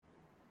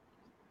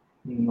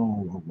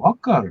Nu,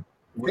 vakar.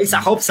 Visā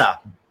hopsā.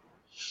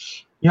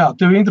 Jā,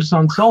 tev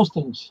interesanti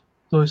saustiņas.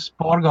 Tu esi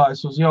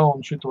pārgājis uz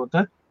jaunu šito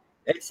te.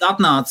 Es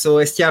atnācu,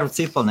 es ķeru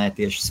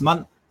ciplanētiešus.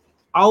 Man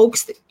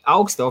augsti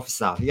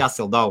ofisā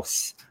jāsild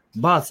ausis.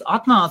 Bāc,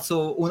 atnācu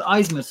un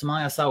aizmirsu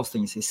mājās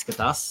austiņas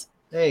izskatās.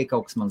 Ej,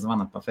 kaut kas man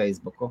zvana pa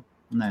Facebooku.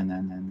 Nē.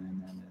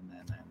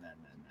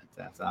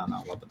 Tā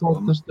nav laba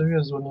doma. Tas tev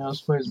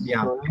iezvanījās Facebookā.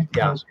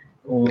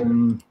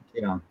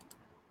 Jā.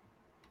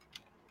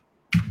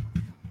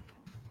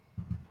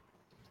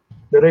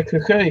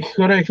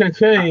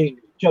 Hei.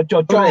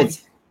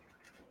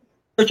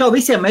 Čau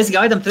visiem, mēs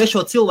gaidām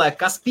trešo cilvēku,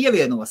 kas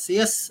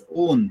pievienosies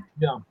un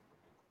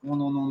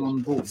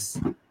būs.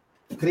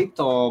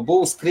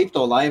 Būs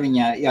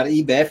Kriptolaiviņa ar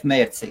IBF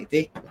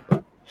mērcīti.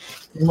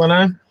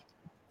 Manē?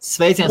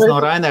 Sveiciens no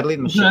Rainer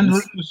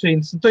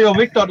lidmašīnas. Tu jau,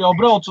 Viktor, jau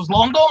brauc uz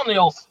Londonu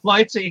jau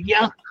laicīgi,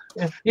 jā?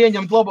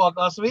 Ieņemt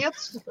labākās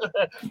vietas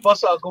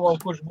pasākumam,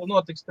 kurš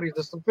notiks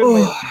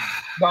 31.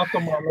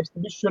 datumā. Mēs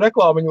bišķi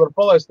reklāmiņu var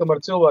palaist,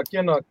 kamēr cilvēki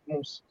ienāk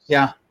mums.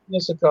 Jā.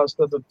 Iesakās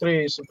tad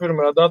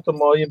 31.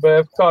 datumā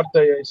IBF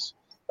kārtējais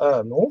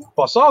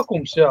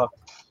pasākums, jā.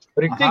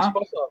 Riktīgs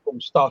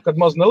pasākums, tā, kad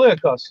maz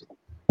neliekās.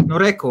 Nu,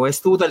 reko,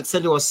 es tūdaļ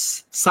ceļos,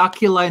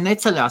 saki, lai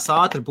neceļās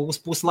ātri, būs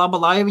puslaba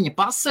laiviņa,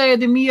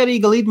 pasēdi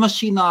mierīga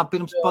lidmašīnā,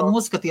 pirms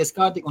noskaties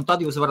kārtīgi, un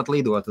tad jūs varat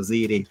lidot uz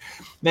īriju.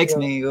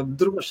 Veiksmīgi,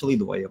 droši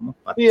lidojumu.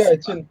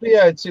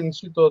 Pieaicina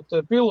šito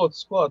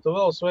pilotus klātu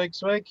vēl,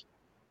 sveiki.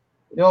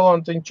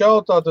 Jolantiņa čau,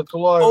 tātad tu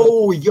laiva.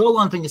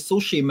 Jolantiņa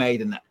sushi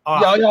meidene.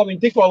 Jā,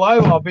 viņa tikko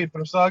laivā bija,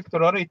 pirms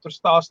tur arī tur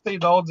stāstīja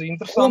daudz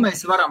interesanti. Ko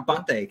mēs varam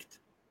pateikt?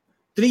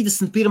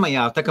 31.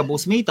 tā kā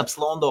būs meetups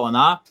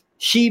Londonā,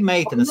 šī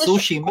meitene,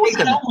 sushi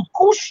meitene.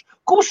 Kurš?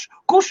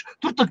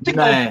 Tur tak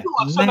tikko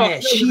Nē,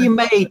 šī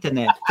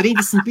meitene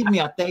 31.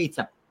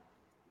 teica,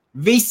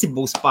 visi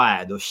būs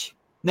paēduši.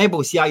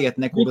 Nebūs jāiet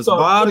nekur uz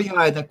bāru,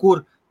 jāiet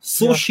nekur.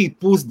 Sushi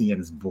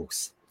pusdienas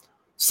būs.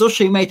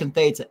 Sushi meitene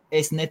teica,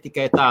 es ne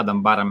tikai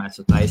tādam baram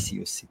esmu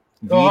taisījusi.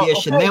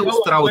 Vīrieši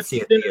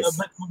neuztraucieties.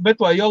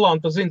 Bet vai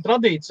Jolanta zina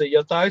tradīciju,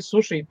 ja tā ir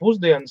sushi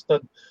pusdienas,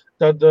 tad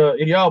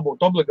ir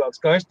jābūt obligāti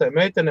skaistai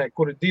meitenei,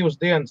 kuri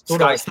 2 dienas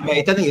turās. Skaista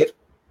meitene ir.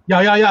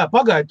 Jā,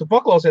 pagaidi, tu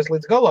paklausies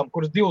līdz galam,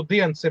 kuras 2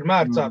 dienas ir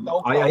mērcēta.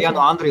 Jā,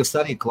 no Andrijus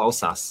arī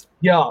klausās.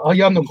 Jā,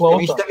 nu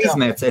klausās. Viņš tev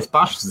izmērcēs,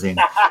 pašu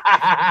zina.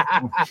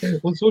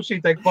 Un sushi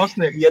teik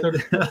pasniegt.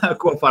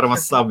 Kopā ar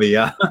wasabi,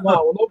 jā. Jā,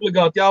 un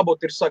obligāti jābūt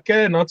ir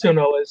sake,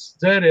 nacionālais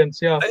dzēriens,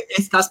 jā.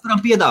 Es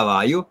Kasparam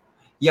piedāvāju,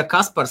 ja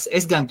Kaspars,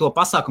 es gan to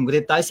pasākumu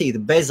gribu taisīt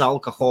bez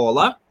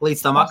alkohola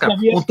līdz tam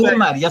vakaram. Un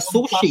tomēr, ja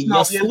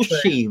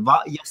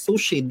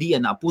sushi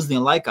dienā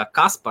pusdienu laikā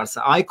Kaspars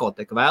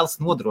Aikotek vēlas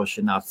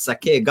nodrošināt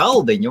sake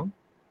galdiņu,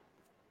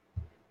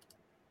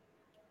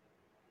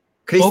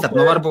 Kristap,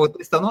 varbūt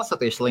es tev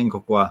nosatīšu linku,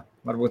 ko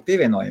varbūt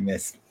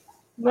pievienojamies.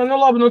 Nu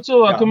labi,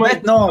 cilvēki.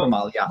 Bet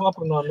normāli, jā.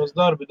 Aprunājamies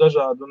darbi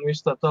dažādi un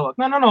viss tā tālāk.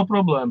 Nav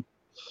problēma.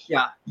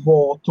 Jā.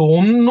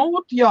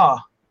 Jā.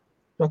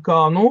 Tā kā,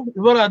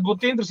 varētu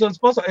būt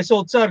interesants pasākums. Es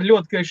vēl ceru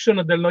ļoti, ka es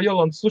šonadēļ no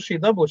Jolantas sushi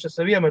dabūšu. Es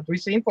sev iemetu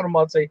visu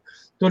informāciju.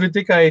 Tur ir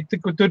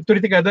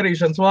tikai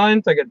darīšanas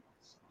vaina tagad.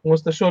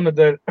 Mums te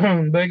šonadēļ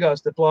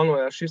beigās te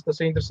plānojās šis tas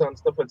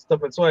interesants,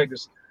 tāpēc vajag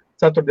uz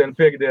 4.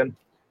 5.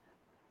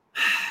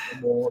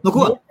 Nu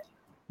ko?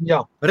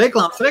 Jā.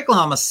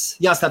 Reklāmas.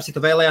 Jā, starp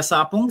citu vēlējās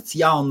A punkts.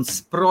 Jauns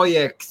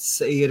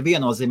projekts ir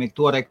viennozīmīgi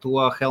to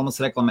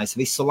Helmuts reklamēs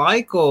visu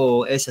laiku.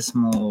 Es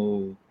esmu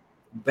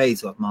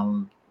beidzot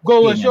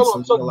Galvenais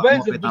Jolanta saka,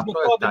 beidziet, bez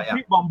nekādiem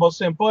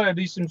gribambasiem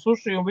paēdīsim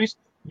suši un viss.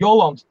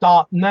 Jolanta, tā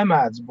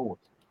nemēdz būt.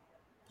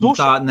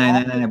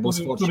 Nē, būs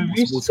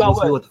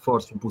ļoti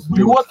forši.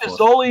 Ļoti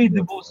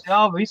solīdi būs, jā,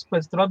 viss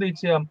pēc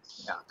tradīcijām.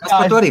 Kas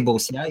par to arī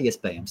būs, jā,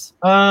 iespējams?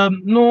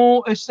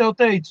 Es tev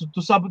teicu,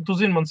 tu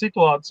zini man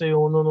situāciju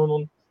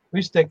un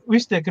viss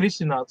tiek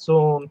risināts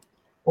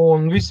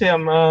un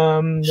visiem...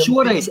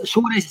 Šoreiz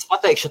es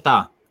pateikšu tā.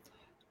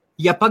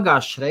 Ja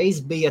pagājušajā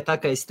reizē bija tā,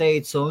 ka es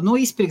teicu,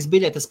 izpirks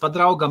biļetes pa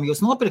draugam,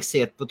 jūs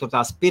nopirksiet tur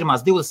tās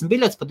pirmās 20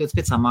 biļetes pa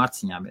 25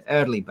 mārciņām,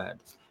 early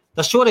bird.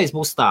 Tas šoreiz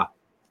būs tā.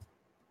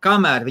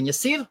 Kamēr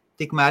viņas ir,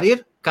 tikmēr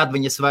ir, kad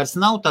viņas vairs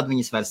nav, tad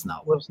viņas vairs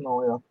nav.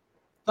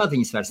 Tad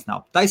viņas vairs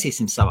nav.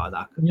 Taisīsim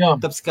savādāk. Jā.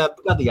 Tāpēc, ka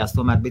gadījās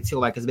tomēr bija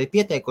cilvēki, kas bija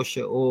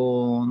pieteikuši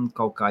un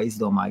kaut kā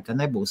izdomāja, ka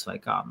nebūs vai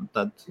kā.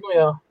 Tad...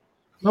 Jā.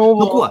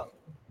 Ko?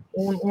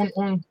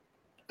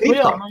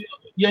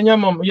 Ja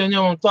ņemam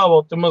tā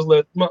vēl te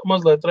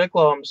mazliet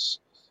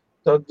reklāmas,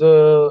 tad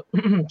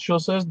šo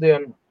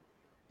sestdienu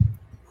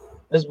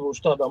es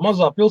būšu tādā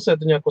mazā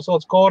pilsētiņā, ko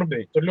sauc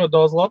Korbī. Tur ļoti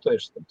daudz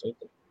latviešu.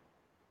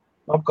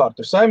 Apkārt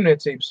ir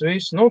saimniecības,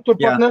 viss. Tur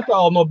pat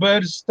netālu no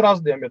Bērzes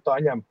Strasdiem, ja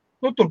tā ņem.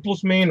 Tur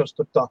plus mīnus,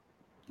 tur tā.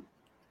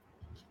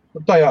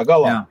 Tur tajā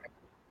galā. Jā.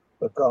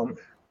 Tā kā...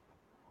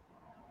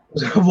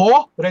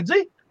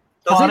 Redzi?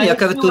 Tu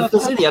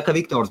zini, ka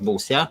Viktors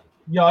būs, jā?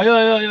 Jā.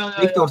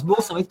 Viktors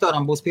būs un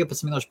Viktoram būs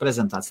 15 minūšu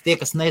prezentācija. Tie,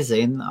 kas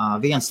nezina,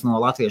 viens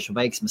no latviešu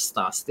veiksmes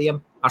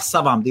stāstiem ar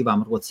savām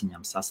 2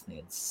 rociņām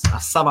sasniedz.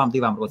 Ar savām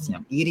 2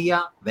 rociņām.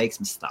 Īrijā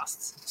veiksmes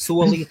stāsts.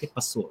 Solīti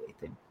pa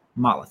solītim.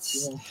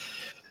 Malacis.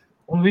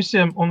 Un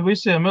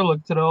visiem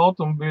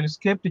elektroautomobīļu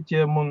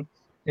skeptiķiem un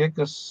tie,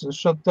 kas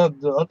šad tad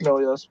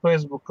atļaujās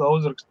Facebookā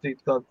uzrakstīt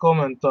kādu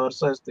komentāru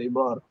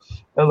saistībā ar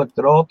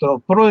elektroauto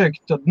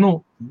projektu, tad,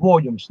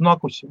 vojums,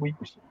 nakusi,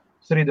 vikus.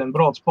 Rītdien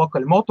brauc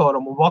pakaļ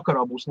motoram un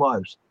vakarā būs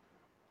laivs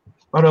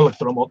ar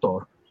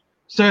elektromotoru.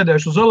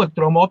 Sēdēšu uz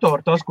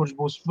elektromotoru, tas, kurš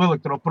būs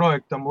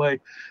elektroprojektam,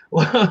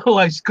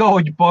 lai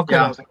skauģi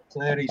pakarās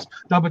sērijas.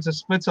 Tāpēc es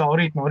speciāli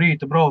rīt no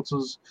rīta braucu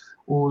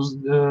uz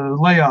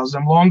lejā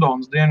zem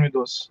Londonas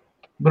dienvidos,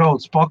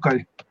 braucu pakaļ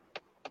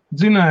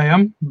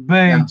dzinējam,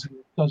 beidz,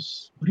 tas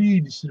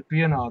brīdis ir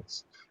pienācis.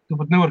 Tu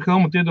pat nevar,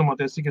 Helmut,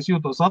 iedomāties, cik es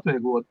jūtos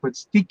atvieglot pēc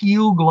tik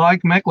ilga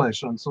laika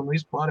meklēšanas un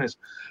vispārējais.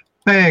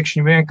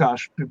 Pēkšņi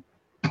vienkārši pie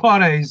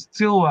pareizi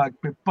cilvēki,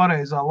 pie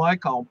pareizā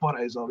laikā un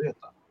pareizā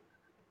vietā.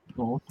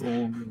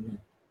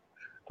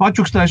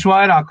 Pačukstējuši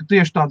vairāk,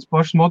 tieši tādas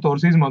pašas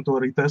motors izmanto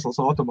arī Teslas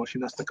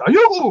automašīnās. Tā kā,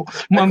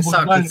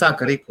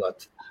 sāka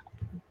riplot.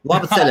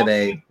 Laba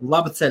ceļavēja.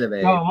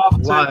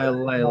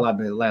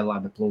 Lai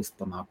labi plūst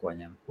pa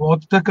mākoņiem.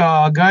 Tā kā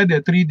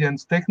gaidiet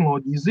rītdienas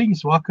tehnoloģiju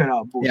ziņas vakarā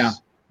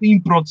būs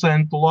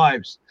 100%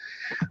 laivs.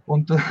 Un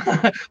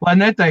lai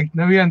neteikt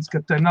neviens, ka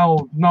te nav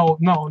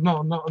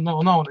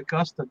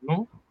nekas, tad,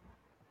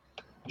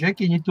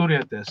 džekiņi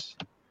turieties.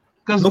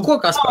 Ko,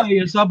 Kaspar?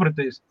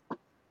 Sapratīs.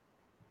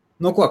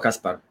 Ko,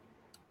 Kaspar?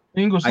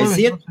 Ingus,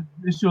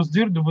 es jūs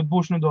dzirdu, bet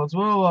būšu nedaudz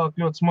vēlāk,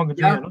 ļoti smaga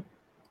diena.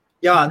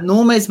 Jā,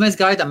 mēs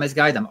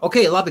gaidām. Ok,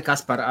 labi,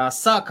 Kaspar,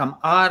 sākam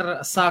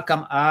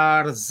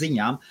ar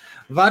ziņām.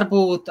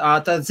 Varbūt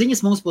tad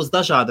ziņas mums būs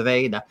dažāda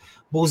veida.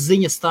 Būs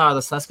ziņas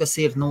tādas, kas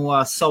ir no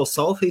so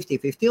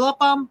 50-50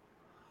 lapām,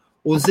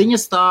 un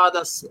ziņas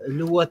tādas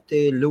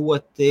ļoti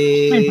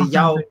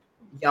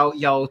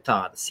jau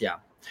tādas, jā.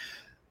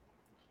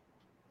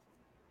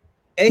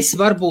 Es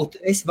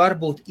varbūt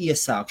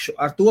iesākšu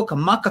ar to, ka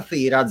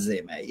McAfee ir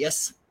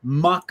atzīmējies.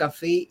 Viņš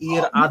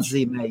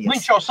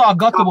jau sāk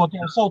gatavot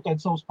jau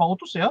sautēt savus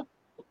pautus, jā?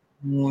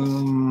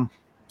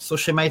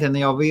 Suši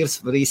meiteni jau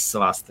vīrs var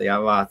izsvāst, jā,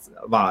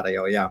 vāra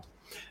jau, jā.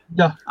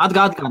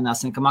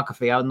 Atgādināsim, ka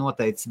McAfee bija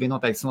noteikti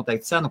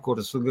cenu,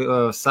 kuras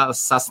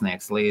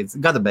sasniegs līdz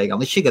šī gada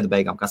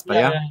beigām, Kaspar,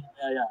 jā?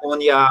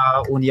 Jā.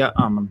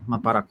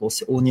 Man pārāk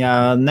klusi. Un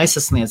ja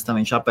nesasniedz, tad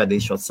viņš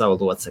apēdīs šo savu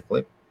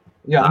locekli.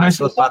 Jā, es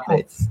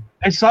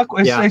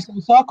saku,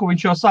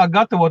 viņš jau sāk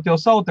gatavot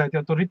jau sautēt, jo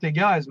tur ritīgi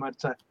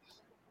jāizmērcē.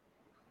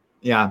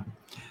 Jā.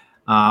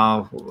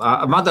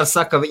 Madars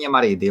saka, viņam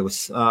arī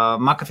divas.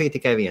 McAfee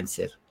tikai viens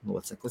ir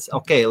loceklis.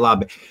 Ok,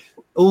 labi.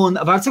 Un,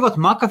 var sakot,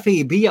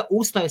 McAfee bija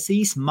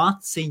uztaisījis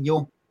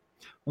maciņu.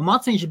 Un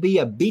maciņš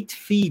bija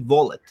Bitfee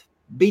Wallet.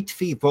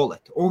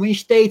 Un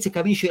viņš teica,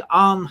 ka viņš ir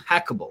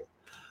unhackable.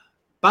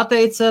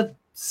 Pateica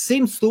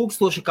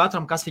 100,000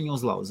 katram, kas viņu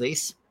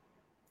uzlauzīs.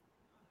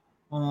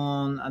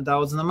 Un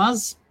daudz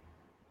nemaz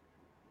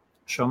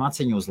šo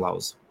maciņu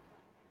uzlauz.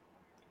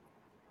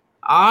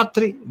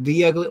 Ātri,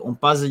 viegli un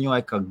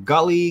paziņoja, ka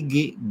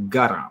galīgi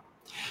garām.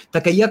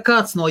 Tā kā, ja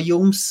kāds no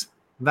jums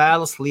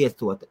vēlas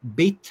lietot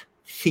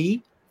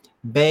Bitfee,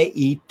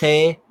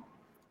 B-I-T-F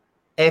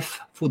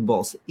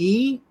futbols,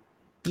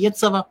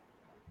 iecava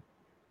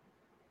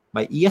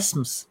vai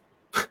iesmas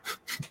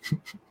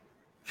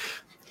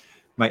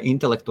vai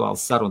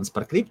intelektuāls sarunas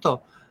par kripto,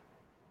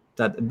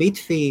 tad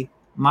Bitfee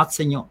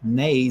maciņu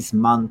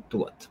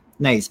neizmantot.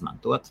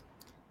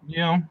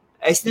 Jā.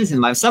 Es nezinu,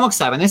 vai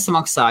samaksāju vai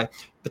nesamaksāju,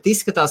 bet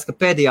izskatās, ka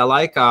pēdējā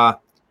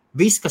laikā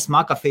viss, kas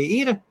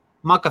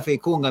McAfee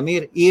kungam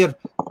ir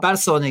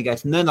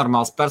personīgais,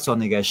 nenormāls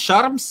personīgais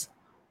šarms,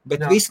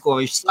 bet viss,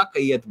 ko viņš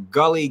saka, iet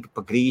galīgi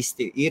pa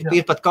grīsti. Ir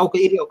pat jau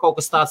kaut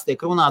kas tāds tiek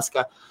runāts,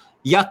 ka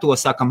ja to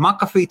saka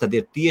McAfee, tad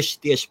ir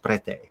tieši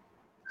pretēji.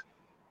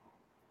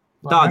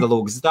 Tāda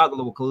lūk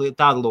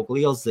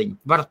liela ziņa.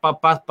 Varat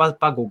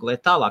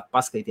pagooglēt tālāk,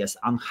 paskatīties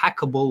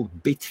Unhackable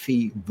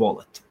Bitfee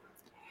Wallet.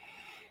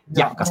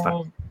 Jā,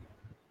 Kaspar.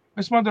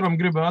 Es Madaram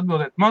gribēju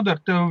atbildēt.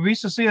 Madar, tev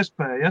visas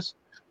iespējas,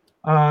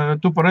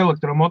 tu par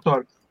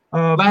elektromotoru.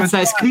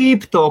 Vecais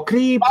kripto.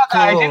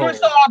 Pagaidi, es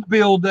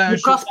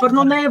atbildēšu. Kaspar,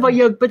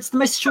 nevajag, pēc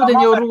mēs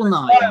šodien jau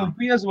runājām.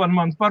 Piezvan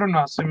man,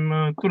 parunāsim,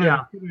 tur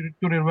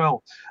ir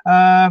vēl.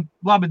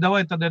 Labi,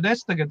 davai, tad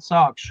es tagad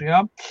sākšu,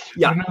 jā?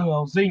 Jā. Ir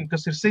vēl ziņa,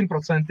 kas ir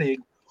 100%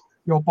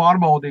 jau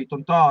pārbaudīt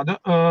un tāda.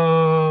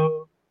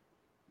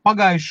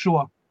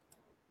 Pagājušo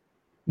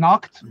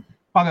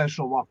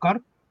vakar.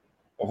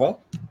 Oho.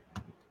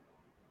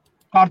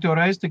 Kārtjo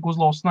reizi tika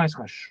uzlauzts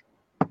naizkašs.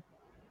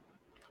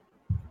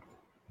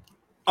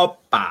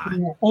 Opa!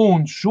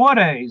 Un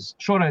šoreiz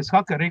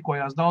hakeri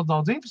rīkojās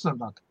daudz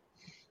interesantāk.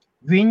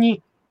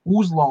 Viņi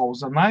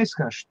uzlauza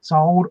naizkašu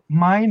caur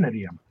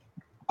maineriem,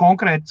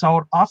 konkrēti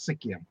caur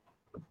asikiem.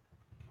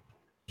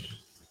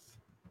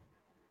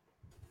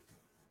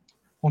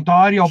 Un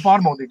tā ir jau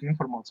pārbaudīta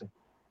informācija.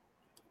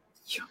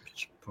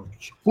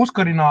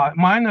 Uzkarināja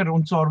maineri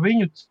un caur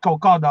viņu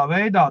kaut kādā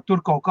veidā,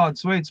 tur kaut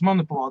kādas veids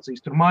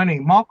manipulācijas, tur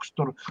mainīja makus,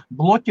 tur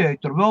bloķēja,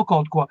 tur vēl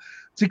kaut ko.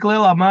 Cik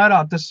lielā mērā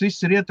tas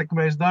viss ir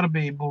ietekmējis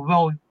darbību,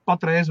 vēl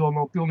patreiz vēl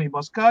nav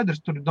pilnībā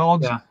skaidrs, tur ir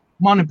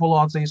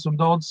manipulācijas un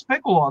daudz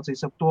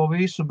spekulācijas ap to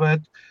visu,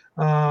 bet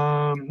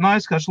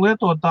naizskašu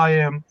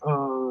lietotājiem,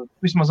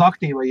 vismaz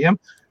aktīvajiem,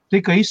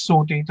 tika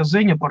izsūtīta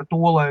ziņa par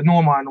to, lai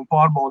nomaina un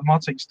pārbauda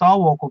maciņu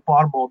stāvokli,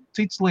 pārbauda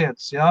citas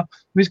lietas, ja?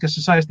 Viss, kas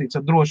ir saistīts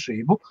ar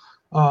drošību.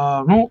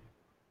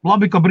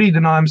 Labi, ka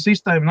brīdinājuma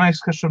sistēma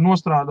naizskašu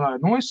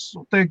nostrādāja. Es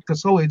teiktu, ka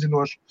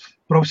salīdzinoši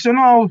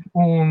profesionāli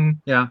un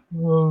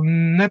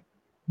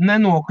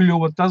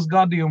nenokļuva tas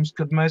gadījums,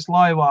 kad mēs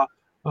laivā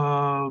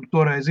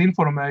toreiz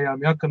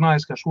informējām, ja, ka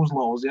naizskašu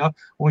uzlauz, ja,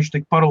 un viņš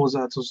tika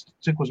paralizēts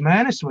uz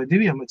mēnesi vai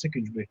 2, vai cik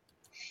viņš bija.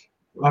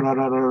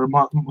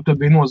 Tad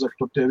bija nozagt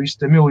tur visi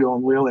tie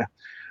miljoni lielie.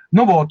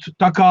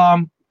 Tā kā,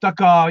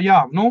 jā,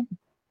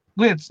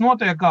 lietas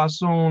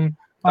notiekās un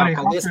arī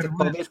paldies,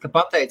 ka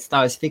pateici,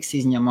 tā es fiks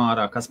izņemu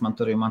ārā, kas man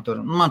tur ir. Man tur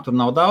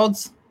nav daudz.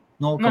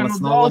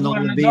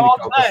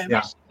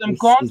 0,002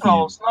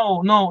 kontrols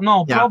nav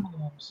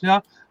problēmas,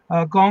 ja.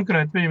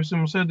 Konkrēti, pieņemsim,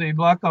 mums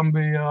Edība Lekam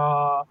bija,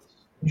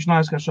 viņš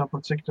neaizskašā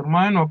par cik tur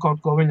maino, kaut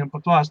ko viņam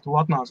pat vēstuli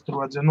atnāca, tur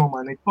vajadzēja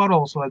nomainīt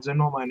paroles, vajadzēja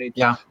nomainīt.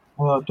 Jā.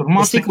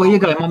 Es tikko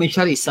iegāju, man viņš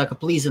arī saka,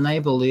 please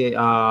enable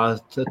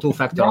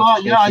two-factor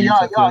authentication. Jā,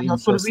 jo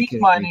tur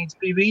viss mainīts,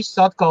 bija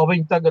viss atkal,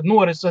 viņi tagad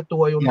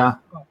noresetoja.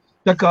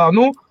 Tā kā,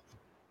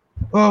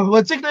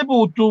 lai cik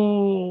nebūtu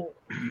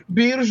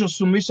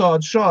biržas un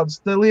visādi šādas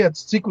te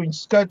lietas, cik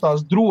viņas skaitās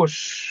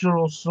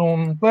drošas un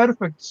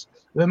perfekts,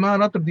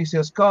 vienmēr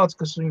atradīsies kāds,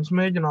 kas viņus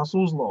mēģinās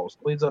uzlauzt.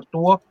 Līdz ar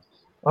to,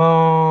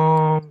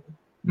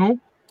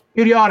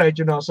 ir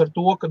jārēķinās ar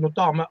to, ka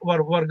tā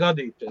var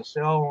gadīties.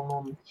 Ja?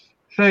 Un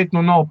šeit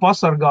nav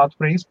pasargāta,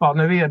 principā,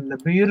 neviena, ne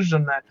birža,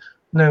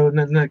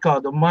 ne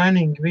kāda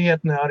mainīga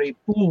vietne, arī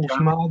pūls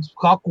mēdz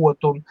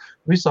hakot un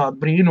visādi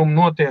brīnumi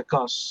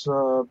notiekās,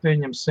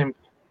 pieņemsim,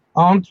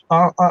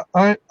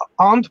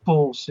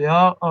 Antpuls,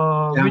 ja?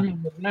 Viņam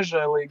ir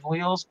nežēlīgi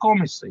lielas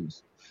komisijas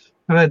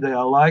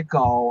pēdējā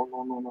laikā,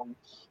 un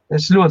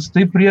es ļoti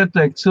stipri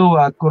ieteiktu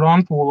cilvēku, kur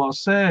Antpulā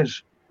sēž,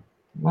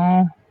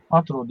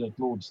 atrodiet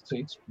lūdzu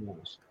cits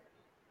pūls.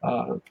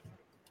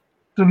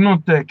 Tur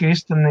notiek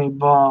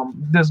īstenībā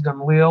diezgan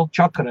liela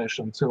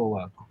čakarēšana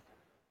cilvēku.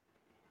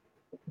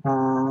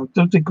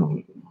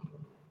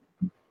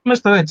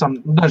 Mēs te veicam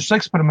dažus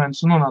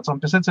eksperimentus un nonācām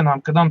pie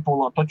secinājuma, ka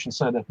Antpulā točni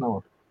sēdēt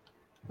nevar.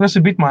 Tas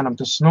ir bitmainam,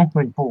 tas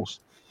viņa puls.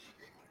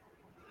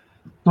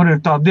 Tur ir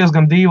tā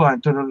diezgan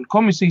dīvaini, tur ir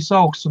komisijas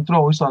augsts un tur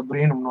visādi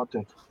brīnumi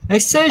notiek.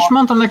 Es sēžu,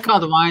 man tur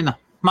nekāda vaina.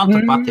 Man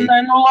tur patīk.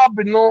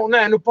 Labi,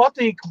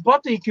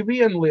 patīk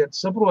viena lieta,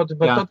 saproti,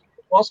 bet tad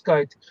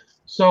paskaiti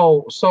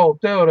savu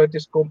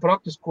teorētisko un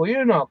praktisko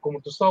ienākumu,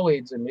 tu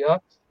salīdzini, ja,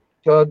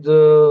 kad,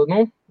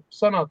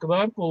 sanāk, ka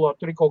Antpulā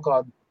tur ir kaut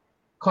kāda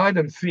hide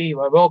and fee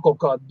vai vēl kaut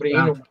kāda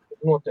brīnuma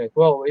notiek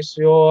vēl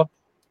visu, jo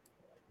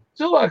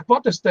cilvēki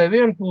patestēja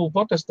vienu pūlu,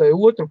 patestēja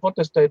otru,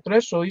 patestēja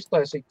trešo,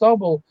 iztaisīja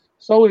tabulu,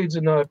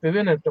 salīdzināja pie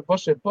vieniem tiem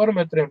pašiem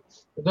parametriem,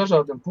 pie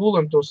dažādiem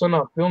pūliem, to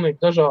sanāk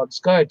pilnīgi dažādi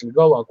skaitļi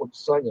galā, ko tu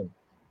saņem.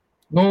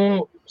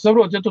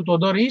 Saprot, ja tu to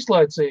dari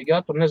īslaicīgi, ja,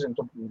 tur, nezinu,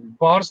 tur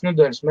pāris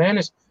nedēļas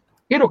mēnesi,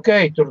 ir ok,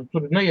 tur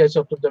neies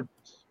jau tur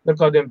ar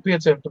kādiem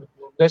 5,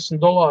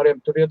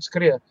 $10, tur iet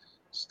skriet,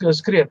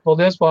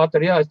 paldies,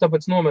 pāteri, jā, es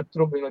tāpēc nometu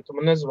trubīni, lai tu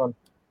man nezvani,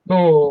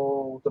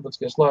 tāpēc,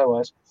 ka es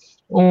laivājas.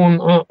 Un,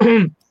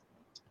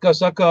 kā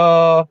saka,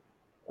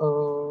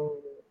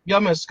 ja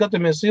mēs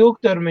skatāmies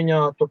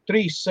ilgtermiņā, tur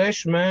 3,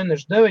 6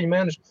 mēneši, 9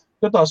 mēneši,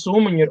 tad tā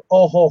summiņa ir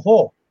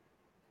ohoho.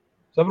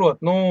 Saprot,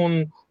 un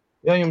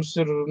ja jums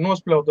ir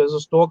nospļauties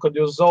uz to, kad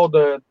jūs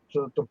zaudējat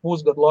tur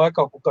pusgadu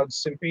laikā kaut kādas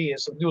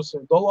 $150,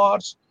 $200,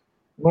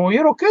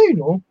 ir ok,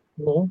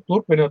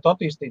 turpiniet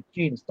attīstīt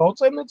Ķīnas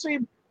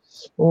tautsaimniecību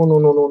un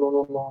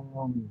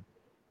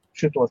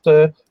šito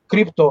te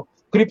kripto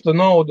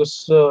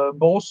naudas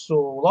bosu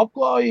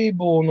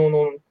labklājību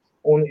un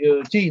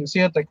Ķīnas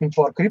ietekmi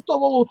pār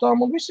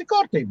kriptovalūtām un viss ir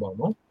kārtībā,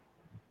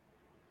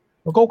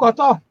 kaut kā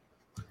tā.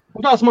 Un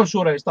tās man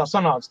šoreiz tā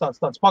sanāca,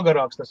 tāds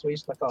pagarāks tas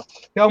viss, tā kā,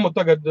 Helmut,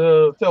 tagad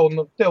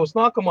tev uz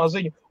nākamā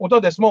ziņa, un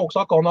tad es mauks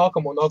atkal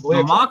nākamo nagu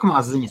lieku.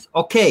 Nākamās ziņas,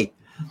 ok.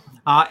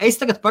 Es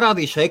tagad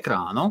parādīšu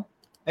ekrānu.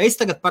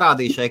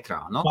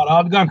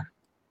 Parād gan.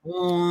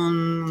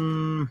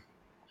 Un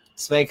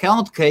sveiki,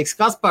 Helmut, Keiks,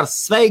 Kaspars,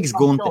 sveiks,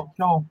 Gunti.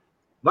 Čau.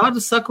 Vārdu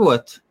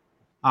sakot,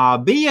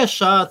 bija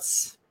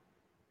šāds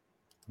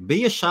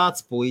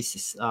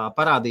puisis,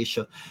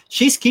 parādīšu.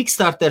 Šis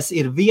Kickstarters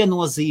ir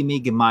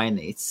viennozīmīgi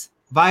mainīts.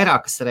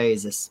 Vairākas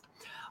reizes.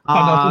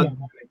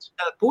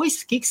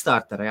 Puisis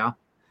Kickstarterā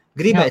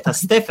gribēja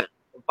tas Stefan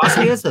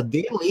paskaties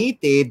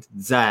deleted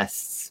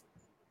dzēsts.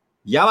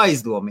 Jau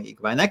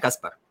aizdomīgi, vai ne,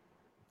 Kaspar?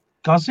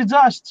 Kas ir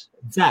dzēsts?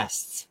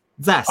 Dzēsts,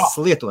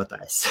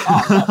 lietotājs.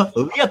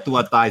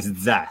 Lietotājs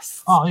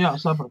dzēsts. Jā,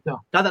 saprat,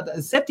 jā. Tātad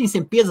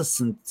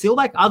 750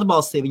 cilvēki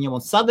atbalstīja viņam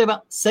un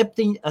sadeva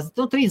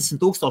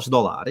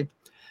 $30,000.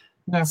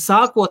 Jā.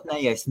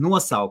 Sākotnējais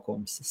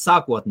nosaukums,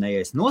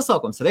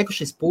 reku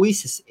šis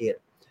puisis ir.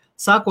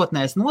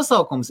 Sākotnējais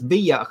nosaukums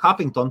bija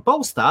Huffington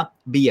Postā,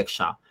 bija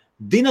iekšā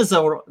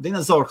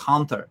Dinosaur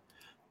Hunter.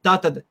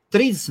 Tātad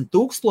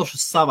 30,000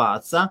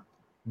 savāca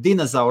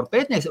dinozauru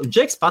pētnieks, un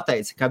Džeks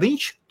pateica, ka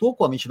to,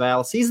 ko viņš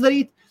vēlas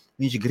izdarīt,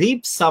 viņš grib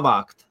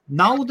savākt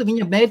naudu,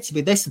 viņa mērķis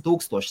bija 10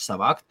 000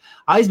 savākt,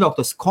 aizbraukt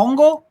uz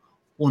Kongo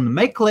un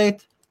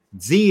meklēt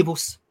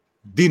dzīvus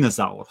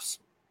dinozaurus.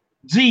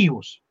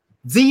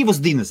 Dzīvus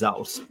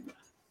dinozaurus.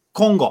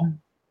 Kongo.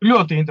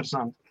 Ļoti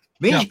interesanti.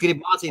 Viņš grib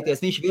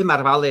mācīties, viņš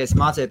vienmēr vēlēs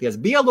mācīties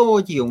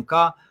bioloģiju un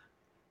kā.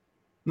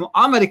 Nu,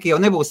 Amerika jau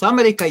nebūs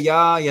Amerika,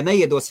 ja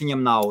neiedos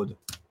viņam naudu.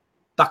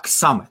 Tak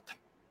sameta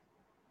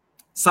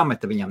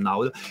viņam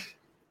naudu.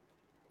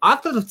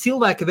 Atradu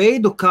cilvēku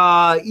veidu,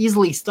 kā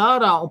izlīst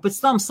ārā, un pēc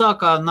tam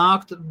sākā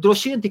nākt,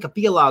 droši vien tika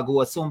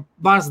pielāgots, un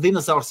bārs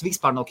dinozaurs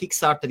vispār no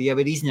Kickstarter jau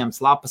ir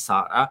izņemts lapas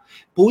ārā.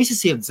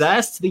 Puisis ir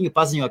dzēsts, viņu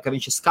paziņoja, ka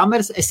viņš ir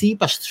skameris. Es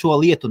īpaši šo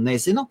lietu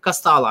nezinu,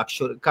 kas tālāk,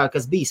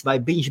 kas bijis, vai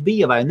viņš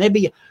bija vai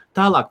nebija.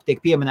 Tālāk tiek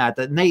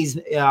pieminēta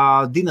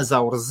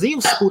dinozaura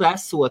zivs, kur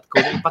esot,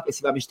 kur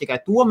patiesībā viņš tikai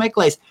to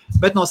meklēs,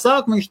 bet no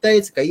sākuma viņš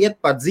teica, ka iet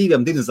par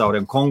dzīviem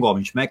dinozauriem Kongo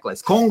viņš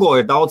meklēs. Kongo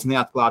ir daudz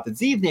neatklāti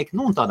dzīvnieki,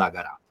 un tādā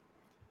garā.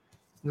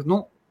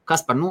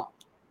 Kas par,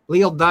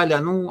 liela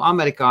daļa,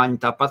 amerikāņi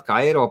tāpat kā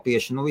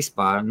eiropieši,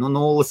 vispār,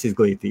 nulles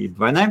izglītība,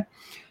 vai ne?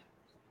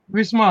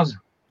 Vismaz.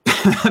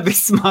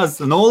 Vismaz,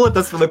 nulle,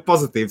 tas vēl ir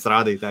pozitīvs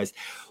rādītājs.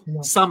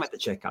 Sameta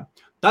čekā.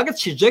 Tagad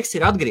šis Džeks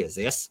ir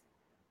atgriezies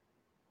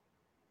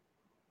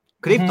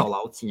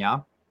Kriptolaiviņā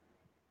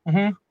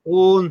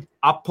un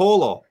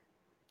Apollo.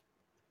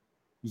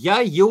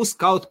 Ja jūs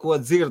kaut ko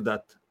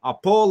dzirdat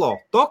Apollo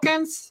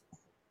tokens,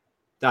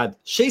 tad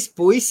šis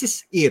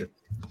puisis ir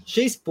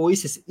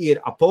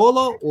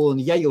Apollo,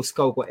 un ja jūs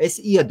kaut ko es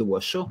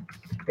iedošu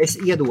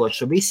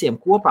visiem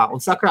kopā,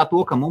 un sakrā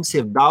to, ka mums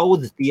ir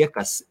daudz tie,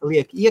 kas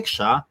liek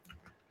iekšā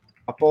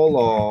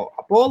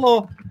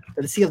Apollo,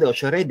 tad es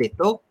iedošu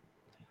Redditu,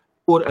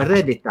 kur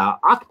Redditā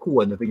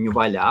atkoda viņu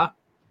vaļā,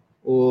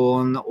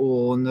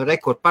 un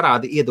rekord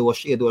parādi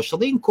iedošu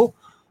linku,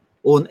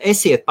 un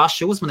esiet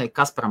paši uzmanīgi,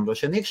 Kasparam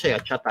droši vien iekšējā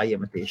čatā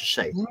iemetīšu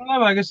šeit.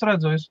 Nevajag, es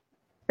redzu.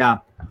 Jā.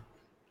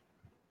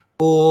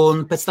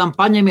 Un pēc tam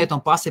paņemiet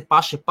un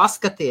paši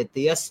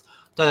paskatieties,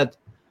 tad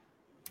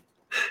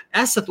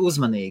esat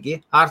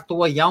uzmanīgi ar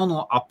to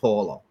jauno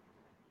Apollo.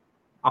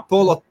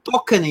 Apollo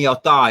tokeni jau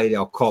tā ir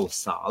jau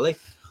kolosāli,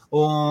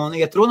 un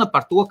iet runa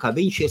par to, ka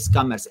viņš ir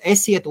skameris.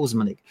 Esiet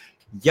uzmanīgi.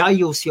 Ja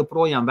jūs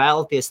joprojām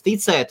vēlaties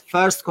ticēt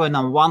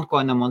Firstcoinam,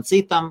 OneCoinam un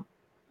citam,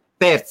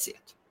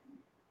 pērciet.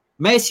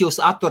 Mēs jūs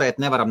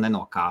atturēt nevaram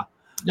nenokā.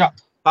 Jā.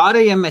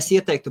 Pārējiem mēs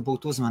ieteiktu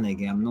būt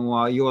uzmanīgiem,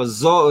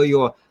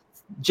 jo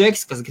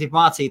Džeks, kas grib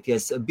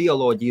mācīties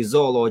bioloģiju,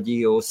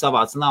 zooloģiju,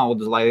 savāc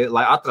naudu, lai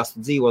atrastu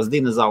dzīvos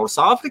dinozaurus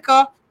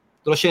Āfrikā,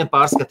 droši vien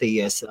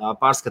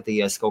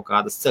pārskatījies kaut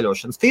kādas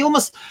ceļošanas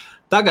filmas.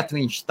 Tagad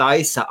viņš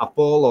taisa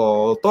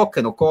Apollo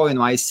tokenu,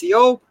 coinu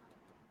ICO.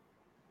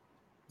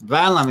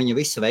 Vēlam viņu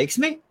visu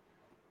veiksmi.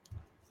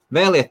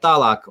 Vēliet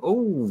tālāk,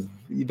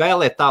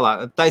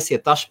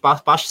 taisiet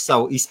paši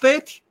savu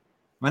izpēti.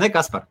 Vai ne,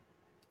 Kaspar?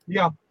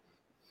 Jā.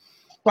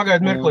 Pagaid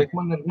mirklīt,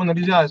 man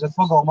ir jāaiziet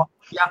pagalmā.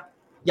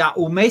 Jā,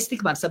 un mēs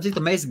tikmēr,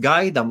 mēs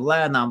gaidām,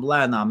 lēnām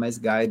mēs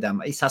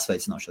gaidām. Es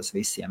asveicinošos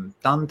visiem.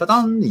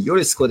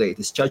 Juris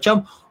Skudītis,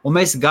 čau. Un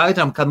mēs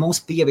gaidām, kad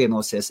mums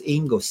pievienosies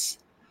Ingus.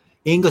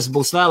 Ingus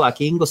būs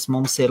vēlāk. Ingus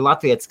mums ir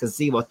latvietis, kas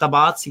dzīvo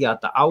Vācijā,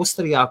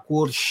 Austrijā,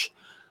 kurš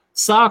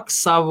sāk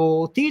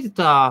savu tīri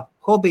tā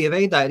hobija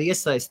veidā ir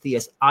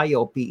iesaisties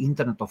IOP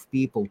Internet of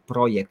People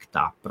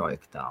projektā.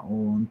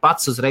 Un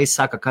pats uzreiz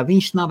saka, ka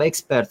viņš nav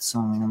eksperts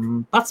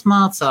un pats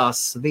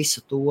mācās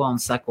visu to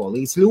un seko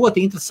līdz.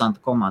 Ļoti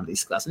interesanta komanda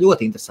izklās.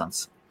 Ļoti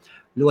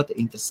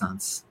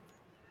interesants.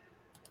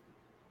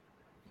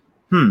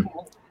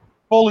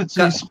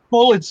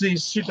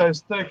 Policijas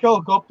šitais te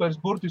helikopters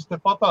burtiski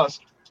te patās.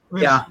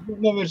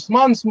 Nevirs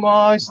mans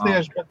mājas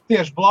tieši, bet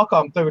tieši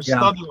blakām tev ir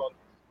stadioni.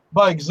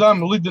 Baigi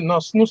zemi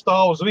lidinās,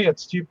 stāv uz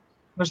vietas.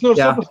 Es nevaru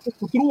saprast, kas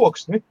tur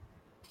troksni.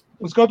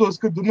 Un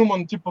skatos, kad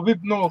man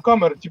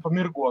kamera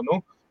mirgo.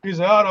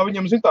 Izē ārā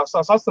viņam tās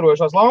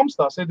atstarojušās lampas,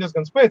 tās ir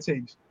diezgan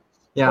spēcīgas.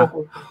 Jā.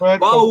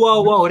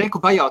 Wow, Reku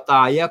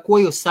pajautāja, ko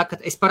jūs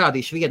sakat? Es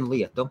parādīšu vienu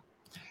lietu.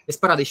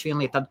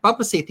 Tad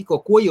paprasīju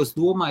tikko, ko jūs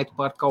domājat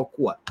par kaut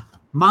ko.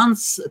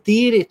 Mans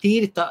tīri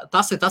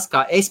tas ir tas,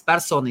 kā es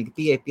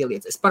personīgi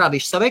pieliec. Es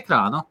parādīšu savu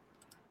ekrānu.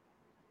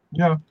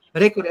 Jā.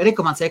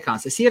 Reku mans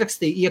ekrāns. Es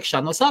ierakstīju iekšā,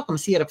 no sākuma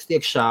es ierakstu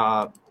iekšā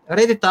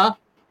Redditā.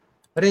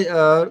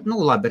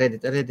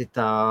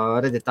 Redditā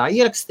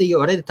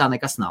ierakstīju, Redditā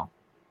nekas nav.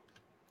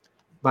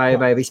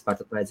 Vai vispār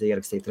tad vajadzēja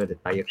ierakstīt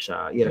Redditā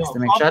iekšā?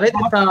 Ierakstam iekšā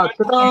Redditā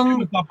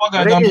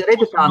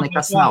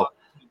nekas nav.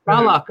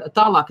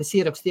 Tālāk es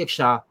ierakstu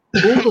iekšā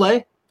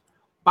Google,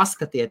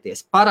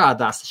 paskatieties,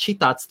 parādās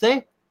šitāds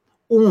te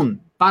un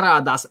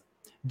parādās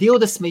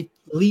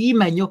 20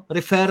 līmeņu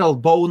referral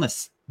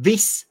bonus.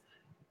 Viss.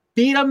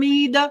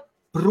 Piramīda,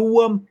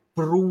 prom.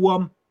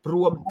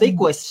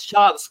 Tikko es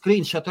šādu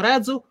screenshotu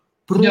redzu,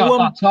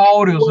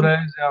 cauri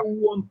uzreiz,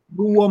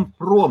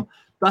 prom.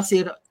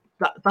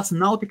 Tas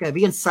nav tikai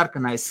viens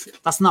sarkanais,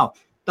 tas nav.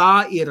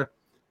 Tā ir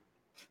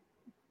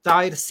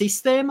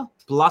sistēma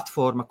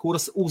platforma,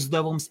 kuras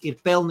uzdevums ir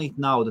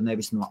pelnīt naudu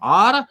nevis no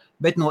ārā,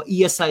 bet no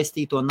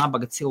iesaistīto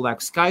nabaga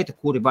cilvēku skaita,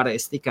 kuri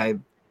varēs tikai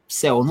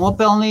sev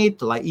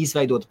nopelnīt, lai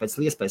izveidotu pēc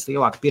iespējas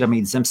lielāku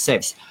piramīdu zem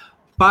sevis.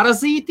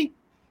 Parazīti,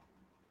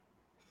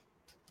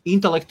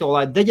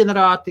 intelektuālai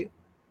deģenerāti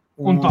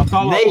un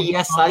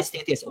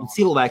neiesaistieties. Un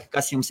cilvēki,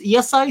 kas jums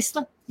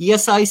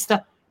iesaista,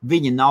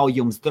 viņi nav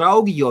jums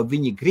draugi, jo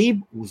viņi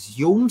grib uz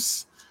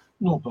jums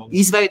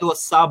izveidot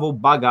savu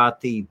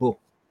bagātību.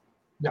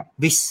 Jā.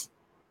 Viss.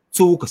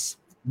 Cūkas.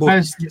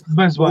 Un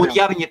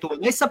ja viņi to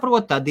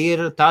nesaprot, tad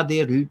ir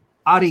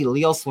arī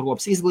liels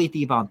rops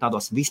izglītībā un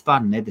tādos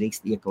vispār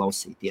nedrīkst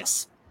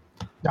ieklausīties.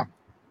 Jā.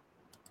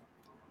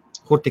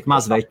 Kur tik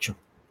maz veču?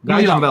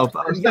 Gaidām vēl.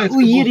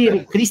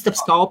 Ir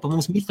Kristaps Kaupa,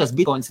 mums Mr.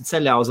 Bitcoins ir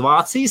ceļā uz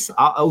Vācijas,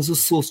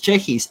 uz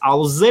Čehijas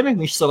alus zemi,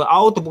 viņš savā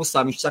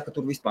autobusā, viņš saka,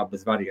 tur vispār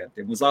bez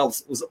variantiem, uz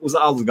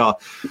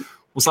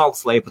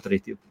alus leju pat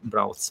arī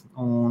brauc.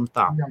 Un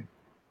tā.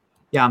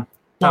 Jā.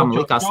 Tam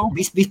likās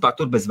vispār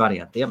tur bez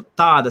variantiem.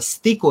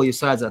 Tādas tikko jūs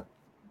redzat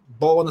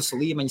bonusu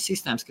līmeņa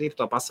sistēmas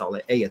kripto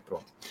pasaulē, ejiet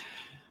prom.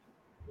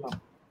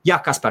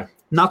 Jā, Kaspar,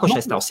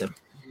 nākošais tavs ir.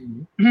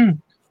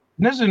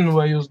 Nezinu,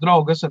 vai jūs,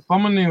 draugi, esat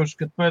pamanījuši,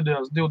 ka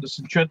pēdējās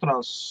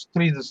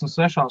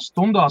 24-36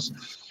 stundās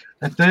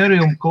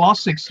Ethereum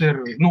Classics ir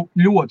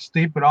ļoti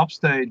stipri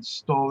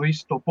apsteidzis to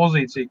visu to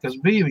pozīciju, kas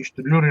bija. Viņš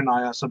tur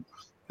ļurinājās ap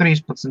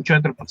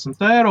 13-14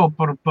 eiro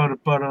par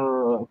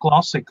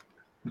klasiku.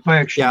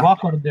 Pēkšņi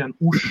vakardien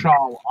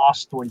uzšāva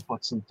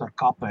 18 ar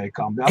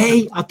kapējkām.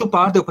 Ej, tu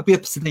pārdevi par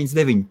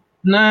 15,9.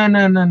 Nē.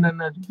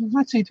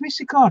 Vecīt,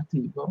 visi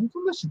kārtībā. Tu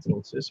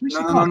nesatraucies. Visi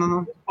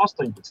kārtībā.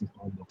 18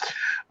 pārdevi.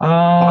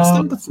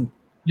 18?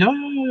 Jā.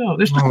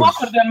 Es tik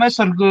vakardien mēs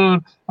ar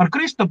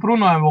Kristapu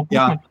runājam vēl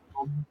pusmēr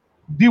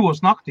 2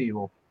 naktī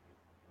vēl.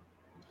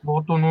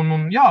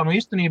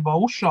 Īstenībā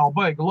uzšāva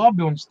baigi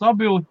labi un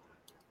stabili.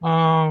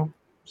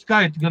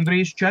 Skaiti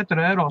gandrīz 4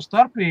 eiro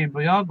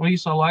starpība,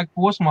 īsā laika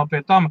posmā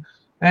pie tam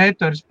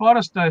ēteris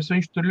parastais,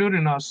 viņš tur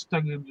ļurinās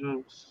tagad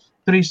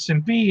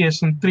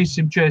 350,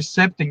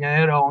 347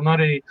 eiro un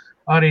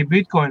arī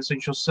bitcoins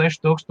viņš uz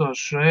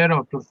 6000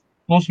 eiro tur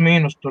plus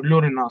mīnus tur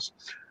ļurinās.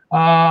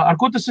 Ar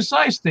ko tas ir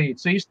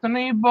saistīts?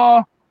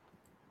 Īstenībā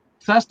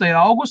 6.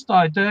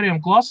 augustā Ethereum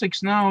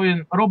Classics nav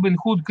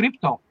Robinhood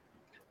Kripto.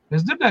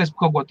 Es dzirdēju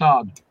kaut ko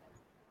tādu.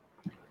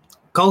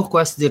 Kaut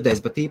ko esmu dzirdējis,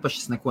 bet īpaši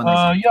es neko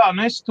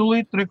nezinu. Es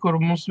tulīt, kur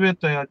mums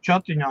vietējā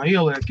čatiņā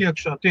ieliek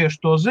iekšā tieši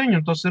to ziņu,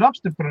 un tas ir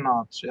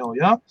apstiprināts jau,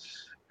 ka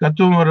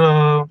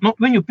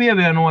viņu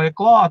pievienoja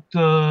klāt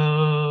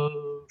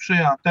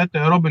šajā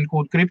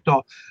Robinhood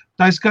Kripto.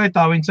 Tā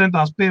skaitā viņi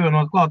centās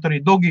pievienot klāt arī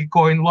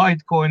Dogecoin,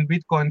 Litecoin,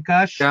 Bitcoin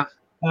Cash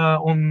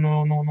un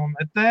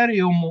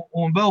Ethereum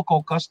un vēl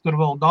kaut kas tur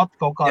vēl dati,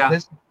 kaut kā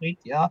 10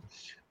 citi,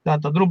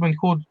 Tātad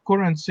Robinhood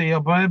currency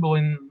available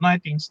in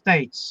 19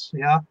 states,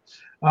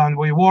 and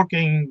we're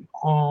working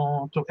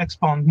to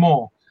expand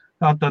more.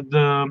 Tātad,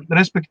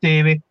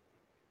 respektīvi,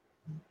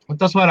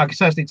 tas vairāk ir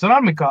saistīts ar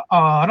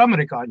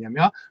amerikāņiem,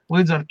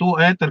 Līdz ar to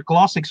Ether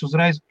Classics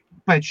uzreiz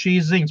pēc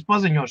šīs ziņas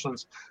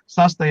paziņošanas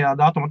 6.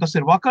 datumā, tas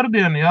ir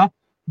vakardien,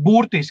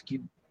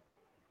 burtiski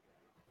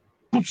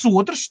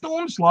pusotras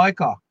stundas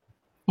laikā,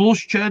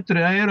 plus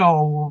 4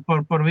 eiro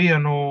par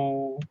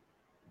vienu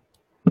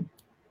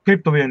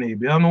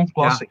kriptovienību,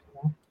 klasika.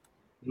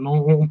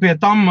 Un pie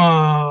tam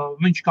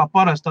viņš kā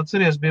parasti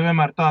atceries bija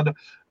vienmēr tāda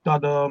kā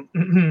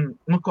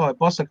jau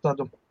pasaka,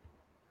 tāda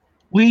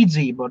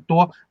līdzība ar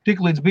to,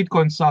 tik līdz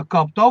bitcoins sāk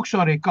kāpt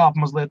augšā, arī kāp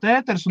mazliet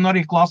ēteris un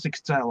arī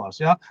klasiks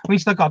cēlās,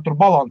 Viņš tā kā tur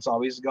balansā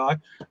viss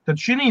gāja. Tad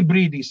šī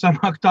brīdī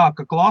sanāk tā,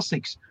 ka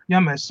klasiks,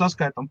 mēs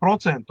saskaitam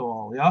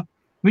procentuāli,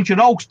 viņš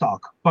ir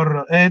augstāk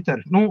par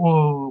ēteri,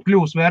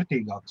 kļūs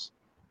vērtīgāks.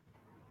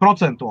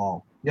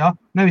 Procentuāli.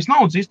 Nevis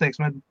naudas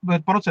izteiksmē,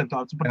 bet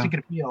procentāli, par cik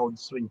ir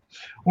pieaudzis viņu.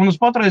 Un uz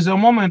patreizējo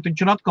momentu viņš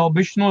ir atkal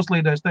bišķi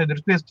noslīdējis, tad ir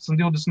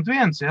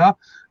 15,21,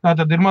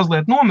 tātad ir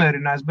mazliet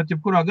nomierinājis, bet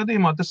jebkurā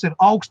gadījumā tas ir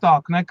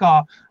augstāk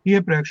nekā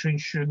iepriekš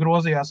viņš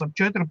grozījās ap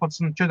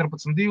 14,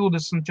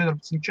 14,20,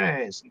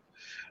 14,40.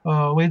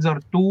 Līdz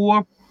ar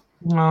to,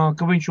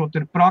 ka viņš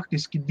ir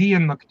praktiski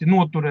diennakti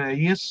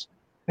noturējies,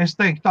 es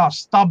teiktu tā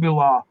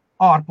stabilā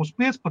ārpus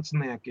 15,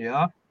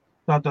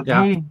 tātad,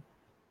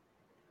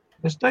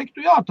 es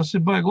teiktu, tas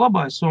ir baigi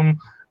labais, un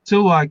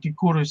cilvēki,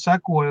 kuri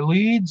sekoja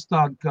līdzi,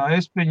 tādi kā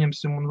es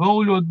pieņemsim, un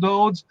vēl ļoti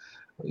daudz,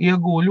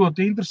 iegūja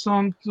ļoti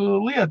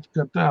interesantu lietu,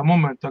 ka tajā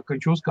momentā, kad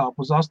viņš uzkāpa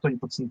uz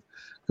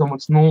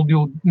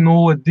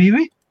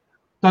 18,02,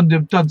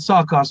 tad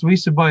sākās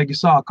visi baigi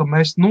sāka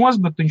mest nos,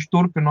 bet viņš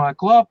turpināja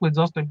klāpt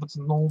līdz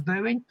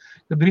 18,09,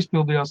 kad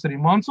izpildījās arī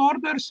mans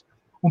orders.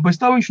 Un pēc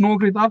tam viņš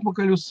nokrita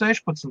atpakaļ uz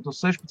 16, uz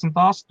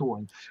 16,8.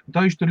 Un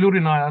tā viņš tur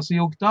ļurinājās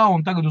ilgi tā, un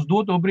tagad uz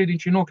doto brīdi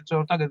viņš ir nokrits,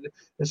 jau tagad,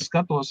 es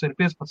skatos, ir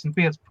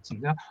 15,15.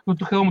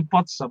 Tu Helmut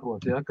pats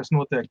saproti, kas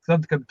notiek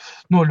tad, kad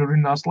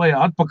noļurinās lejā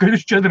atpakaļ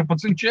uz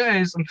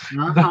 14,40.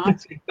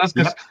 Tas,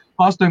 kas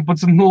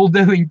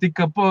 18.09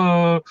 tika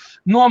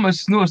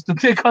nomests nost, tad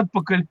tiek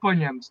atpakaļ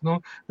paņemts. Nu,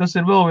 tas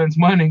ir vēl viens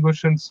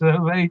mainīgošanas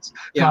veids,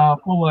 kā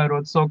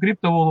pavairot savu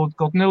kriptovalūtu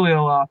kaut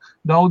nelielā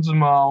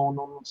daudzumā un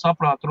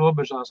saprāta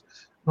robežās.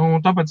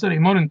 Nu, tāpēc arī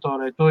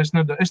monitorēju to es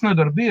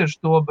nedaru bieži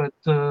to, bet,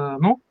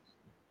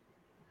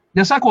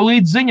 ja sako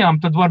līdz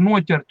ziņām, tad var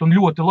noķert un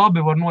ļoti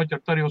labi var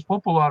noķert arī uz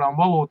populārām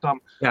valūtām.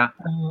 Jā.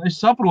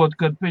 Es saprotu,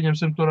 ka,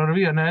 pieņemsim, tur ar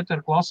 1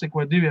 ēteru klasiku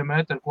vai 2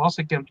 ēteru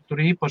klasikiem,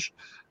 tur īpaši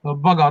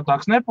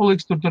bagātāks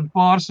nepaliks, tur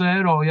pāris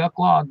eiro, ja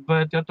klāt,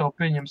 bet, ja tev,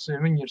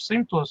 pieņemsim, viņi ir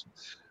 100,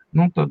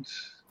 nu, tad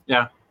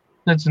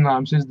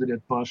secinājums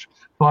izdariet paši.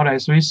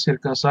 Pārējais viss ir,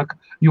 kā saka,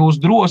 jūs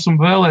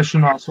drosme,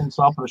 vēlēšanās un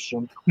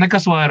saprašana.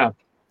 Nekas vairāk.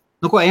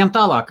 Nu, ko, ejam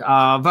tālāk.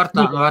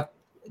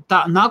 Tā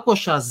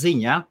nākošā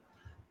ziņa,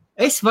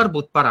 es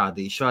varbūt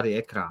parādīšu arī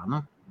ekrānu.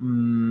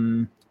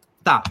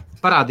 Tā,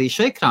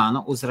 parādīšu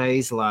ekrānu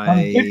uzreiz,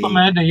 lai...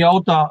 Kriptomēdija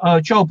jautā,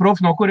 čau, prof,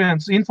 no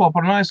kurienes info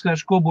par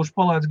naizskaišu, ko būšu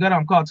palaidis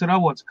garām, kāds ir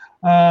avots.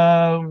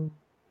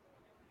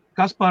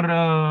 Kas par...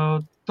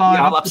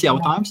 labs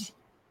jautājums.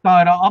 Tā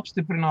ir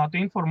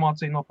apstiprināta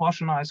informācija no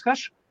paša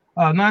naizskaša.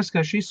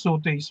 Naizskaša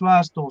izsūtījis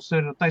vēstules,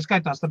 tā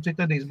skaitā, starp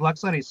citu, Edijs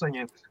Bleks arī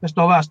saņēma. Es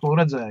to vēstuli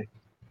redzēju.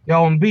 Ja,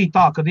 un bija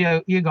tā, kad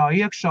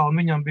iegāja iekšā un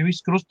viņam bija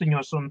viss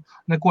krustiņos un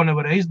neko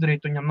nevarēja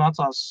izdarīt, viņam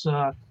nācās,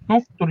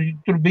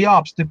 tur bija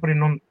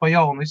jāapstiprina un pa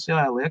jaunu viss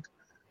jāieliek.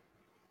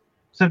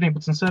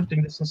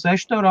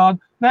 17.76 tev rāda.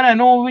 Nē,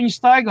 viņi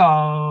staigā,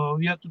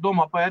 ja tu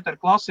domā pa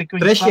ēteru klasiku.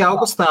 3.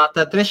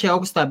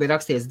 augustā bija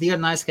rakstīts, Dear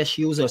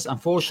Naizskaša users,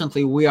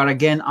 unfortunately we are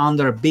again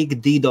under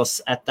big DDoS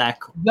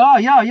attack.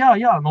 Jā.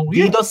 Nu,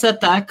 DDoS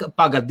attack,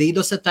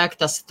 DDoS attack,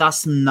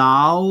 tas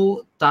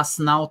nav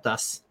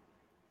tas.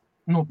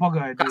 Nu,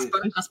 pagaidi.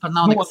 Kas par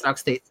nav nekas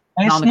rakstīts?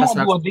 Es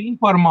nododu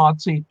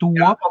informāciju to.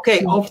 Jā,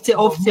 okay.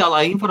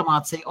 Oficiālā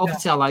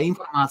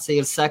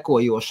informācija ir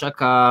sekojoša,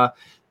 ka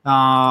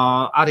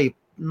arī,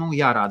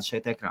 jārāda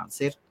šeit ekrāns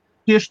ir.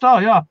 Tieši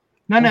tā, jā.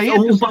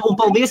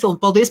 Un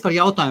paldies par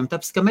jautājumu,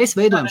 tāpēc, ka mēs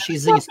veidojam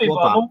šīs ziņas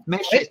kopā.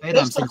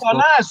 Es tā kā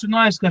neesmu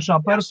naizskašā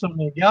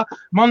personīgi, jā.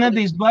 Man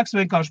Edijs Bleks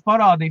vienkārši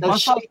parādīja,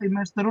 pastāstīja,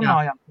 mēs te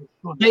runājām.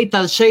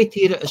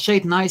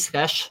 Šeit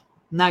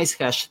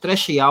Naizskaša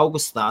 3.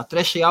 augustā.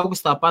 3.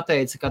 augustā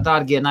pateica, ka,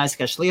 dārgie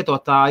Naizskaša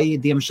lietotāji,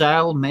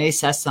 diemžēl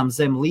mēs esam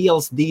zem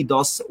lielas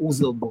DDoS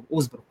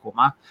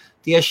uzbrukuma.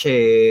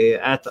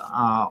 Tieši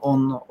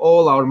on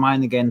all our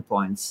mining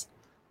endpoints.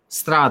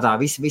 Strādā,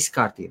 viss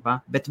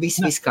kārtībā, bet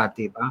viss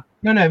kārtībā.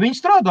 Nē, viņi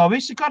strādā,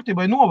 visi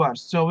kārtībai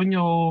novērsts, jau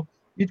viņu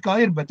it kā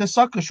ir, bet es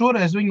saku, ka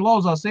šoreiz viņi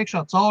lauzās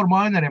iekšā cauri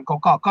maineriem, kaut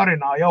kā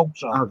karināja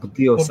augšā. Ak,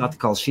 Dievs,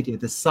 atkal šitie,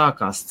 tas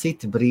sākās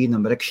citi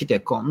brīnumi, šitie,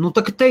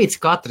 tā kā teica,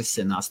 ka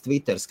atrisinās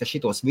Twitteris, ka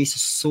šitos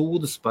visus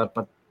sūdus par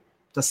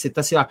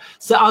tas jā,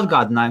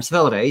 atgādinājums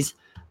vēlreiz.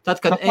 Tad,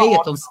 kad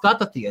ejat un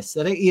skatāties,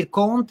 ir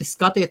konti,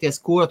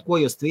 skatieties,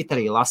 ko jūs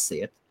Twitterī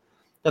lasiet.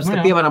 Tāpēc,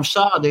 ka, piemēram,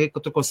 šādi,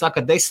 ko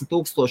saka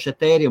 10,000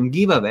 Ethereum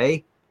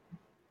giveaway,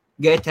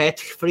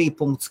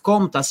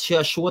 get@free.com, tas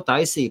šo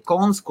taisīja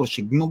kons,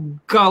 kurš ir,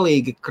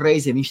 galīgi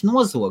crazy, viņš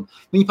nozog.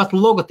 Viņi pat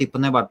logotipu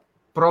nevar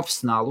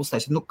profesionāli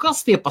uztaisīt.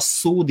 Kas tie pa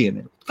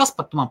sūdiem ir? Kas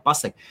pat tu man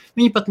pasaka?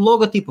 Viņi pat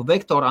logotipu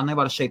vektorā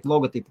nevar šeit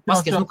logotipu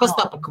paskaties. Kas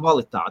tā pa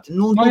kvalitāti?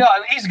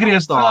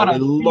 Izgriezt ārā.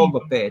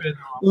 Logopēdi.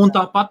 Un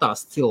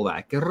tāpatās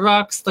cilvēki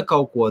raksta,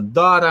 kaut ko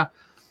dara.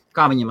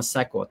 Kā viņam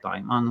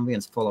sekotāji?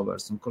 Viens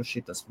followers, un kurš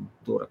šitas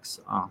duraks?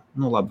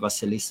 Labi,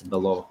 Vasilisa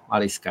Belova,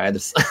 arī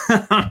skaidrs.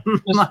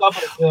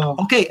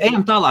 Ok,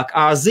 ejam tālāk.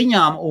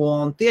 Ziņām,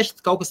 un tieši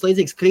kaut kas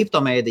līdzīgs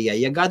kriptomēdijai.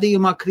 Ja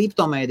gadījumā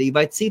kriptomēdija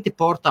vai citi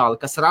portāli,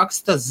 kas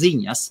raksta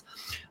ziņas,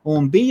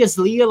 un bija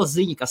liela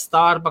ziņa, ka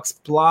Starbucks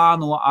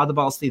plāno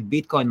atbalstīt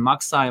Bitcoin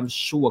maksājumus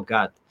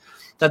šogad,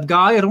 tad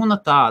gāja runa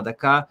tāda,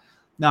 ka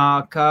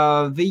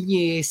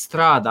viņi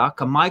strādā,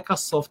 ka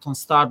Microsoft un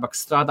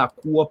Starbucks strādā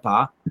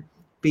kopā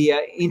pie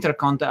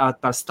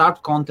par Startup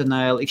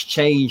Continental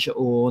Exchange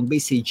un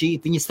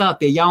BCG. Viņi strādā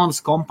pie jaunas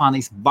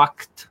kompānijas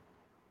Bakt.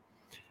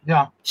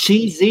 Jā.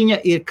 Šī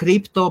ziņa ir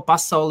kripto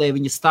pasaulē,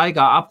 viņa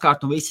staigā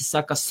apkārt un visi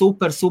saka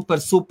super.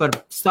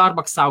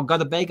 Starbucks savu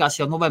gada beigās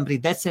jau novembrī,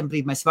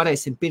 decembrī mēs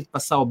varēsim pirkt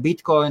par savu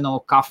bitcoinu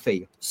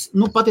kafiju.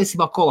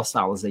 Patiesībā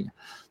kolosāla ziņa.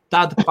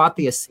 Tad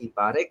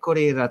patiesībā, kur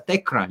ir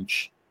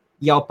TechCrunch,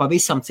 jau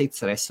pavisam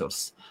cits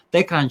resurss.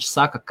 TechCrunch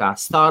saka, ka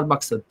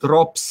Starbucks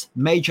drops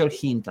major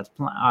hint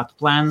at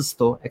plans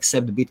to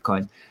accept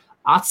Bitcoin.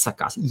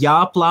 Atsakās.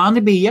 Jā,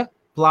 plāni bija.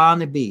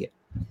 Tad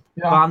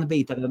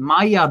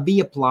maijā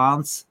bija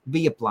plāns.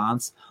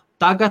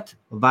 Tagad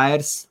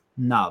vairs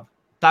nav.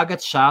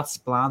 Tagad šāds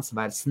plāns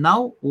vairs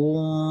nav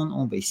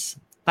un viss.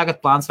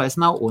 Tagad plāns vairs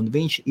nav un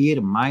viņš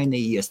ir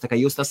mainījies. Tā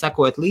kā jūs tā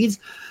sekojat līdzi,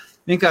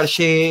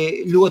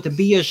 vienkārši ļoti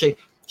bieži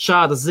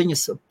šādas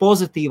ziņas,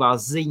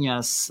 pozitīvās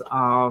ziņas,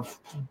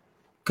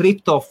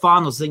 kripto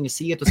fanu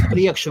ziņas iet uz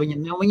priekšu,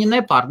 viņi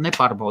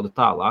nepārbauda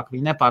tālāk,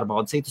 viņi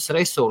nepārbauda citus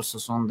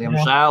resursus, un,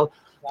 diemžēl,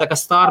 tā kā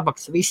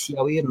Starbucks viss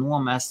jau ir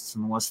nomests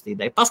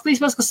nostīdēji.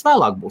 Paskatīsimies, kas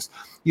vēlāk būs,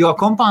 jo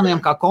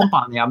kompānijām kā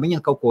kompānijām viņi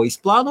kaut ko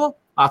izplāno,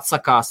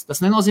 atsakās.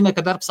 Tas nenozīmē,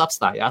 ka darbs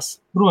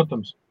apstājās.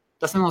 Protams.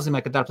 Tas nenozīmē,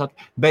 ka darbs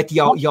bet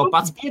jau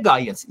pats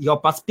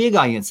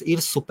piegājiens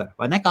ir super,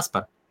 vai ne,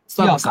 Kaspar?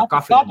 Jā,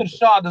 katra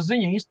šāda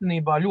ziņa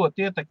īstenībā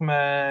ļoti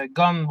ietekmē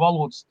gan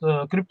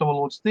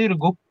kriptovalūtas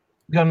tirgu,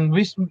 gan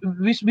visu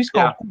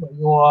kaut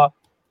ko,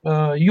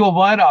 jo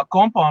vairāk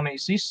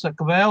kompānijas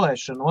izsaka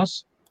vēlēšanos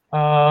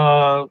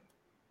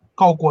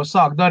kaut ko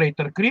sāk darīt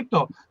ar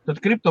kripto, tad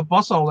kripto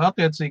pasaulē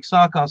attiecīgi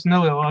sākās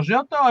neliela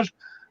ažiotāža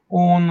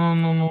un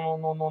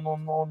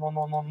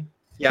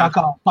tā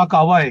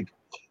kā vajag.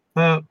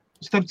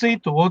 Starp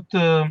citu, tu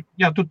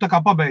tā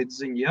kā pabeidz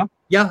ziņu, ja?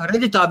 Jā,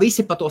 Redditā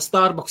visi pa to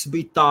Starbucks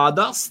bija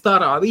tādā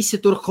starā, visi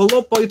tur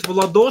hlopojot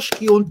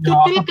vladoški un... Jā,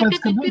 tāpēc,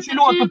 ka viņš ir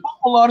ļoti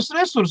populārs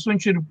resurs,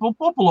 viņš ir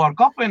populāra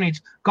kafejnīca,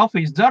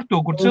 kafijas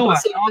dzerto, kur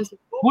cilvēki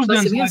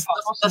tas ir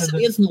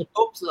viens no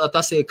top,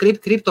 tas ir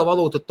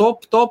kriptovalūta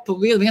top,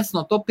 viens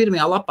no top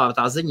pirmajā lapā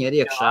tā ziņa ir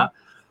iekšā.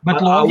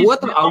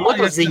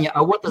 Otra ziņa,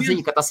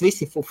 ka tas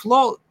visi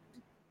fuflo.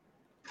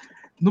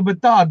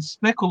 Bet tādas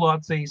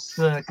spekulācijas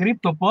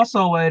kripto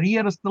pasaulē ir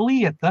ierasta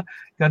lieta,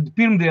 kad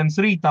pirmdienas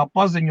rītā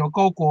paziņo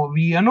kaut ko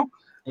vienu,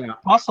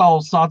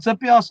 pasaules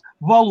sacepjās,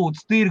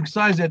 valūtas tirgus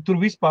aiziet,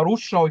 tur vispār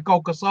uzšauj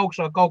kaut kas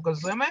augšā, kaut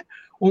kas zemē,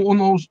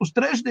 un uz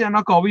trešdienu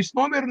atkal viss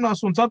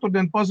nomierinās, un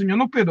ceturtdienu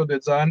paziņo,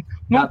 piedodiet zēni.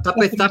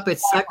 Tāpēc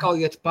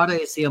sekaujiet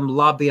pareiziem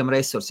labiem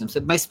resursiem.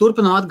 Mēs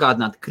turpinām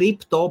atgādināt,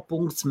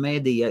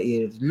 kripto.media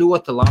ir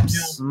ļoti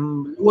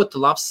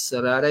labs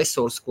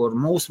resurs, kur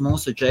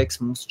mūsu džeks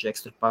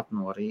turpat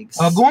no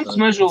Rīgas. Gunts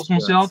Mežuls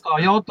mums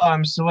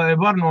jautājums, vai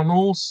var no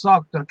nulles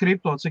sākt ar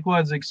kripto, cik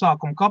vajadzīgs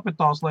sākuma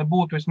kapitāls, lai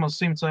būtu vismaz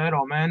 100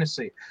 eiro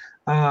mēnesī.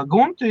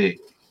 Gunti,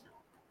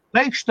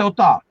 teikšu tev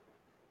tā,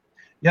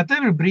 ja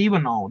tev ir brīva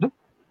nauda,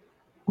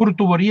 kuru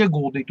tu vari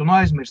ieguldīt un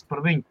aizmirst par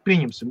viņu,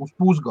 pieņemsim, uz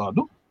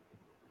pusgadu.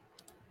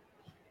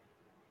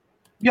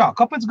 Jā,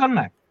 kāpēc gan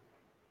ne?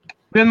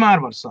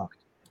 Vienmēr var sākt.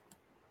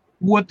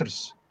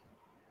 Otrs.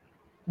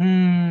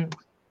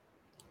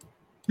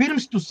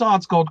 Pirms tu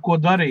sāc kaut ko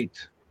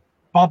darīt,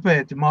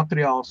 papēti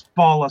materiālus,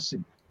 palasi,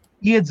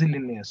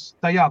 iedziļinies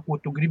tajā, ko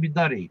tu gribi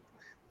darīt.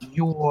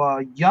 Jo,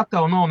 ja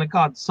tev nav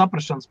nekādas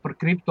saprašanas par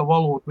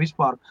kriptovalūtu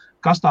vispār,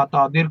 kas tā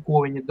tāda ir,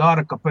 ko viņi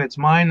dara, kāpēc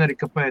mineri,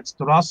 kāpēc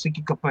tur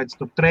asiki, kāpēc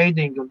tur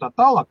trading un tā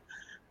tālāk,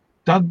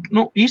 tad,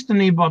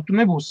 īstenībā tu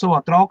nebūsi savā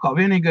traukā.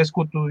 Vienīgais,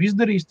 ko tu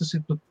izdarīsi, tas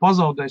ir, tu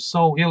pazaudēsi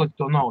savu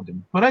ielikto naudu.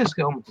 Pareizi,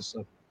 ka Helmutis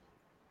saka?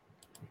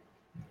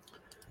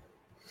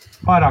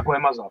 Vairāk vai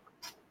mazāk.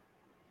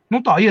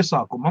 Tā,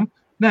 iesākumam.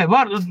 Nē,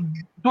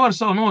 tu ar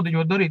savu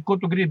naudiņu darīt, ko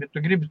tu gribi.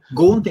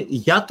 Gunti,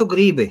 ja tu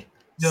gribi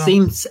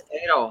 100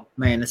 eiro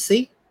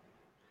mēnesī,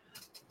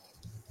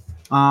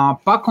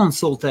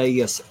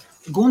 pakonsultējies.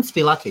 Gunts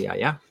bija Latvijā,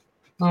 ja?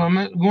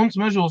 Gunts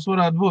Mežuls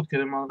varētu būt, ka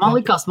man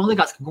likās,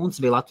 ka Gunts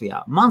bija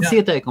Latvijā. Mans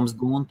ieteikums,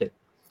 Gunti,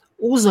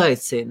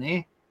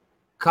 uzaicini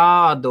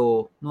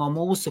kādu no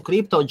mūsu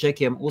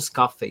kriptodžekiem uz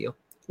kafiju,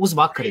 uz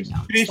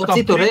vakariņām. Starp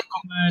citu,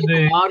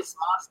 Māris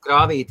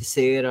Krāvītis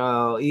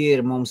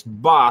ir mums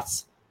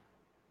bāts.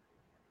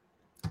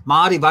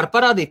 Māri, var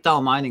parādīt tavu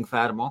mining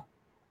fermu?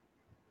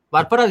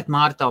 Var parādīt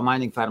Māri tavu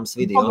mining fermas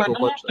video?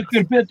 To es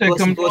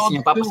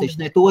viņam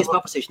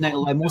paprasīšu,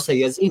 lai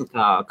mūsējie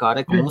zina, kā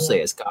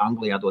mūsējies, kā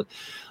Anglijā dod.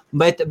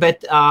 Bet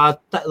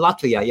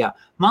Latvijā, jā.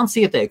 Mans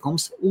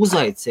ieteikums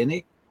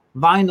uzaicini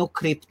vai nu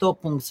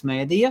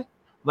kripto.media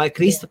vai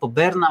Kristapu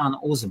Bernānu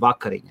uz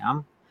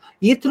vakariņām.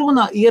 Iet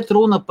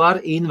runa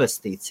par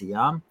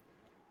investīcijām.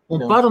 Un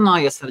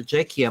parunājies ar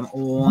džekiem.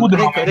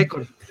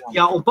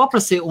 Un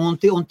paprasi, un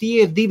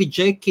tie ir 2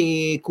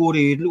 džeki,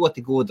 kuri ir ļoti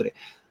gudri.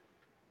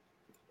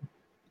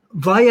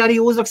 Vai arī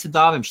uzraksti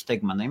Dāvim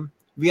Štegmanim.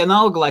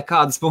 Vienalga, lai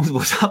kādas mums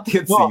būs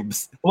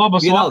attiecības.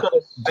 Labas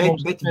vakaras.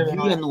 Bet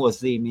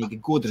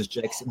viennozīmīgi gudrs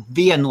džeks.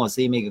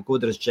 Viennozīmīgi.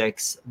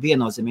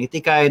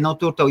 Tikai,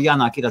 tur tev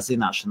jānāk ir ar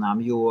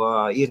zināšanām, jo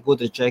ir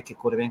gudri džeki,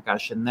 kuri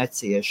vienkārši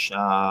necieš,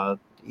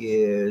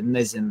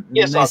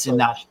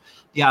 nezināšu.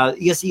 Jā,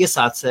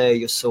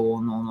 iesācējus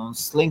un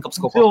slinkums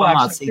kaut ko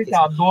pamācīties,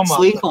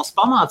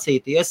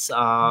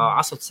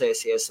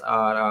 asociēsies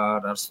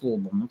ar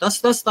slūbumu. Tas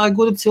tā ir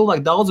gudri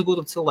cilvēki, daudz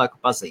gudru cilvēku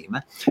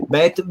pazīme.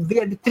 Bet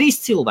 3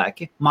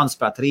 cilvēki,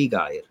 manuprāt,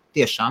 Rīgā ir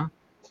tiešām.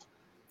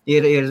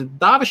 Ir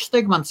Dāvis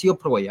Štegmans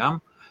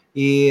joprojām,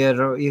 ir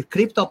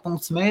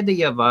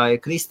kripto.media vai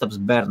Kristaps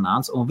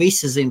Bernāns, un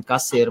visi zina,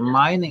 kas ir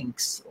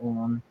minings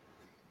un...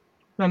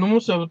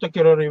 Mums jau tā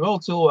ir arī vēl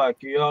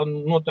cilvēki, jā,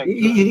 noteikti.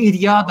 Ir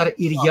jādara,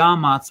 ir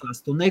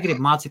jāmācās. Tu negribi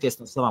mācīties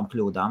no savām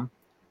kļūdām.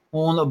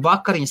 Un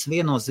vakariņas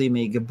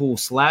viennozīmīgi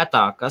būs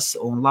lētākas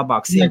un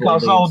labāks ieguldījums.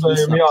 Nekā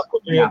zaudējumi,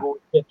 ko tu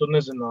iegūti, ja tu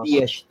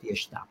nezināsi.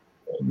 Tieši tā.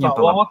 Tā,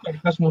 labvakar,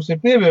 kas mums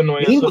ir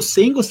pievienojies?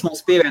 Ingus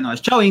mums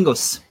pievienojas. Čau,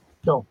 Ingus.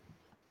 Čau.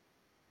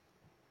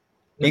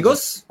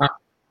 Ingus?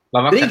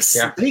 Labvakar,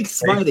 Drīkst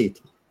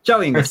smaidīt.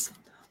 Čau, Ingus.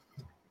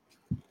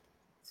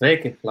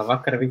 Sveiki,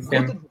 labvakar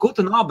visiem.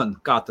 Guten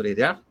Abend, kā tur ir,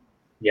 ja?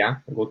 Jā,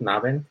 guten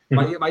Abend.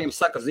 Vai jums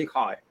saka zik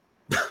hai?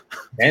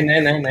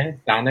 Nē,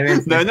 tā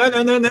neviens. Nē.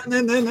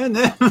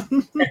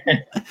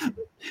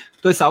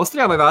 Tu esi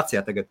Austrijā vai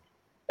Vācijā tagad?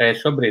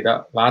 Šobrīd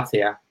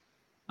Vācijā.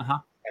 Aha.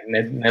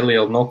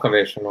 nelielu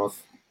nokavēšanos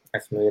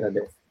esmu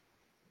ieradies.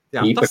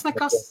 Jā, tas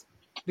nekas.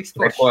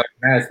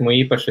 Neesmu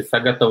īpaši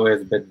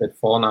sagatavojies, bet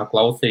fonā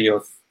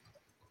klausījos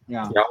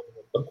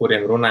jautājumus, par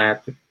kuriem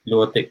runājāt,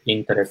 ļoti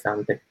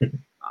interesanti.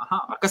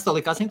 Aha, kas tev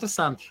likās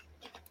interesanti?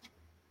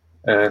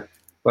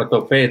 Par to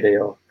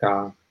pēdējo, kā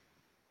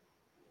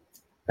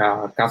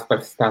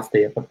Kaspars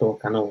stāstīja par to,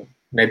 ka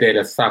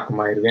nedēļas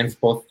sākumā ir viens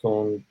posts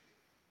un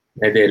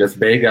nedēļas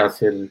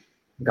beigās ir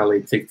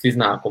galīgi cits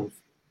iznākums.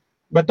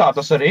 Bet tā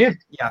tas arī ir?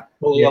 Jā.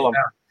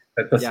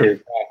 Tas ir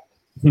tā.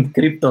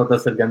 Kripto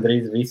tas ir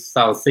gandrīz viss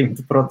savu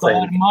 100%. Tā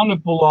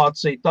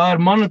ir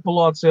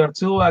manipulācija ar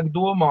cilvēku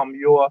domām,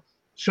 jo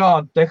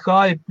šādi te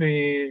hypi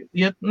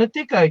iet ne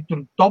tikai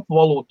tur top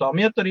valūtām,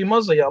 iet arī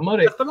mazajām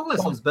arī. Bet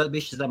noliec mums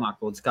bišķi zemāk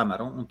lūdzu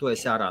kameru, un tu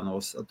esi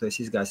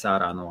izgājis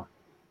ārā no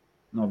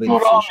No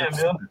rāmiem,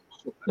 jā.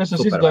 Es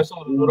esmu izgājis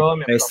ārā no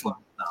rāmiem.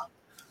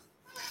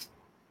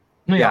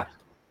 Jā.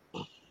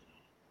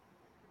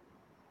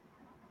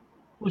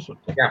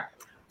 Jā.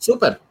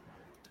 Super.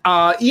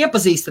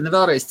 Iepazīstini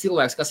vēlreiz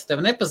cilvēks, kas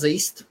tevi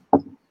nepazīst.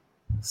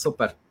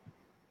 Super.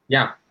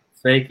 Jā,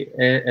 sveiki.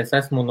 Es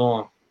esmu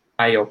no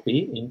IOP,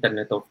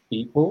 Internet of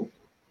People.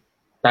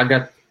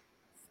 Tagad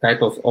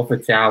skaitos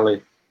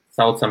oficiāli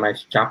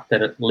saucamais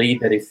chapter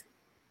līderis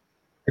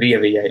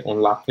Krievijai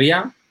un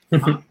Latvijā.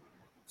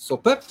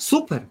 Super.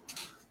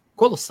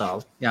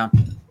 Kolosāli, jā.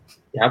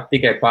 Jā,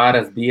 tikai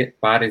pāris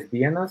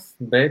dienas,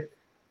 bet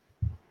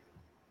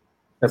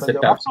tas ir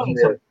tāds.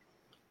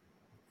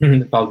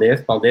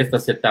 Paldies,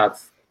 tas ir tāds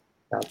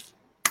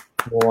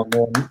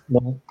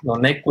no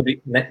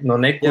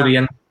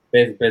nekurien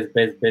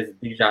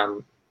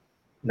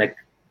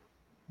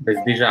bez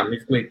dižām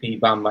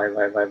izglītībām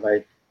vai.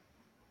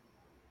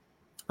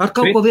 Ar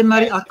kaut ko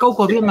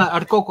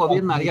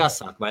vienmēr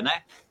jāsāk, vai ne?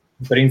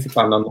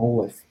 Principā no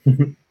nulles.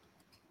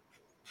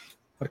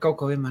 Ar kaut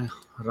ko vienmēr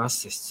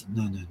rasists.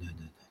 Nē.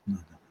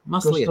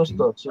 Mazliet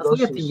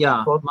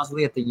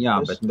jā,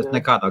 bet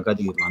nekādā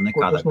gadījumā.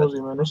 Ko tas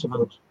nozīmē,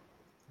 nesaprotu?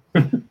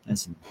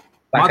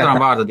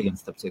 Madrām vārda dienas,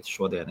 starp citu,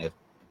 šodien ir.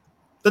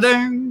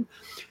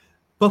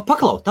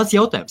 Paklau, tāds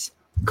jautājums.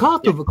 Kā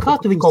tu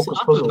viņus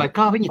atrod, vai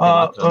kā viņi tev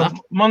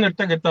atrod? Man ir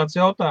tagad tāds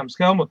jautājums,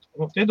 Helmut,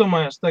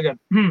 iedomājies tagad,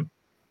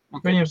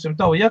 pieņemsim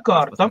tavu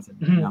iekārta,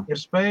 ir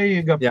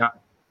spējīga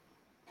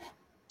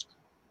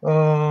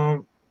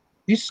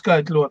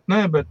izskaitļot,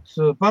 bet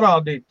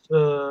parādīt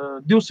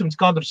 200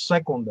 kadrus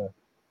sekundē,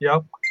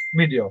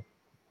 video.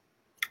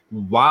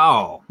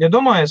 Wow!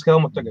 Iedomājies,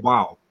 Helmut, tagad?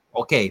 Wow!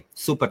 Ok,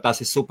 super,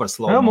 tas ir super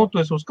slow. Helmut, tu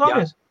esi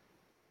uzkāries?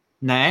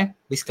 Nē,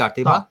 viss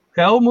kārtībā.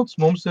 Helmuts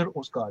mums ir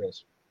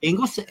uzkāries.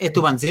 Ingus,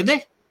 tu man dzirdi?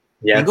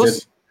 Jā,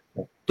 Ingus?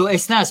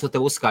 Es neesmu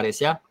tev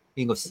uzkāries, jā?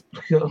 Ingus?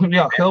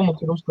 Jā,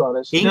 Helmuts ir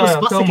uzkāries.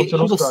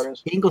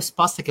 Ingus,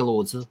 pasaki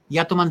lūdzu.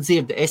 Ja tu man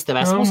dzirdi, es tev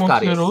esmu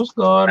uzkāries. Helmuts ir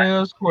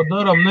uzkāries, ko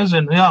daram,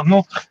 nezinu.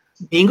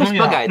 Ingus,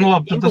 pagaidi.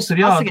 Labi, tad tas ir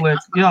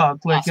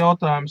jāatliek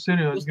jautājums,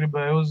 jo es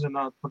gribēju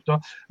uzzināt par to.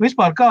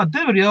 Vispār, kādi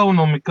tev ir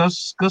jaunumi,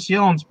 kas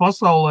jauns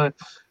pasaulē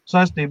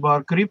saistībā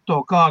ar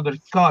kripto,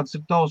 kāds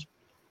ir tavs?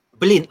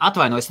 Blin,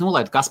 atvainojies,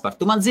 nolaidu Kaspar.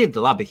 Tu man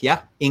dzirdi labi,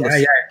 ja? Ingus.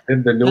 Jā,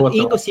 dzirdi ļoti.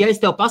 Ingus, ja es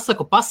tev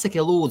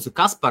pasaki lūdzu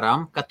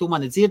Kasparam, ka tu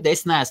mani dzirdi,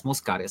 es neesmu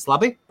uzkāries.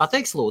 Labi?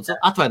 Pateiks lūdzu,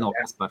 atvaino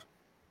Kaspar.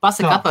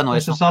 Pasaki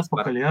atvainojies no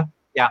Kaspar. Atpakaļ, ja?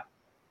 Jā.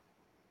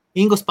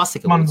 Ingus,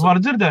 pasaki lūdzu. Man var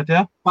dzirdēt,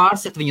 ja?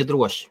 Pārsit viņu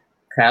droši.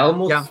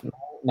 Helmuts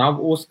nav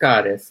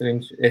uzkāries.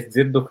 Es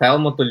dzirdu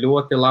Helmutu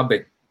ļoti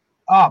labi.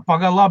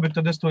 Pagaid, labi,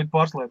 tad es to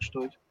pārslēgšu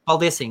to.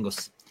 Paldies,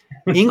 Ingus.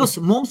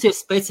 Ingus, mums ir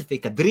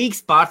specifika.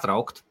 Drīkst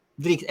pārtraukt.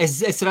 Es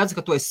redzu,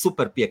 ka tu esi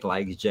super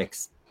pieklājīgs, Džeks.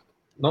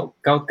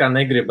 Kaut kā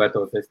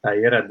negribētos, es tā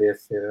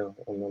ieradies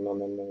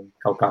un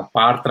kaut kā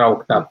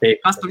pārtraukt tā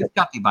pieklājīgi. Kas tur ir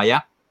kārtībā, jā?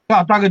 Jā,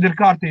 tagad ir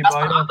kārtībā,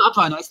 jā.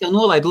 Atvaino, es tev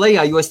nolaidu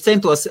lejā, jo es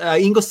centos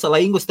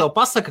lai Ingus tev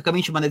pasaka, ka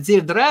viņš mani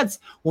dzird redz,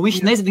 un viņš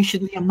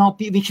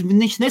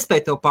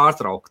nespēja tev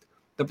pārtraukt.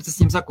 Tāpēc es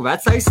viņam saku,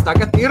 vecais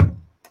tagad ir...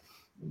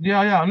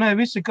 Jā,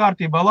 viss ir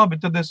kārtībā,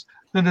 labi, tad es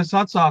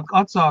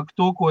atsāku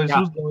to, ko es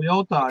uzdevu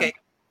jautājumu. Okay.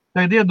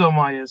 Tad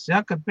iedomājies,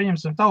 kad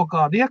pieņemsim tavu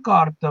kādu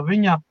iekārta,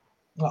 viņa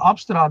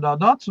apstrādā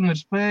datus un ir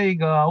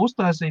spējīga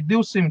uztaisīt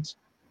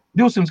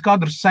 200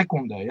 kadrus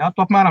sekundē,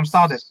 tu apmēram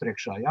stādies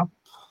priekšā,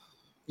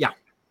 Jā.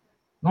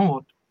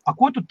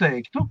 Ko tu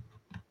teiktu,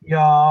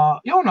 ja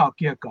jaunāk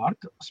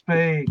iekārta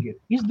spējīgi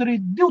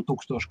izdarīt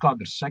 2000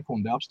 kadrus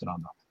sekundē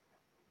apstrādāt?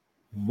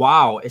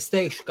 Wow, es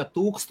teikšu, ka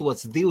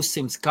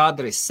 1200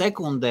 kadri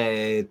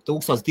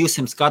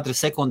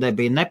sekundē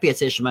bija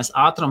nepieciešamais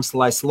ātrums,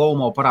 lai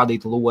slow-mo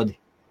parādītu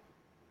lodi.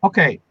 Ok.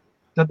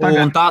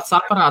 Un tāds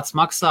aparāts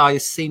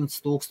maksāja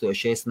 100 000,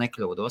 ja es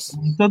nekļūdos.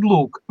 Tad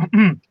lūk,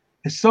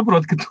 es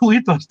saprotu, ka tu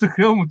lītās tu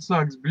Helmuts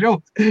sāks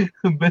bļaut,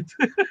 bet...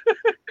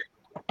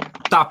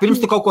 Tā, pirms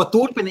tu kaut ko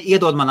turpini,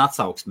 iedod man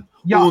atsauksmi.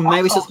 Un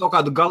nevis uz kaut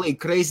kādu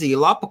galīgi crazy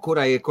lapu,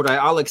 kurai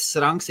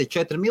Aleksis rangs ir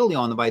 4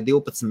 miljoni vai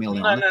 12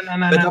 miljoni.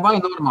 Bet tā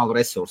vajag normālu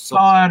resursu.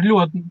 Tā ir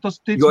ļoti, tas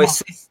tic jo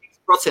es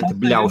 100%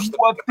 bļaušu.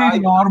 Tas ir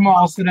ļoti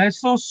normāls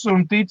resurss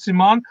un tici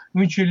man,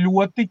 viņš ir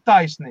ļoti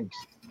taisnīgs.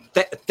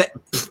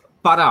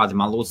 Parādi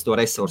man lūdzu to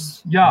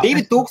resursu. Jā,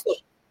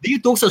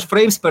 2000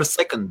 frames per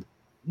second.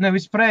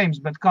 Nevis frames,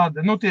 bet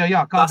kāda, nu tie,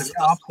 jā, kāda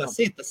tas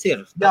ir.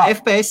 Jā.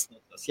 FPS.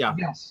 Jā.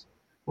 Yes.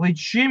 Līdz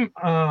šim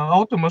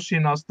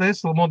automašīnās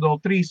Tesla Model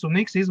 3 un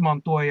X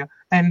izmantoja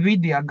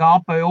Nvidia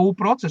GPU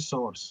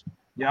procesors,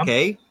 ja,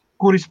 Okay.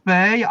 kuri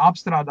spēja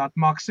apstrādāt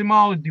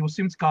maksimāli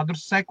 200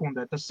 kadrus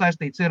sekundē. Tas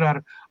saistīts ir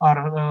ar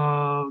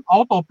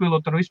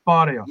autopilotu un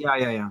vispārējo.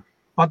 Jā.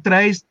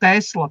 Patreiz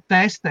Tesla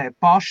testē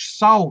pašu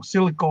savu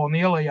silikonu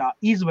ielajā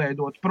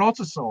izveidot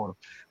procesoru,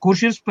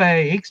 kurš ir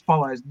spējīgs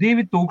palaist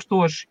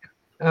 2000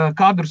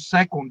 kadrus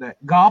sekundē.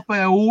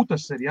 GPU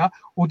tas ir, ja?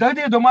 Un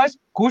tagad iedomājies,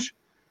 kurš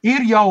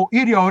ir jau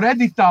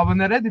reditā vai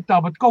ne reditā,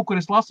 bet kaut kur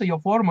es lasīju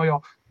jau formā, jo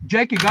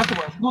Džeki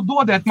gatavojas, nu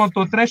dodiet man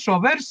to 3.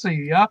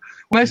 versiju, ja?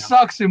 Mēs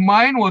sāksim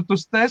mainot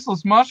uz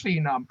Teslas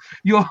mašīnām,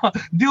 jo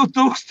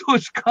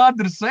 2000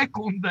 kadru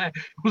sekundē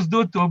uz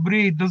doto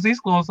brīdi, tas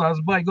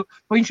izklausās baigi.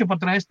 Viņš ir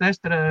patreiz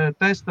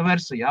testa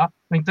versijā,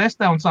 viņi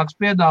testē un sāks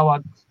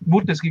piedāvāt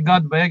burtiski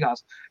gada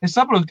beigās. Es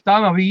saprotu, ka tā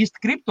nav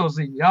īsti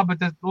kriptoziņa, ja? Bet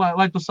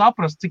lai tu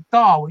saprast, cik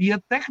tālu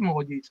iet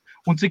tehnoloģijas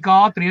un cik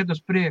ātri iet uz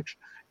priekšu.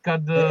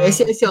 Kad,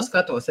 es jau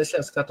skatos,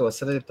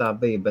 arī tā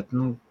bija, bet,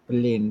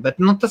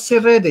 tas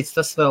ir Reddits,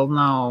 tas vēl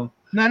nav.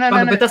 Nē.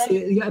 Bet tas,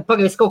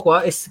 pagaid, es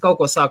kaut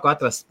ko sāku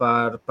atrast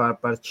par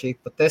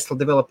čipu. Tesla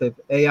developed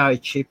AI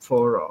chip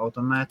for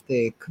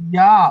automatic.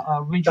 Jā,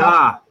 viņš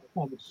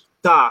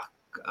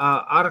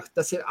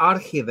tas ir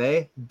arhivē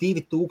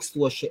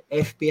 2000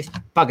 FPS.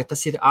 Pagaid,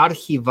 tas ir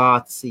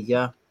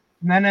arhivācija.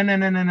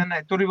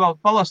 Nē, tur ir vēl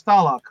palas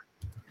tālāk.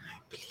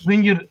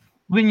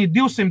 Viņi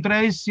 200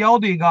 reizes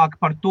jaudīgāki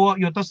par to,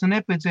 jo tas ir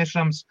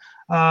nepieciešams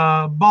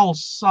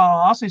balss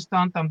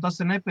asistantam, tas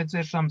ir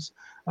nepieciešams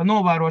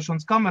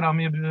novērošanas kamerām,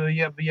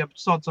 jeb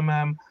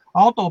saucamajam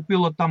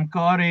autopilotam,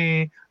 kā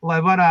arī, lai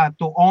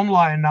varētu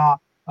online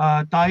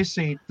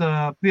taisīt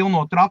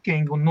pilno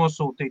trackingu un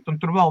nosūtīt, un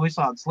tur vēl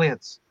visādas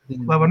lietas,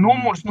 lai var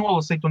numurus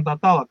nolasīt un tā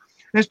tālāk.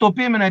 Es to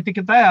pieminēju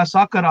tikai tajā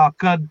sakarā,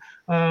 kad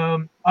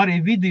arī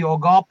video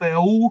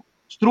GPU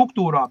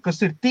struktūrā, kas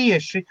ir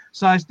tieši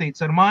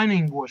saistīts ar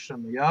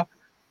mainingošanu, ja,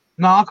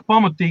 nāk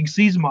pamatīgas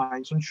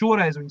izmaiņas, un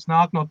šoreiz viņas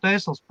nāk no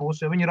Teslas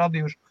puses, jo viņi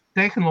radījuši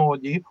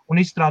tehnoloģiju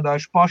un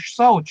izstrādājuši pašu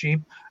savu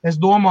čipu. Es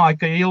domāju,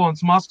 ka Elons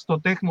Musks to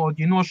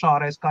tehnoloģiju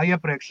nošārēs kā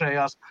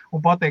iepriekšējās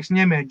un pateiks,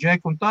 ņemiet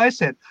Džeku un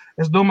taisiet.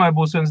 Es domāju,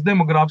 būs viens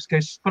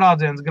demografiskais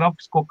sprādziens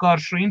grafisko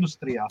karšu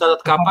industrijā.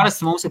 Tātad, kā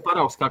parasti mums ir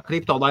paraugs, kā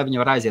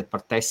kriptolaiviņa var aiziet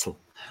par Teslu.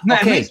 Nē,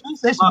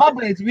 es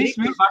pabeidzu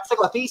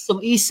visu.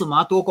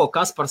 Īsumā to, ko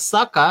Kaspars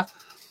saka.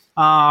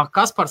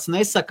 Kaspars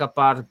nesaka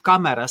par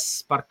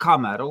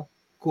kameru,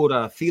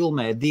 kura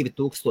filmē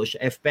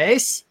 2000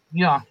 FPS.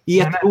 Jā,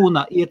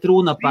 iet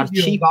runa par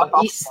čipa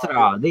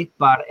izstrādi,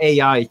 par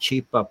AI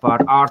čipa,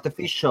 par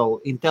Artificial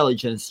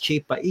Intelligence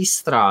čipa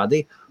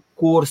izstrādi,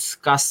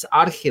 kas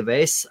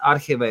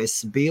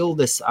arhivēs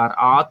bildes ar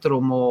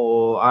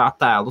ātrumu,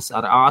 attēlus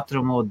ar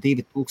ātrumu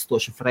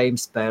 2000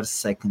 frames per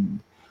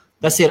second.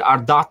 Tas ir ar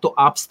datu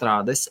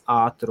apstrādes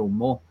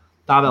ātrumu.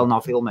 Tā vēl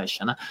nav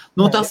filmēšana.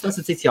 Tas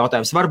ir cits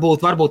jautājums.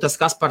 Varbūt tas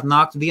Kaspar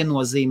nāk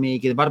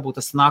viennozīmīgi, varbūt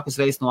tas nāk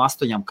uzreiz no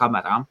 8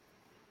 kamerām.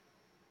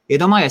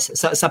 Iedomājies,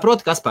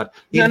 saproti, Kaspar?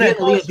 Viena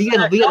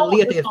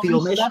lieta ir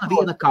filmēšana,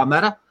 viena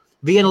kamera,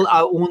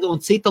 un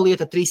cita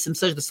lieta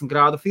 360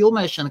 grādu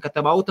filmēšana, ka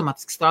tev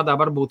automatiski strādā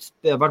varbūt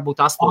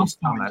 8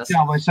 kameras.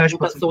 Jā, vai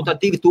 16. Un tad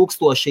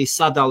 2000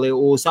 sadali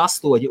uz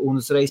 8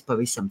 un uzreiz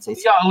pavisam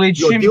cits. Jā,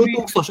 jo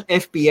 2000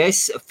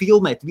 FPS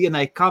filmēt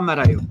vienai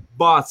kamerai,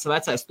 bāc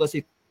vecais, tas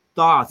ir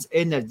tāds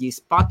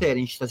enerģijas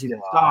patēriņš, tas ir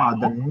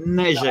tāda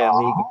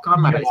nežēlīga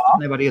kamera, es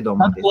nevar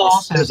iedomāties.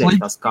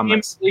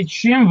 Līdz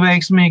šim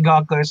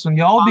veiksmīgākais un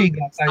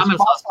jaudīgākais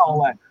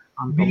pasaulē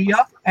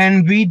bija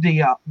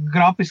Nvidia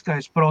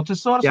grafiskais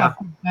procesors, ar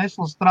kuru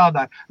Tesla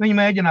strādāja.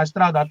 Viņi mēģināja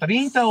strādāt ar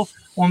Intel,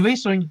 un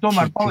visu viņi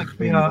tomēr palika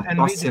pie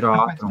Nvidia.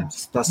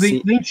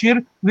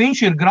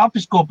 Viņš ir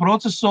grafisko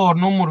procesoru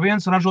numur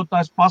 1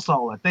 ražotājs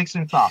pasaulē,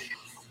 teiksim tā.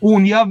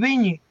 Un ja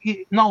viņi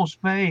nav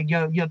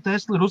spējīgi, ja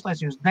Tesla ir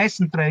uztaisījusi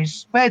 10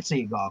 reizes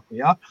spēcīgāku,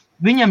 ja,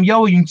 viņam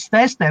jau viņas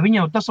testē,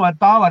 tas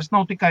vairs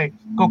nav tikai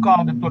kaut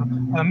kāda tur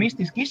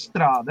mistiska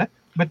izstrāde,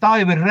 bet tā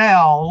jau ir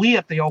reāla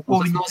lieta jau, ko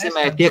viņi testē. Tas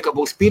nozīmē, tie, ka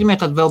būs pirmie,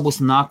 tad vēl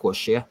būs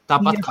nākošie.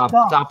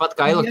 Tāpat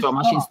kā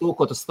elektromašīnas, to,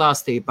 ko tu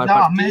stāstīji par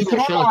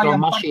tīrušu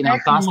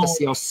elektromašīnām, tās, kas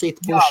jau sit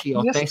puši,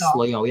 jau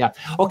Tesla jau, jā.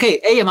 Ok,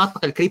 ejam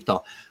atpakaļ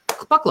kripto.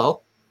 Paklau.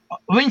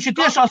 Viņš ir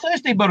tiešā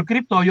saistībā ar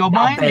kripto, jo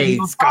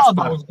mainīja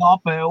kādos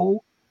GPU.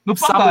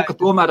 Savilka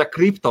tomēr ar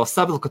kripto.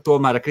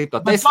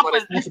 Es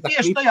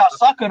tieši tajā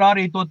sakarā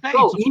arī to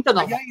teicu.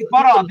 Ja ir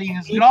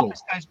parādījies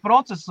grafiskais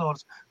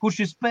procesors,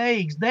 kurš ir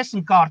spējīgs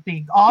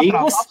 10-kārtīgi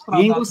ātrāk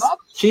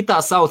apstrādāt. Šitā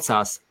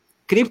saucās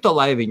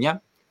Kriptolaiviņa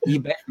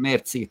IB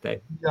mērcītē.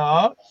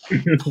 Jā.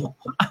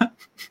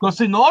 Tas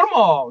ir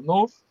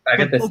normāli.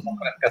 Tagad es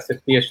sapratu, kas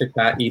ir tieši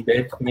tā IB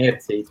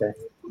mērcītē.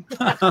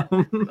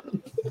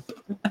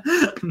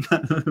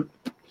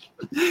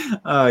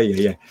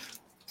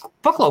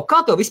 Paklau, kā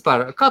to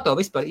vispār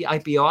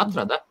IPO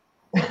atrada?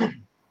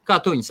 Kā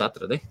tu viņus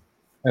atradi?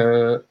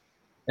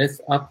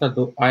 Es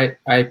atradu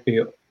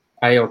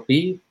IOP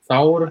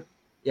caur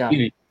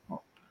Pivix.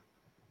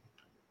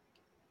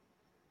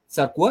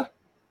 Ar ko?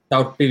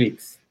 Caur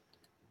Pivix.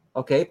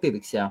 Ok,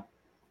 Pivix, jā.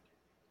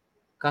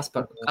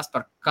 Kaspars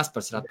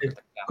ir atpakaļ.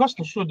 Kas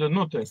tu šodien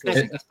notiek? Es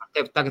nezinu,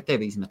 tagad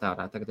tevi izmet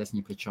ārā, tagad es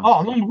viņu priču.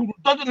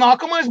 Tad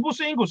nākamais būs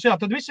Ingus, jā,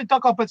 tad viss ir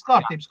tā kā pēc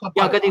kārtības.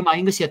 Jā, gadījumā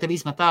Ingus, ja tevi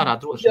izmet ārā,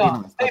 droši. Jā,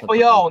 te pa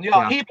jaunu,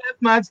 jā,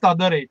 IPF mēdz tā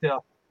darīt, jā.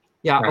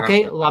 Jā, ok,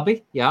 labi,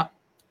 jā.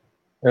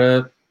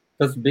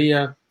 Tas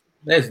bija,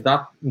 es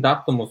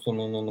datumus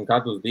un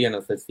gadus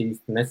dienas es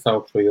īsti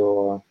nesaukšu, jo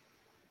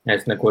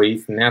es neko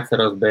īsti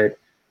neatceros,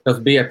 bet tas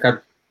bija,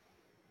 kad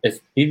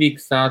es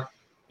Pivixā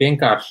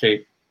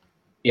vienkārši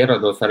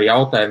ierados ar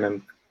jautājumiem,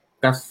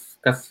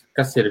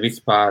 kas ir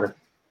vispār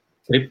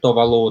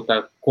kriptovalūta,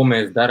 ko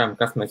mēs darām,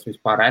 kas mēs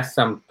vispār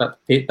esam.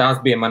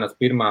 Tās bija manas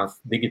pirmās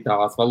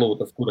digitālās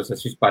valūtas, kuras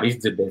es vispār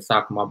izdzirdēju.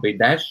 Sākumā bija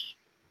Dash,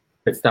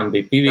 pēc tam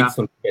bija Pivix,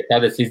 un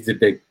tad es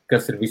izdzirdēju,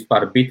 kas ir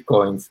vispār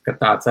Bitcoins, ka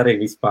tāds arī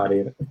vispār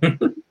ir.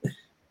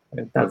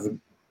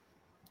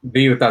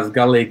 Biju tāds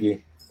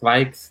galīgi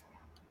svaigs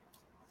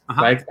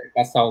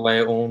pasaulē,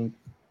 un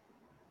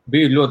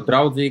biju ļoti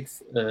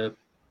draudzīgs,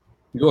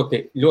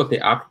 ļoti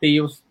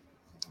aktīvs,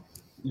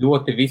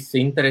 ļoti viss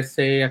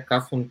interesēja,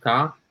 kas un kā.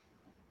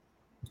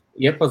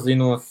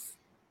 Iepazinos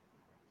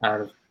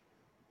ar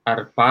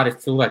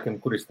pāris cilvēkiem,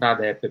 kuri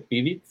strādāja pie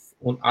Pivix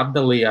un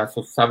atdalījās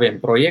uz saviem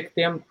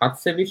projektiem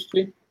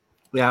atsevišķi.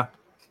 Jā.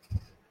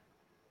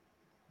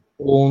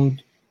 Un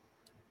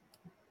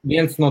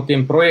viens no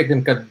tiem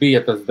projektiem, kad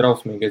bija tas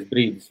drausmīgais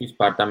brīdis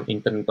vispār tam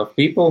Internet of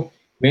People,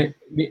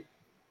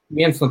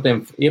 viens no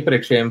tiem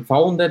iepriekšējiem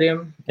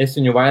founderiem, es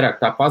viņu vairāk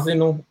tā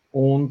pazinu,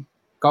 un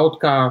kaut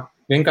kā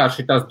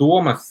vienkārši tās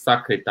domas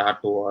sakritā ar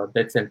to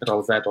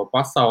decentralizēto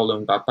pasauli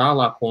un tā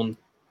tālāk, un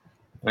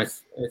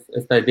es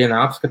tajā dienā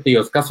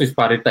apskatījos, kas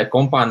vispār ir tai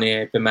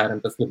kompānijai,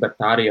 piemēram, tas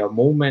Libertārio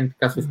movement,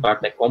 kas vispār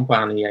tai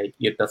kompānijai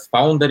ir tas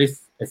founderis,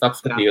 es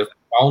apskatījos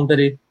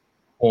founderi,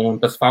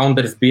 un tas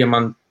founderis bija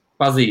man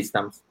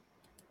pazīstams.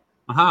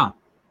 Aha.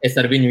 Es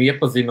ar viņu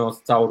iepazinos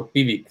caur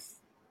Pivix.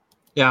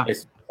 Jā.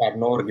 Es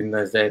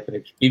norganizēju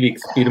priekš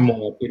Pivix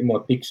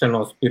pirmo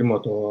tikšanos, pirmo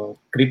to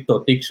kripto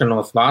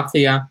tikšanos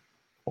Vācijā,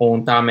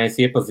 un tā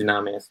mēs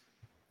iepazināmies.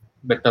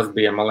 Bet tas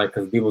bija, man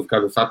liekas, 2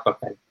 gadus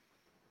atpakaļ.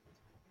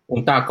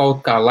 Un tā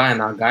kaut kā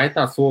lēnā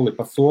gaitā, soli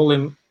pa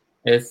solim,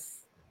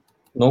 es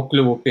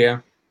nokļuvu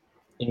pie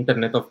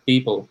Internet of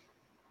People.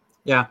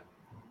 Jā.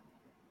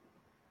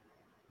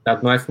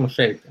 Tad esmu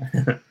šeit.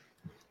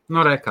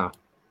 Nu, rekā.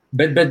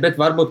 Bet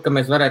varbūt, ka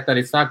mēs varētu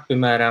arī sākt,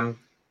 piemēram,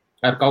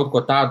 ar kaut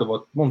ko tādu,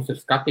 mums ir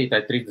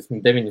skatītāji,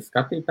 39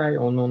 skatītāji,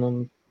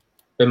 un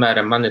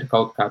piemēram, man ir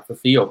kaut kāds tas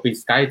IOP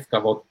skaits,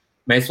 ka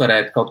mēs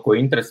varētu kaut ko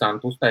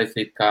interesantu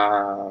uztaisīt, kā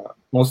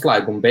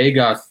noslēguma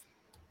beigās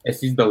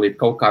es izdalītu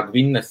kaut kādu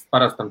vinnes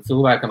parastam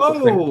cilvēkam.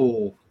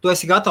 Tu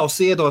esi gatavs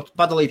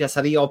padalīties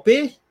ar IOP?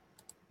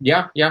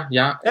 Jā.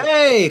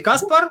 Ei,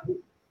 Kaspar?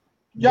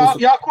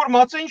 Jā, kur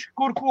maciņš,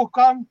 kur ko,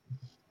 kā?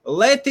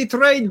 Let it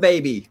rain,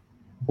 baby!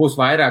 Būs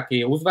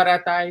vairāki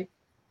uzvarētāji.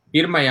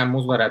 Pirmajām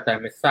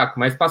uzvarētājiem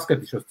es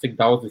paskatīšos, cik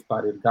daudz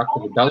vispār ir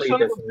gatavi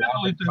dalīties.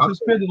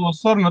 Es piedalos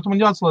sarunā, tu man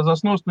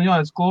jāatslēdzās nost un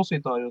jāiet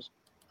klausītājos.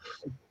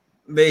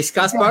 Viss,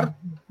 Kaspar?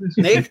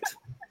 Nicht?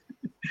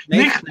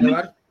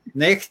 Nevar.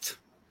 Nicht?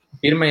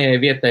 Pirmajai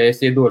vietai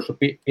es iedošu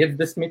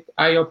 50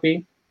 IOP.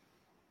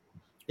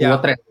 Jā.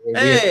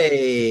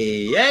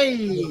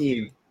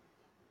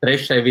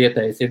 Trešai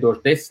vietai es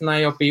iedošu 10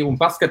 IOP un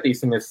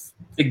paskatīsimies,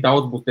 cik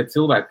daudz būs tie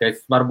cilvēki, ka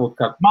es varbūt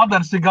kā...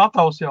 Madars ir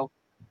gatavs jau.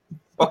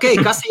 Ok,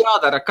 kas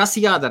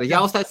jādara?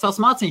 Jāuztais savs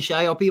maciņš,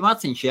 IOP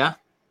maciņš, jā?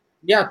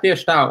 Jā,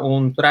 tieši tā,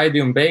 un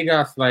raidījuma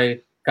beigās,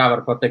 vai kā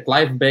var pateikt,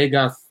 live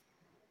beigās,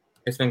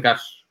 es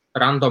vienkārši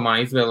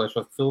randomā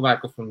izvēlēšos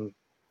cilvēkus un...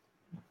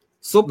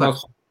 Super.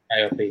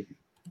 IOP.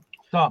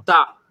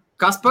 Tā,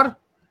 Kaspar,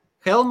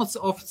 Helmuts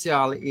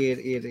oficiāli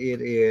ir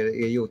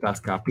jūtās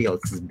kā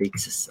pielicis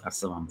bikses ar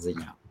savām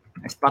ziņām.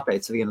 Es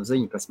pateicu vienu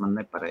ziņu, kas man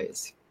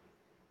nepareizi.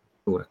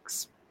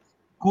 Duraks.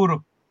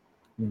 Kuru?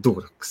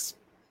 Duraks.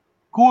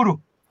 Kuru?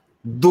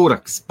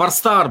 Duraks par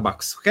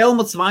Starbucksu.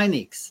 Helmuts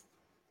vainīgs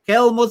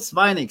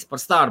par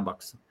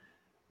Starbucksu.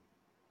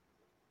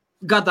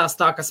 Gadās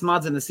tā, ka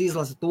smadzenes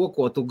izlasa to,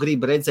 ko tu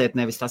gribi redzēt,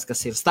 nevis tas,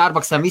 kas ir.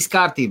 Starbucksam viss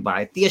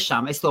kārtībā ir.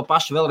 Tiešām es to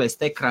pašu vēlreiz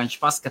TechCrunch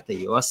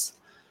paskatījos.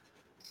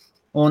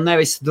 Un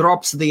nevis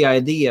drops the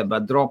idea,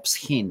 but drops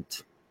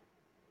hint.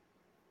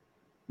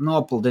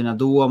 Nopuldina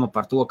doma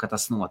par to, ka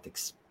tas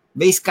notiks.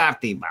 Viss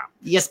kārtībā.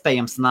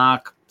 Iespējams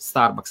nāk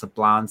Starbucksa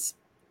plāns.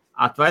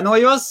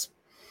 Atvainojos.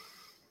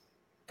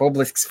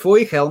 Publisks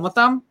fuj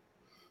Helmutam.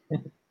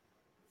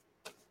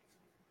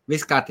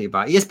 Viss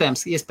kārtībā.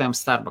 Iespējams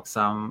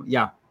Starbucksam,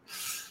 jā.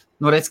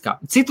 Nu, redz kā.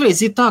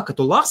 Citreiz ir tā, ka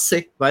tu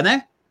lasi, vai ne?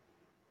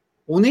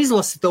 Un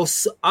izlasi,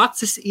 tavs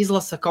acis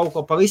izlasa kaut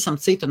ko pavisam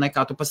citu,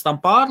 nekā tu pēc tam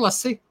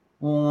pārlasi.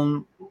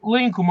 Un...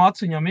 Linku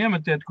maciņam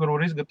iemetiet, kur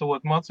var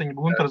izgatavot maciņu.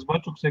 Guntaras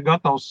Bačuks ir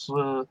gatavs,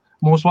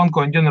 mūsu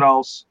OneCoin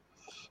ģenerāls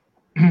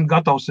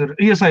gatavs ir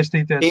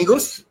iesaistīties.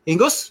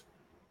 Ingus?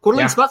 Kur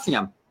links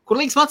maciņam? Kur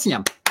līdz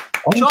maciņām?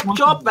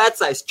 Čop,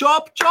 vecais,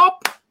 čop!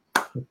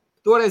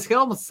 Toreiz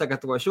Helmuts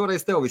sagatavo,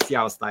 šoreiz tev viss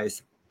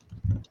jāuztais.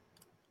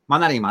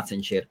 Man arī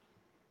maciņš ir.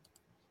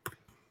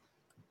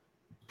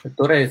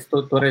 Toreiz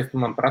tu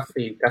man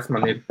prasīji, kas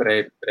man ir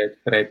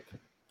pret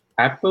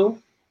Apple.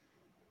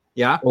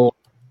 Jā.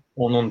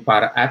 Un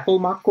par Apple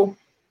Macu.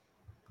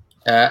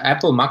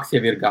 Apple Macs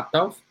jau ir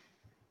gatavs.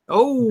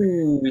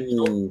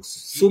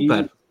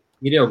 Super.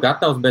 Ir jau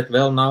gatavs, bet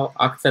vēl nav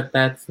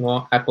akceptēts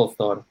no Apple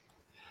Store.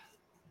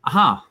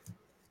 Aha.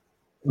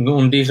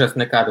 Un dižas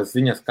nekādas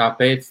ziņas,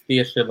 kāpēc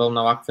tieši vēl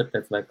nav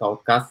akceptēts vai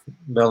kaut kas,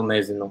 vēl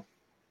nezinu.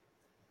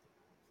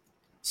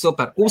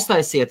 Super,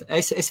 uztaisiet.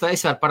 Es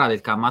varu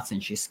parādīt, kā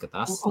maciņš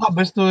izskatās.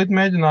 Labi, es to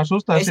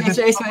mēģināšu uztaisīt.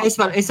 Es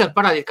varu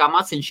parādīt, kā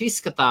maciņš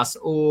izskatās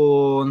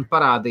un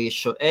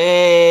parādīšu.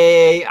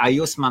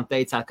 Jūs man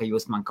teicāt, ka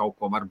jūs man kaut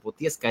ko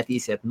varbūt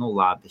ieskaitīsiet. Nu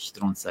labi,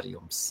 štruns ar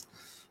jums.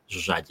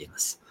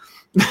 Žaģinas.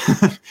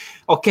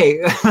 Ok.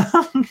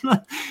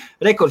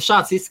 Rekord,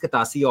 šāds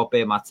izskatās IOP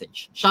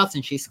maciņš. Šāds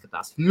viņš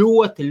izskatās.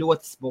 Ļoti,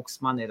 ļoti smuks.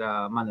 Man ir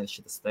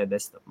šitas te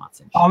desktop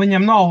maciņš.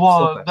 Viņam nav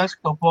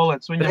desktop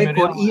walets.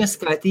 Rekord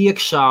ieskait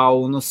iekšā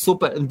un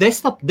super.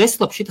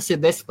 Desktop šitas ir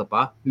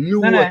desktopā.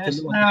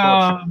 Ļoti.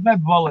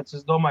 Web wallets,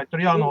 es domāju,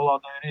 tur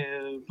jānolādē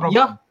programma.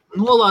 Jā,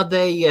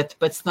 nolādējiet,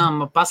 pēc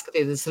tam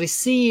paskatieties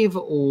receive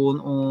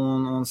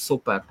un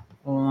super.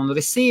 Un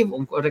receive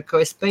un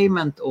request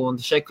payment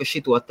un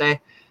šito te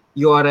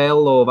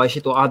URL vai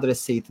šito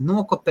adresīti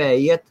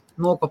nokopējiet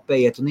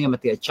un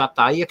iemetiet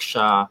čatā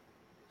iekšā.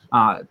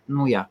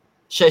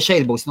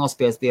 Šeit būs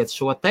nospiestiet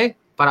šo te,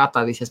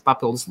 parādīsies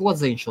papildus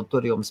lodziņš, un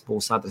tur jums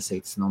būs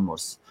adresītas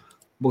numurs.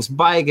 Būs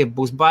baigi,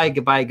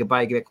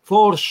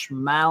 foršs,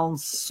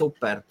 melns,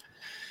 super.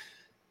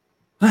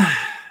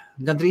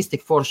 Gandrīz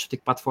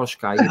tikpat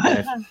forši kā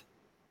IPF.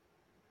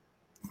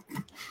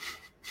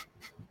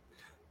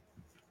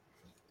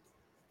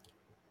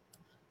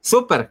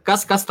 Super,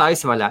 kas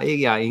taisa vaļā?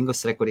 Jā,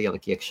 Ingus rekur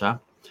ielika iekšā.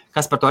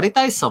 Kas par to arī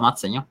taisa savu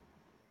maciņu?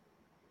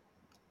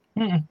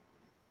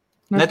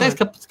 Neteic,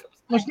 ka...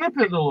 Es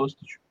nepiedalos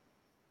taču.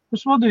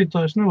 Es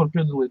vadītājs nevaru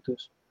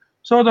piedalīties.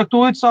 Savādāk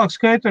to sāk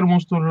skaiteri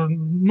mums tur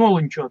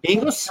noliņčot.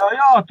 Ingus?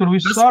 Jā, tur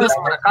viss sārā.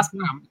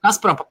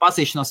 Kasparam pa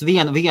pazīšanos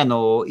vienu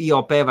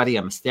IOP var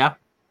iemest, jā?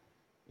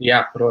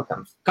 Jā,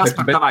 protams.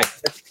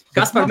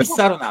 Kaspar viss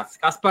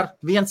sarunāts. Kaspar,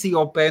 viens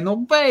IOP,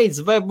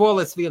 beidz, vai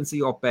bolets viens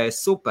IOP,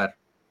 super.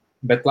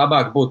 Bet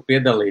labāk būtu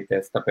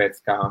piedalīties,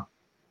 tāpēc kā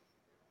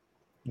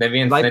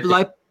neviens Nē,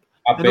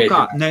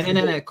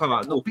 kā?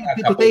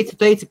 Tu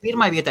teici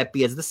pirmai vietai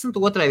 50,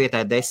 otrai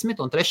vietai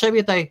 10 un trešai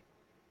vietai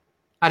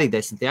arī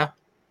 10, jā?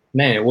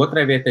 Nē,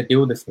 otrai vietai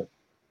 20.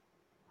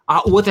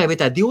 Otrai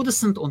vietai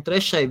 20 un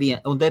trešai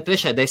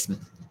 10.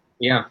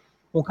 Jā.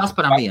 Un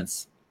Kasparam 1.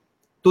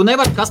 Tu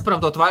nevari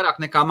Kasparam dot vairāk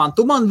nekā man.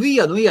 Tu man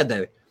vienu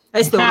iedevi.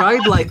 Es tev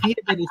raidlaiku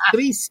iedevi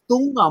 3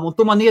 stundām un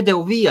tu man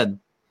iedevi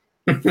vienu.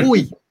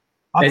 Fui!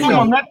 Tu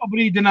man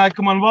nepabrīdināji,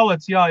 ka man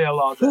valets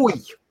jāielāda. Fui!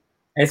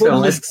 Es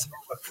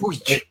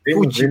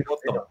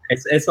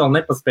vēl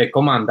nepaspēju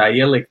komandā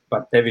ielikt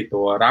par tevi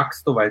to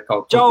rakstu vai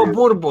kaut ko.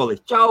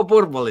 Čau,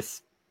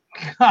 burbulis!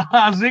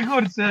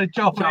 Zigurs,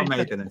 čau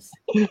meitenes!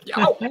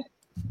 Čau!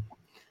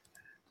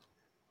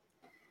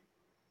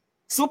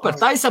 Super,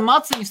 taisam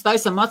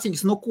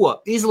maciņus, nu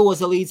ko,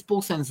 izloza līdz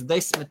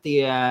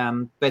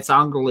 10:10 pēc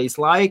Anglijas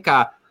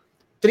laikā,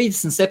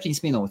 37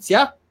 minūtes,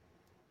 ja?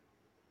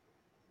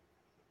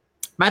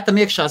 Metam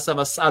iekšā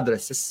savas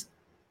adreses.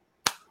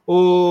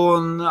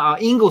 Un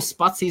Ingus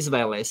pats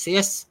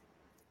izvēlēsies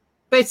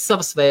pēc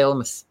savas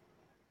vēlmes.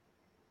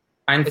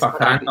 Einfach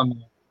random.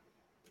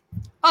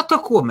 To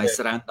ko mēs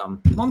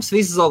random? Mums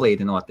viss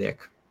zolīdi notiek.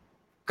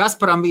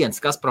 Kasparam 1,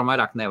 Kasparam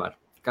vairāk nevar.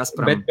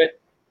 Kasparam...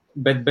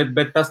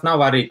 Bet tas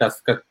nav arī tas,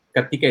 ka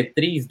tikai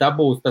 3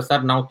 dabūs, tas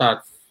arī nav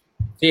tāds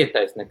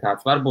cietais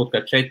nekāds. Varbūt,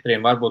 ka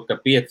 4, varbūt,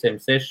 ka 5,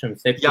 6,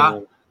 7. Jā.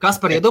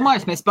 Kaspar,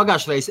 iedomājies, mēs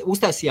pagājušreiz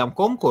uztaisījām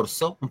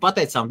konkursu un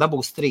pateicām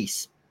dabūs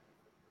 3.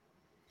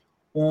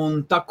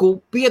 Un tā,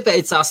 ko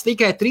pieteicās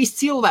tikai 3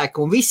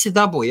 cilvēki un visi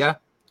dabūja,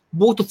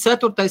 būtu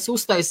 4.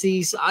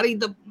 uztaisījis arī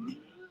 4.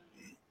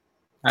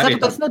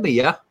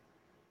 nebija,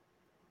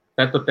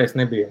 ja? 4.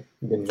 nebija.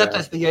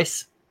 4. bija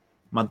es.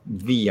 Man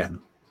vienu.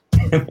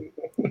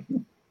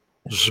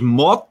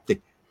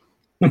 Žmoti.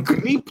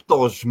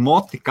 Kripto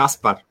žmoti,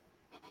 Kaspar.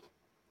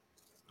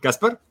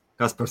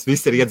 Kaspars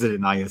viss ir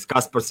iedziļinājies.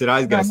 Kaspars ir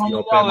aizgājis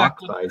jau pie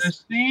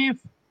maktājs.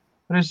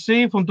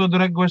 Receive un tad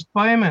request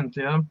payment,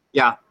 jā?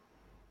 Jā.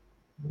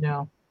 Jā.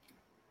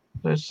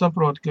 Es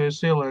saprotu, ka es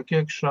ielieku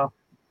iekšā.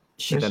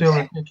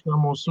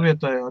 Mūsu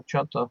vietējā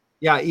čatā.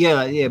 Jā,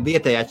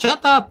 vietējā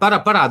čatā.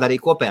 Parāda arī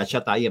kopējā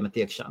čatā iemet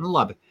iekšā. Nu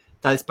labi.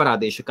 Tad es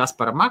parādīšu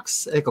Kaspara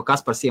Maks.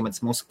 Kaspars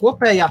iemetas mūsu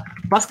kopējā.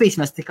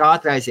 Paskatīsimies, cik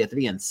ātri aiziet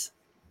viens.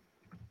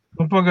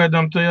 Nu,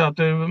 pagaidām,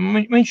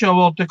 viņš jau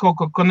vēl te kaut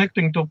kā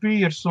connecting to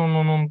peers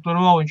un tur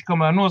vēl viņš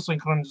kamēr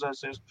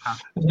nosinhronizēsies.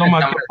 Es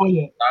domāju, ka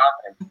paiet.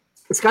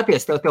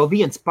 Skaties, tev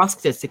viens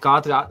paskaties, cik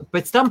ātri,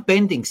 pēc tam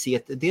pendings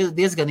iet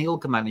diezgan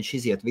ilgi, kamēr viņš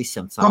iziet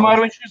visam cauri.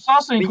 Kamēr viņš ir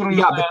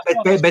sasinhronizējis.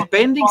 Jā, bet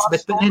pendings,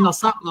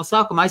 no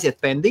sākuma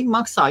aiziet pending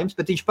maksājums,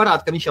 bet viņš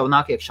parāda, ka viņš jau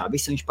nāk iekšā.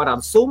 Visu viņš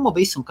parāda summu,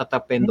 visu, un kad tā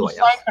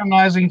pendojās.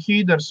 Synchronizing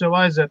headers jau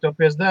aiziet jau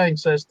 59,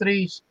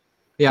 63,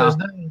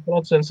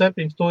 69%,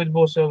 7, tūlīt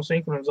būs jau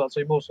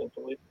sinhronizācija būs jau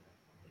tūlīt.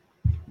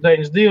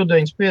 92,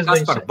 95,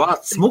 97.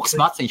 Kaspar, smuks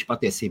maciņš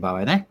patiesībā,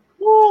 vai ne?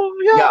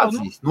 Jā,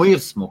 ir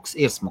smuks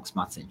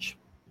maciņš.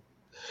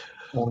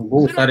 Un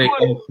būs arī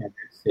gaišā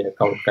versija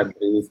kaut kad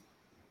drīz.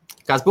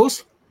 Kas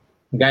būs?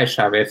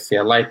 Gaišā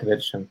versija, light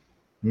version.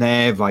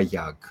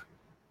 Nevajag.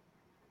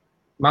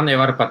 Man jau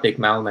var patīk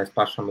melnais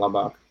pašam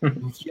labāk.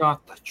 Jā,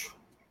 taču.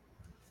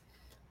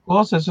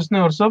 Klausies, es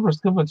nevaru saprast,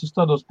 kāpēc es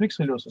tādos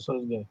pikseļos es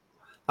aizgāju.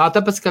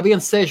 Tāpēc, ka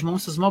viens sēž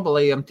mums uz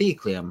mobilajiem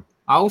tīkliem.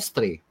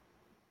 Austrija,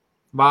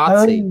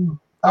 Vācija.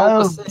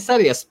 Es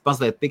arī esmu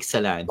mazliet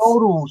pikseļains.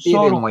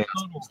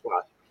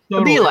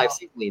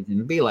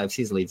 Bija-laivs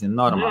izlīdzina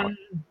normāli.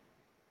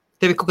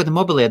 Tev ir kaut kāda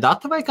mobilie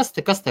data vai kas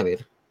tev ir?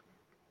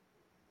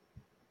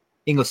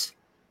 Ingus?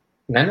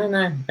 Nē,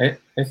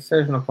 es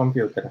sēžu no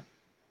kompjūtera.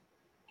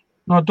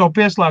 No to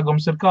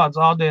pieslēgums ir kāds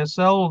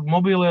ADSL,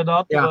 mobilie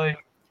dati vai...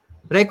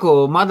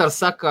 Reku, Madara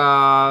saka,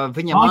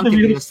 viņam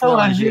antivīrus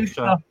nelaiž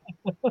iekšā.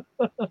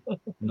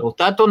 Nu,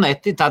 tad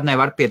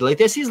nevar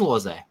piedalīties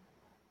izlozē.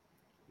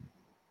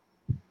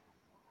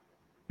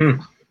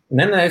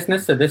 Nē, es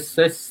nesēdu,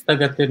 es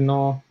tagad ir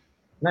no...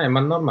 Nē,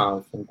 man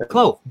normāli.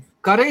 Klau,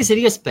 kā reiz ir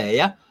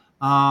iespēja,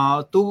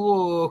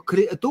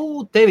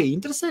 tevi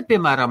interesē,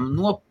 piemēram,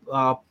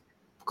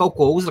 kaut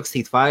ko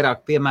uzrakstīt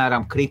vairāk,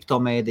 piemēram,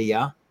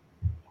 kriptomēdijā?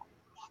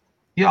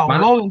 Jā, un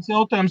vēl viens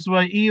jautājums,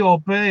 vai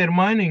IOP ir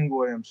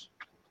mainingojams?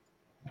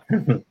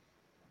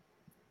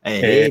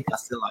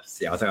 Tas ir labs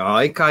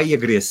jautājums. Kā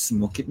iegriez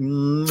smuki.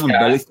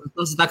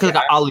 Tas ir tā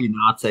kā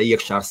alinācija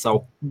iekšā ar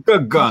savu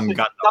gan.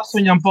 Tas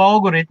viņam pa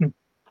algoritmu?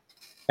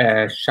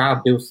 Šā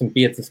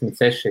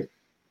 256.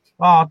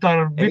 Tā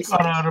ir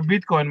ar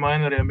Bitcoin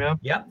mineriem, jā?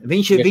 Jā,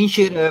 viņš ir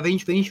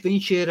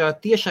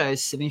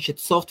tiešais, viņš ir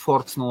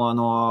softforks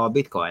no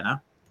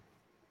Bitcoina.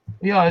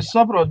 Jā, es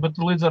saprotu, bet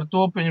līdz ar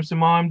to,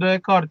 pieņemsim, AMD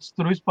kartes,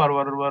 tur vispār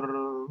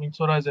viņas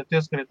var aiziet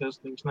ieskrieties,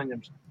 viņas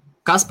neņems.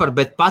 Kaspar,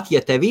 bet pat,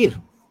 ja tev ir,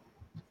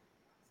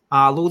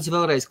 lūdzu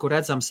vēlreiz, kur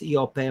redzams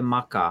IOP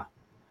makā.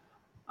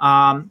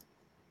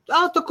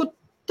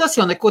 Tas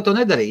jau neko tev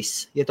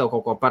nedarīs, ja tev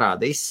kaut ko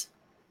parādīs.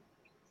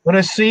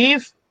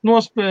 Receive,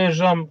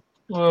 nospiežam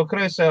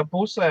kreisajā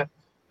pusē,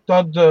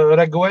 tad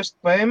request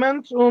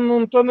payment,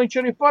 un tad viņš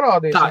arī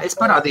parādīs. Tā, es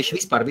parādīšu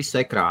vispār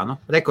visu ekrānu.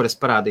 Rekur es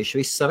parādīšu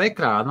visu savu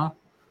ekrānu,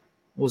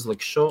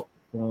 uzlikšu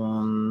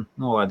un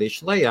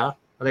nolaidīšu lejā.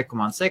 Reku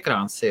mans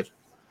ekrāns ir.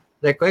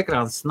 Reku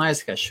ekrāns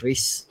naizhash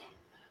viss.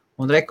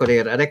 Un reku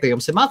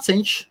jums ir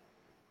maciņš.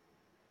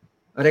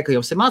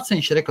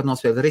 Reku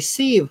nospied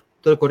receive.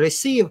 Tur, kur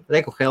receive,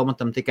 reku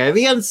Helmutam tikai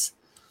viens.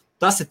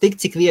 Tas ir tik,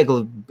 cik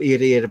viegli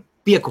ir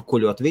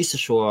piekukuļot visu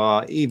šo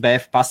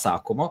IBF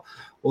pasākumu.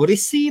 Un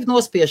receive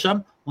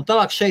nospiežam, un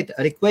tālāk šeit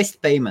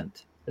request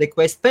payment.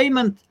 Request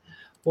payment,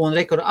 un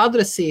rekur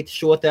adresīti,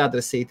 šo te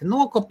adresīti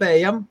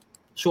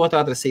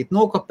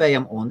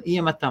nokopējam un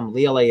iemetam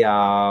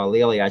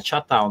lielajā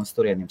čatā, un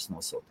turien jums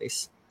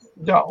nosūtīs.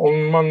 Jā,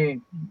 un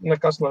man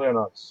nekas nav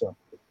ienācis.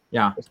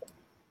 Jā.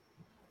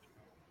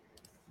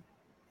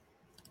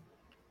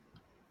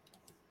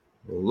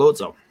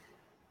 Lūdzu.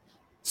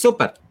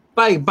 Super.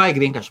 Baigi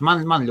vienkārši.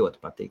 Man ļoti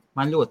patīk.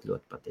 Man ļoti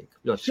patīk.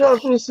 Jā,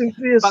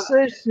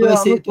 256.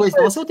 Tu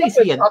esi nosūtījis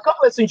vienu?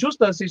 Kāpēc viņš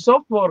uztaisīja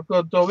software,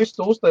 kad to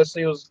visu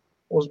uztaisīja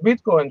uz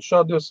Bitcoin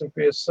šā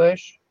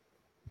 256?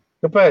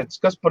 Kāpēc?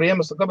 Kas par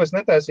iemeslu? Kāpēc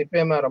netaisīja,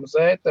 piemēram, uz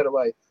Ēteru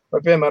vai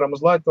piemēram,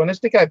 uz Litecoin? Es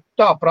tikai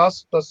tā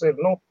prasu, tas ir,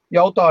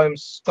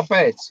 jautājums,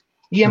 kāpēc?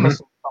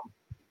 Iemeslu tam.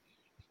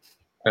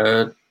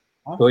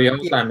 To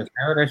jautājumu es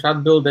nevarēšu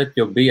atbildēt,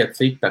 jo bija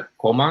cita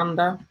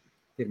komanda.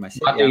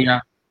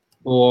 Vadīja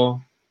to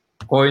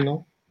koinu.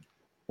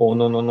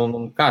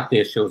 Un kā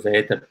tieši uz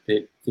Ēteru?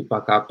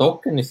 Tipā kā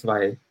tokenis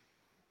vai?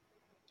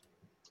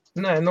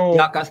 Nē,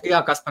 Jā,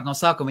 kas par no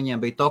sākuma viņiem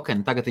bija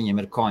tokeni, tagad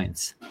viņiem ir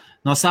coins.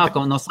 No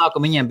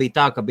sākuma viņiem bija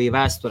tā, ka bija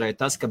vēsturē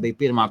tas, ka bija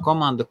pirmā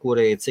komanda,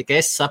 kuri, cik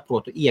es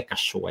saprotu,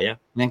 iekašoja.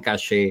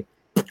 Vienkārši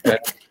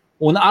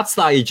un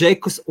atstāja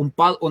džekus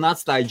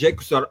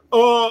ar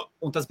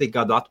un tas bija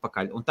gadu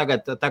atpakaļ. Un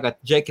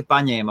tagad džeki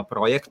paņēma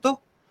projektu,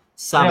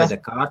 saveda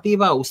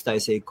kārtībā,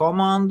 uztaisīja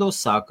komandu,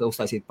 sāka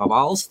uztaisīt pa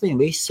valsti un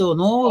visu,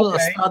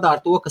 strādā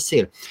ar to, kas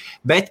ir.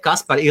 Bet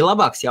kas par ir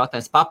labāks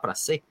jautājums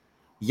paprasi,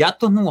 ja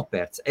tu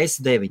nopērc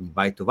S9,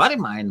 vai tu vari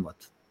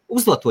mainot?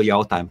 Uzdot to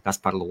jautājumu, kas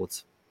par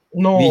lūdzu.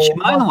 Viņš ir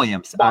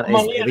mainojams ar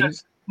S9.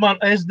 Man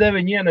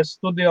S9 ienes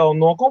studijā un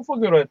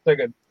nokonfigurēt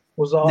tagad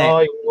uz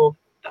AIU.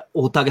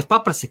 Un tagad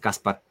paprasi, kas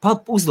par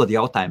uzdod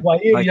jautājumu.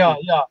 Vai ir,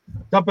 jā.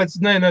 Tāpēc,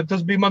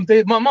 tas bija man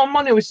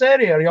jau ir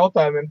sērija ar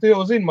jautājumiem. Tu jau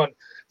zini man,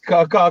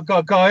 kā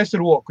es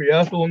roku,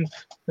 jā.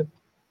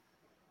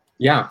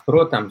 Jā,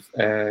 protams,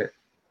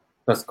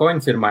 tas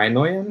coins ir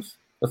mainojams,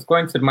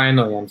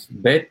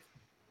 bet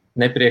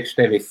nepriekš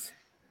tevis.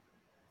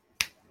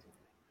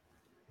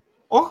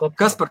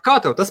 Kaspar, kā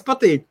tev tas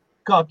patīk?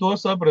 Kā to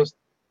saprast?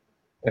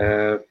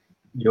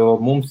 Jo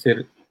mums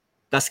ir...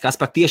 Tas,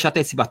 Kaspar, tieši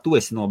attiecībā tu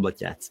esi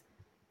nobloķēts.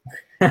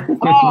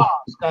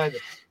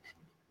 Skaidrs.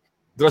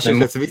 Droši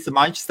vien, visa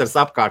Manchesteras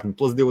apkārtni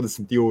plus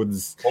 20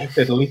 jūdzes. Mums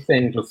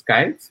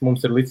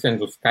ir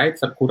licenžu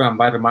skaits, ar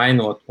kurām var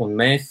mainot, un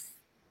mēs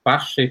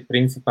paši,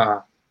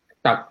 principā,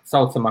 tā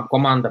saucamā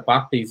komanda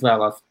pati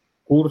izvēlās,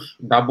 kurš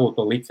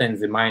dabūtu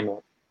licenzi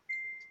mainot,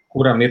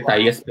 kuram ir tā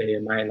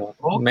iespēja mainot.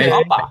 Okay.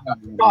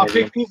 Kā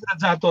tik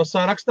izredzēto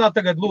sarakstā,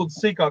 tagad lūdzu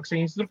sīkāks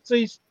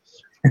instrukcijas,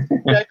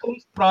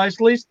 checklist, price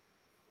list.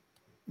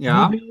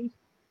 Jā.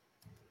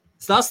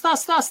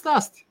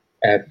 Stāst.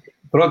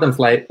 Protams,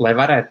 lai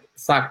varētu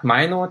sākt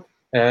mainot,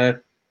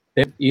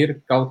 tev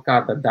ir kaut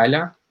kāda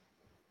daļa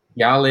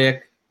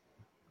jāliek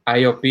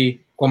IOP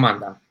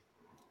komandā.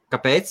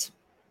 Kāpēc?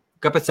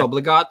 Kāpēc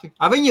obligāti?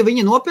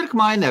 Viņi nopirka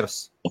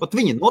mainerus.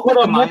 Viņi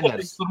nopirka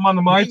mainerus. Tur mana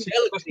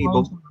maicība.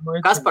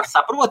 Kaspar,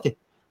 saproti?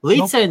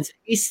 Licenci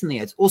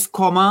izsniedz uz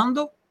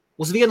komandu,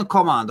 uz vienu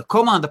komandu.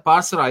 Komanda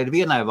pārsvarā ir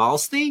vienai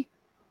valstī.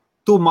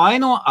 Tu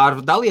maino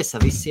dalies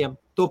ar visiem.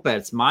 Tu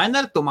pēc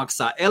maineri, tu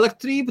maksā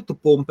elektrību, tu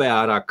pumpē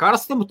ārā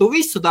karstumu, tu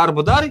visu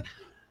darbu dari.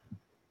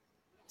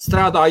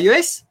 Strādāju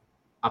es,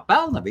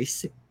 pelna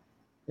visi.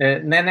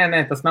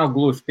 Nē, tas nav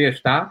gluži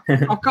tieši tā.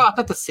 Kā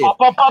tad tas ir?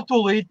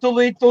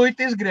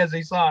 Tūlīt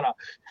izgriezīs ārā.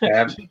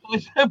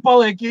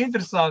 Paliek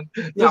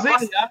interesanti.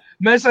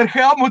 Mēs ar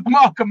Helmutu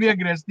mākam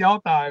iegriezt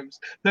jautājumus.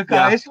 Tā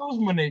kā es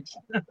uzmanīgs.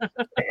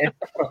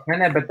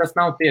 Nē, bet tas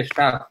nav tieši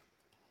tā.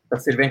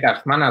 Tas ir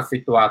vienkārši manā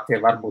situācijā,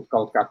 varbūt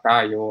kaut kā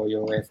tā, jo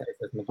es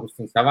esmu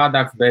drusciņ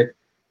savādāks, bet...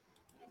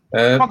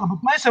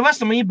 Mēs jau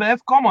esam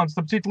IBF komandas,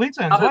 starp citu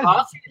licenci.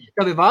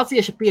 Kādi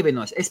vācieši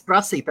pievienojas? Es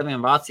prasīju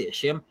taviem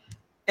vāciešiem.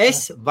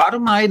 Es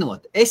varu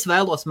mainot. Es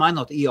vēlos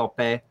mainot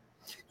IOP.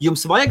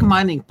 Jums vajag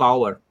mining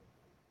power?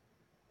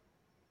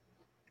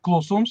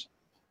 Klusums.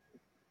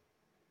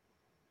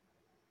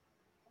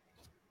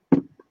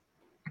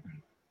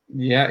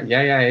 Jā,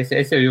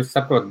 es jau jūs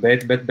saprotu,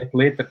 bet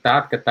lieta ir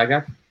tāda, ka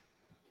tagad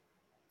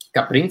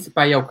ka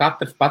principā jau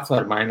katrs pats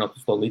var mainot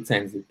uz to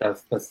licenzi.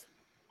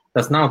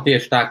 Tas nav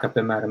tieši tā, ka,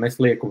 piemēram, es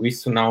lieku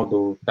visu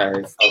naudu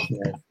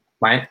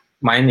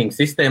mining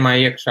sistēmā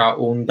iekšā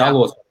un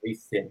dalos ar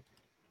visiem.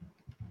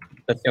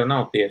 Tas jau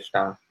nav tieši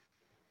tā.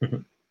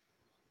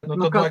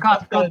 Kā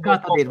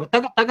tad ir?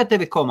 Tagad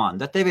tev ir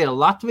komanda. Tev ir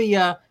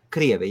Latvija,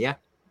 Krievija.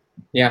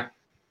 Jā.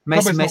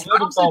 Mēs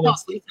varam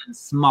tās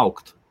licences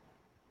smaukt.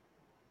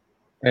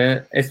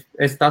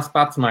 Es tas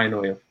pats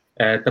mainoju.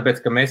 Tāpēc,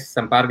 ka mēs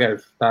esam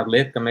pārgājuši tādu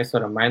lietu, ka mēs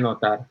varam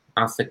mainot ar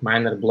ASIC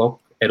miner bloku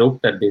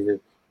Eruptor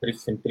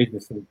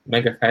 330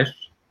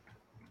 megahash.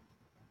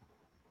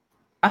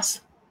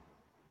 Kas?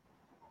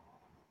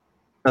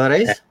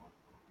 Vēlreiz?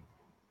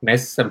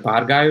 Mēs esam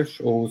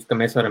pārgājuši uz, ka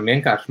mēs varam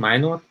vienkārši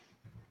mainot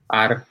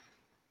ar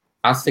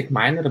ASIC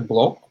miner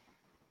bloku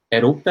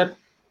Eruptor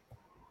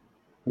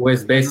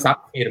USB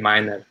Sapphire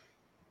miner.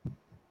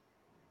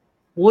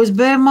 USB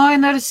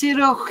mineris ir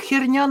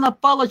hirņana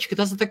palačka,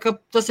 tas ir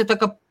tā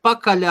kā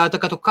pakaļā, tā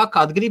kā tu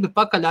kakāt gribi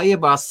pakaļā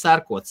iebāzt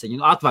sērkociņu,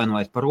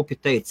 atvainojiet par upju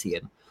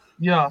teicienu.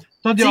 Jā,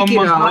 tad jau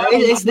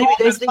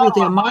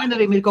S9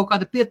 minerim ir kaut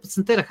kāda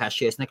 15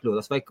 terahaši, ja es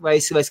nekļūdos, vai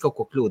es kaut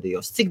ko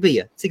kļūdījos. Cik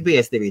bija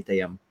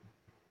S9?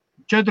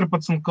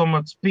 14,5,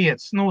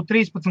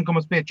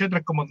 13,5,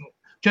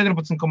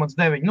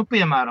 14,9,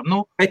 piemēram.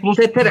 Bet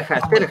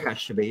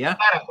terahaši bija, jā?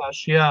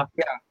 Terahaši, jā.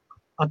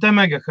 A te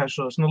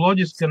megahashos,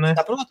 loģiski, ne?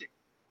 Saproti?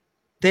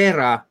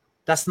 Tera,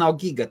 tas nav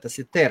giga, tas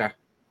ir tera.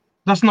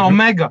 Tas nav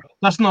mega,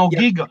 tas nav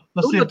giga,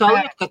 tas ir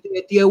tera. Ka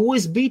tie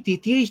USB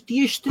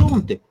tieši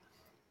strunti.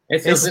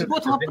 Es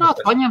būtu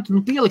labprāt paņemtu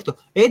un pieliktu.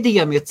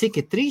 Edijam ir cik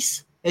ir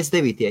 3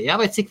 S9, jā,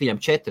 vai cik viņam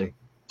 4?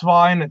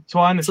 Tvaini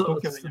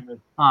štuki viņam ir.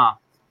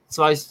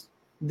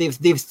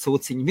 Divas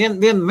cūciņi.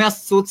 Vien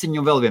maz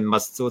cūciņu un vēl vien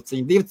maz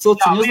cūciņu. 2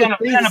 cūciņu.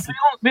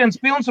 Viens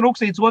pilns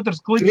ruksīts,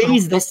 otrs kliks.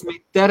 30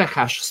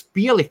 terahashus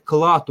pielikt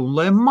klāt un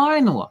lai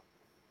maino.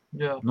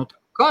 Jā.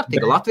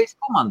 Kārtīga Latvijas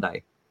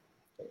komandai.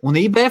 Un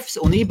IBF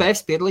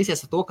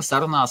piedalīsies ar to, ka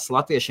sarunās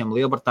latviešiem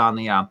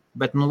Lielbritānijā,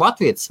 bet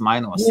latvietis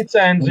mainos.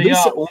 Licenzi,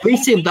 jā. Un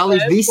visi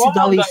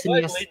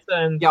dalīsimies.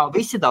 Jā,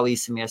 visi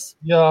dalīsimies.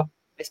 Jā.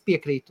 Es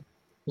piekrītu.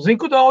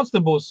 Zinu, kur daudz te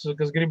būs,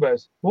 kas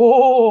gribēs.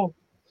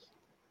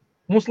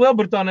 Mums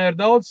Lielbritānijā ir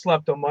daudz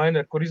slēpto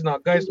mineru, kur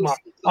iznāk gaismā.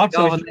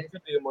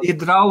 Ir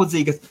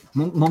draudzīgas.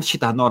 Mums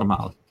šitā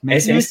normāli.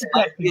 Mēs viens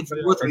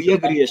otru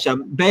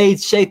iegriežam.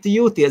 Beidz šeit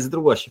jūties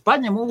droši.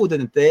 Paņem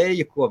ūdeni,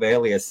 tēju, ko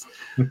vēlies.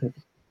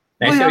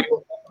 Es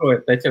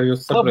jau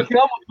jūs saprotu.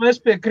 Mēs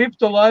pie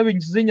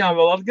kriptolaiviņas ziņām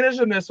vēl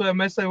atgriežamies, vai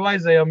mēs jau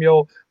aizējam jau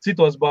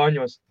citos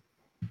bāņos?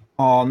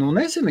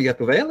 Nezinu, ja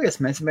tu vēlies,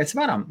 mēs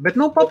varam. Bet,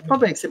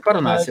 pabeigsim,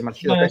 parunāsim ar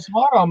šo. Mēs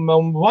varam,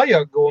 man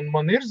vajag, un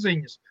man ir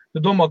ziņas. Tu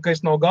domā, ka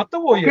es nav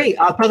gatavojies?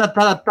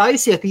 Tad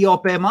taisiet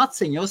IOP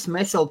maciņus,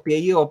 mēs vēl pie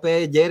IOP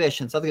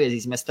ģērēšanas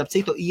atgriezīsimies. Starp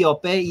citu,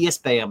 IOP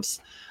iespējams.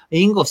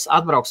 Ingūs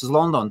atbrauks uz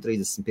Londonu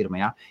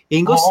 31.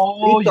 Ingūs,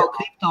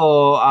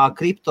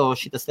 kripto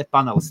šitas te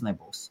panelis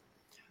nebūs.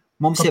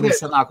 Mums jau ir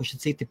sanākuši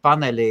citi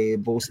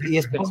paneļi, būs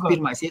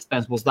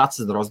iespējams būs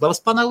Dacis Drozdavas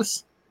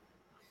panelis.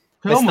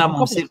 Pēc tam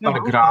mums ir par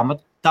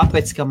grāmatu,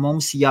 tāpēc, ka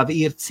mums jau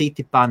ir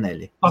citi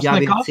paneļi. Tas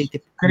nekas?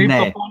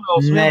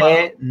 Kriptopanelis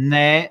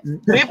Nē.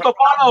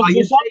 Kriptopanelis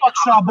būs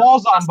apakšā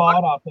Balzām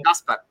bārā.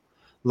 Kaspar,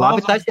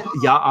 labi, taisiet,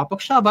 jā,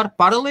 apakšā var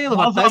paralēli,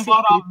 var taisīt Balzām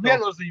bārā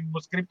viennozīmīgi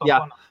būs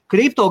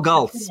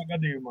kriptopanelis. Jā,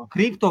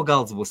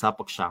 kriptogalds būs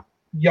apakšā.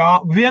 Jā,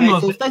 viennozīmīgi.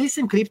 Mēs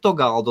uztaisīsim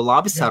kriptogaldu,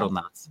 labi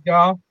sarunāts.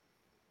 Jā.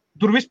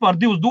 Tur vispār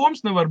divas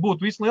domas nevar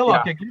būt.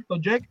 Vislielākie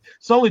kriptoģeki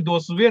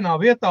salidos uz vienā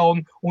vietā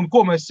un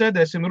ko mēs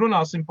sēdēsim un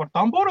runāsim par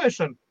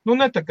tamborēšanu? Nu,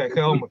 ne tikai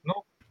Helmut.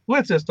 Nu,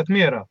 liecies tak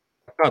mierā.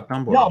 Kā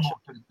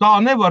tamborēšana? Tā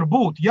nevar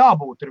būt.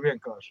 Jābūt ir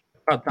vienkārši.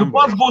 Tu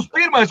pats būs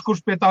pirmais,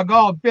 kurš pie tā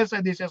galda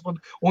piesēdīsies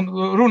un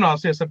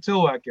runāsies ar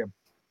cilvēkiem.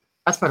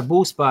 Tas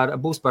būs par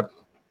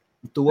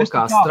to,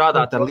 kā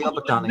strādāt ar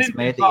Lielbritānijas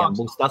mēdījiem.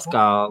 Būs tas,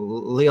 kā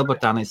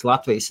Lielbritānijas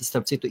Latvijas,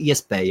 starp citu,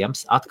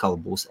 iespējams atkal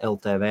būs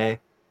LTV.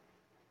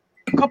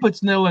 Kāpēc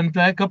ne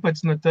LNT,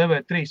 kāpēc ne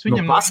TV3?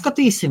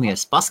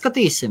 Paskatīsimies.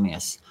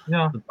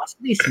 Jā.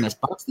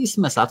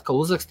 Parakstīsimies, atkal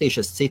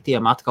uzrakstīšu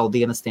citiem, atkal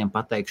dienestiem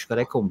pateikšu, ka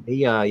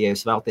bija, ja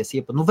jūs vēlaties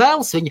iepazīt. Nu,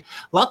 vēlas viņi,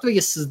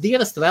 Latvijas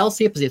dienesti vēlas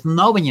iepazīt,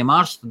 nav viņiem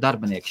ārstu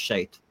darbinieki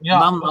šeit.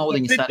 Jā,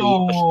 naudiņas arī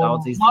īpaši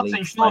daudz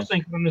izdalītas. Maciņš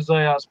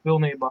nosinhronizējās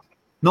pilnībā.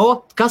 Nu,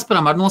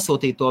 Kasparam var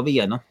nosūtīt to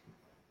vienu.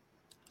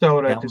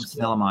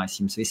 Teorētiski. Nelamājas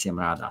jums visiem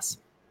rādās.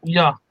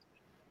 Jā.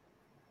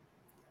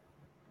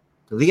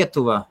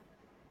 Lietuva.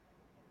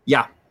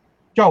 Jā.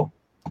 Čau.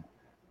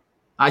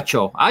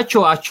 Ačo.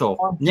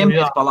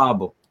 Ņemiet pa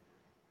labu.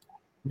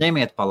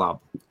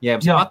 Ja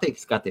jums patīk,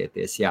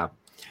 skatieties, jā.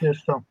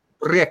 Tieši tā.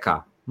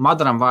 Priekā,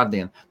 Madaram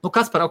vārdien. Nu,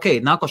 Kaspar,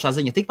 nākošā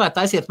ziņa. Tikmēr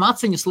taisiet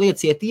maciņus,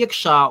 lieciet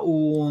iekšā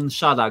un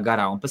šādā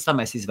garā, un pēc tam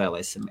mēs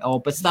izvēlēsim. Un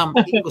pēc tam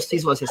Ingus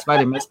izvēlēsies,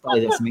 vai arī mēs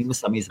palīdzēsim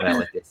Ingusam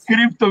izvēlēties.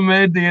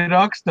 Kriptomēdija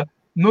raksta.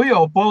 Nu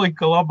jau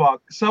palika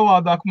labāk.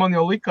 Savādāk man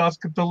jau likās,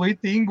 ka tu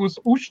līdzi Ingus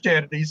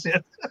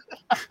uzšķērdīsiet.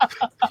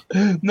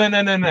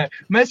 Nē.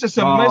 Mēs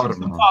esam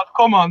tāda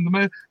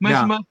komanda.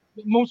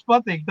 Mums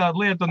patīk tāda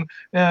lieta, un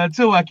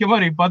cilvēkiem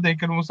arī patīk,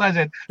 ka mums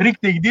aiziet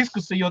riktīgi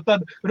diskusija, jo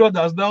tad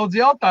rodās daudz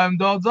jautājumu,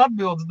 daudz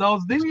atbildes,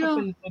 daudz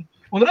diskusijas.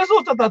 Un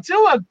rezultātā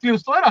cilvēki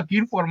kļūst vairāk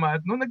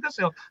informēti. Nu, nekas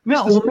jau.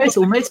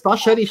 Un mēs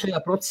paši arī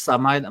šajā procesā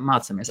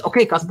mācāmies.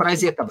 Kas par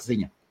aiziet ap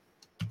ziņa?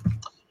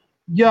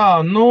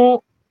 Jā,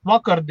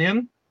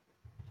 vakardien,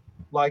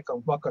 vai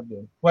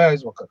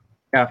aizvakar.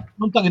 Jā.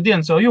 Tagad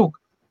dienas jau jūk.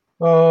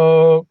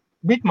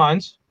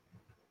 Bitmains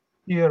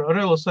ir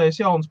realizējis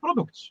jaunas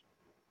produktus.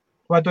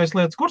 Vai tu esi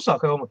lietas kursā,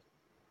 Helmut?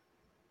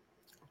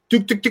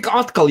 Tik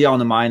atkal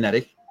jauna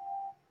maineri.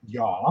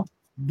 Jā.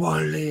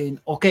 Balīn.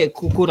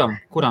 Kuram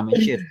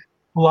viņš ir?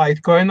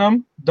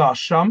 Litecoinam,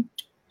 Dasham.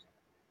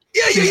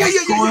 Jā.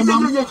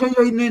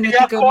 Ne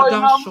tikai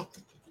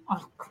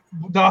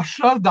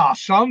Dashu.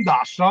 Dasham.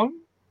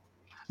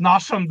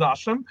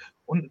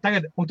 Un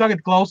tagad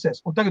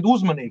klausies. Un tagad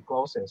uzmanīgi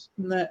klausies.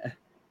 Nē.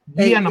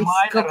 Viena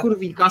mainera. Kur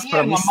viņi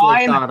Kasparam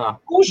izslēgt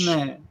ārā?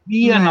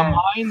 Viena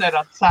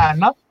mainera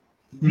cena.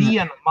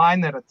 Viena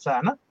mainera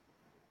cena.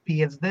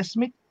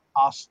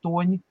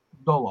 $58.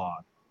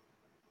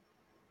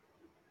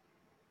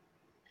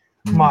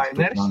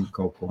 Mainers. Man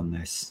kaut ko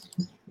nes.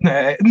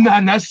 Nē,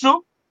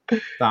 nesu.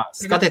 Tā,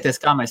 skatieties,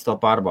 kā mēs to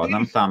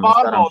pārbaudām.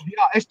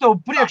 Jā, es tev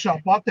priekšā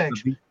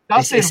pateikšu.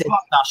 Es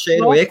tā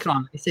šēru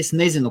ekrānu, es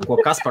nezinu, ko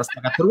Kaspars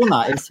tagad runā,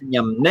 es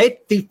viņam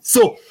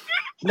neticu.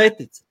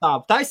 Tā,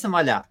 taisam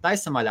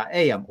vaļā,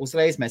 ejam,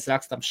 uzreiz mēs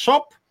rakstam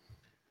shop,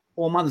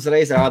 un man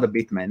uzreiz rāda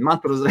Bitmain. Man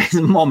tur uzreiz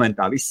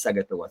momentā viss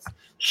sagatavots.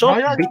 Shop,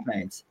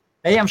 Bitmains.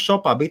 Ejam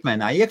shopā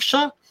Bitmainā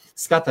iekšā,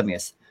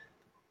 skatāmies.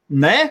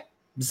 Nē,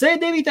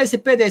 Z9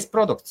 ir pēdējais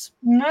produkts.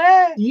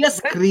 Nē.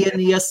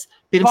 Ieskrienies,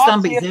 pirms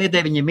tam bija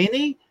Z9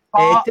 mini,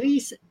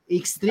 E3,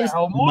 X3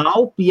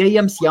 nav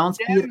pieejams jauns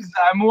pirks.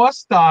 Zemo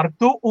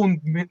startu un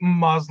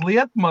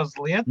mazliet.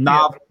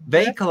 Nav,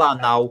 veikalā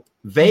nav.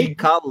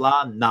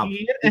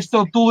 Es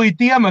tev tūlīt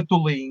iemetu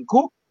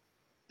linku.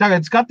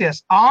 Tagad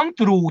skaties,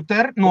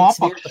 Antrūter no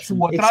apakšas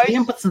otrais.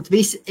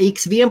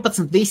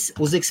 X11 viss,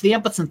 uz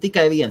X11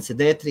 tikai viens ir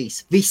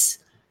D3. Viss.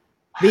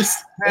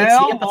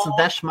 X11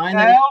 dash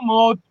maineri.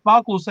 Helmut,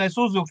 paklusēs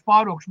uzvilkš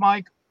pārūkš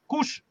maika.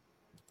 Kurš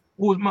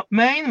uz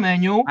main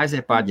menu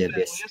aiziet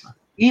pārģērbies.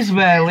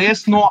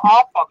 Izvēlies no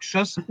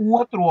apakšas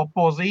otro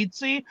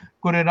pozīciju,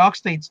 kur ir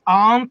rakstīts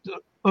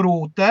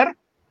Antrūter.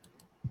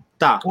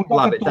 Tā,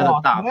 labi,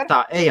 tā,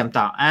 ejam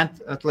tā.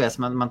 Atlies,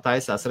 man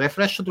taisās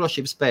refrešu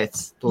drošības pēc.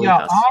 Jā,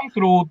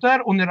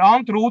 Antrūter, un ir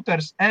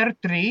Antrūters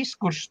R3,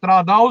 kurš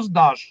strādā uz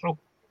dašu.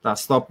 Tā,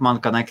 stop man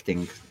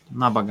connecting.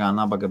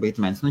 Nabaga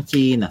Bitmains. Nu,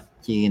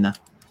 Ķīna.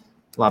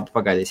 Labi,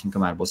 pagaidīsim,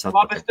 kamēr būs atpakaļ.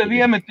 Labi, es tev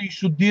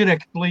iemetīšu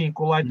direct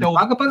linku, lai tev...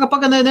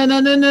 Paga,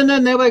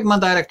 nevajag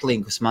man direct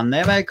linkus. Man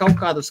nevajag kaut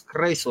kādus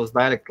kreisos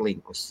direct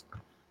linkus.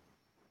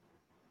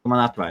 Man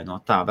atvaino.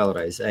 Tā,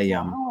 vēlreiz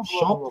ejam.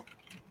 Shop.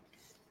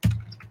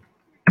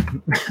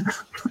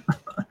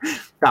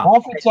 Tā.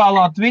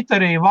 Oficiālā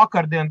Twitterī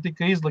vakardien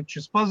tika izlikt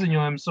šis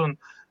paziņojums, un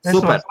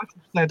Super.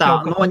 Tā,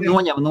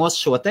 noņem nos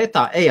šo te,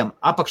 tā, ejam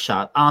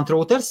apakšā.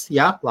 Antrūters,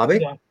 jā, labi.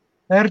 Jā.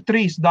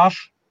 R3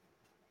 dash.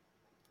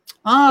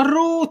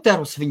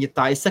 Rūterus viņa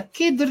taisa,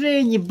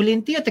 kidriņi,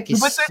 blin, tie taki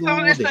Bet es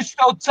sūdi. taču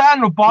tavu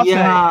cenu pateicu.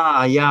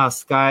 Jā,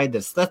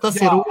 skaidrs. Tas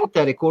ir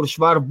rūteri, kurš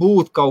var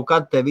būt kaut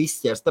kad tev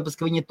izķers, tāpēc,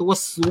 ka viņi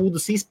tos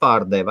sūdus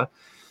izpārdeva.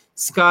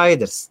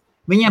 Skaidrs.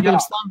 Viņiem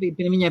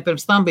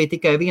pirms tam bija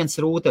tikai viens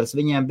rūters,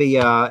 viņiem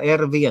bija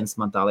R1,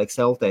 man tā liekas,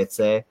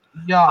 LTC.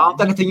 Jā. Un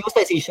tagad viņi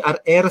uztaisījuši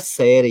ar R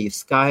sēriju,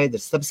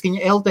 skaidrs, tāpēc, ka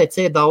viņa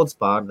LTC daudz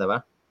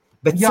pārdeva.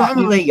 Bet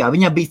cena lejā,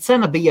 viņam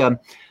bija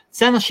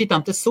cena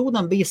šitam te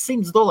sūdam bija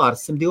 $100,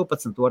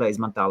 112 toreiz,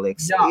 man tā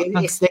liekas.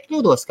 Es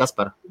nekļūdos,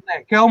 Kaspar?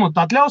 Nē, Helmut,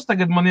 atļaus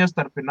tagad man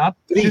iestarpināt?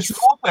 Šis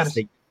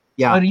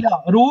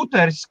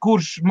rūters,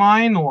 kurš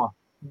maino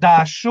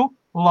dašu,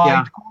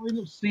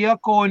 Litecoinu,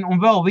 Seacoinu un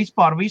vēl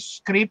vispār visu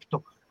skriptu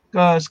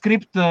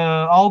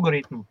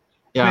algoritmu.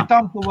 Pēc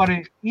tam tu vari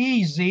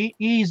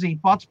easy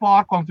pats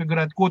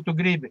pārkonfigurēt, ko tu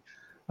gribi.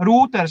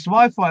 Rūters,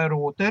 Wi-Fi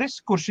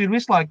rūteris, kurš ir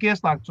visu laiku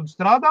ieslēgts un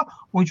strādā,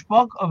 un viņš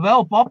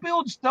vēl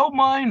papildus tev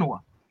maino.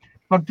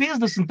 Par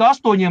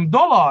 $58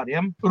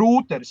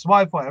 rūteris,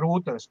 Wi-Fi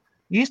rūteris,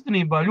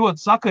 īstenībā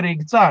ļoti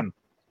sakarīga cena.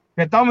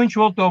 Pēc tam viņš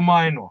vēl tev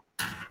maino.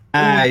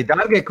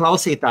 Dargie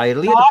klausītāji, ir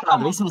lieta tāda,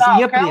 vismaz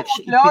iepriekš,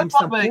 pirms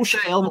tam puša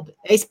Helmuta,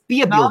 es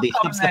piebildīšu,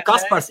 tāpēc, ka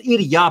Kaspars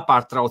ir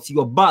jāpārtrauc,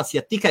 jo bāc, ja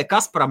tikai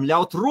Kasparam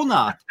ļaut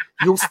runāt,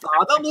 jūs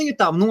tādām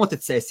lietām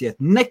noticēsiet,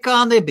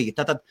 nekā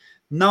nebija. Tātad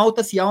nav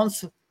tas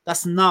jauns,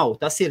 tas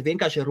nav, tas ir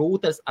vienkārši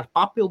rūters ar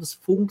papildus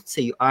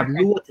funkciju, ar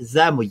ļoti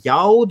zemu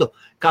jaudu,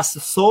 kas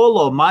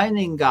solo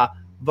miningā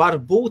var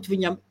būt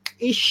viņam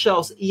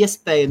izšaus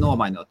iespēja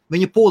nomainot.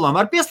 Viņu pūlam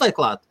var pieslēgt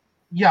klāt?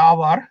 Jā,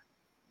 var.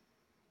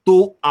 Tu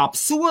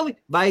apsoli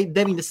vai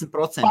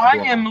 90%?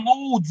 Paņem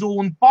lūdzu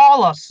un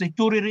palasi,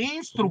 tur ir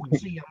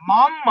instrukcija,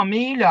 mamma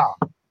mīļā.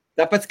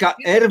 Tāpēc, ka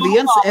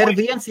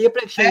R1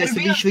 iepriekšējais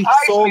viņš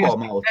solo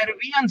maut.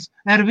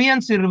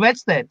 R1 ir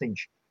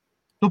vectētiņš.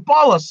 Tu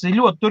palasi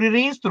ļoti, tur ir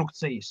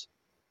instrukcijas.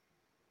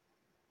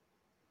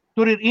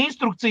 Tur ir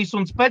instrukcijas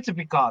un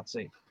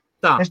specifikācija.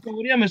 Tā. Es tev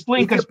varu iemest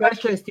linku. If you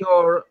purchased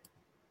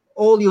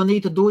all you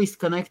need to do is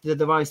connect the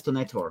device to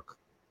network.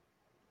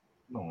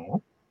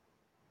 No.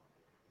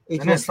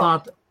 It will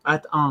start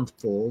at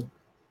Antpool.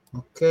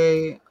 Ok,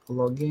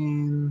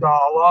 login.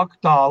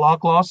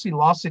 Tālāk,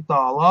 lasi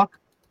tālāk.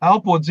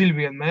 Elpo dziļi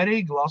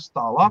vienmērīgi, lasi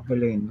tālāk.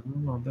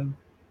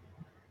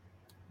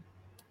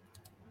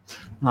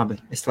 Labi,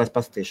 es vairs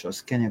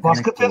paskatīšos.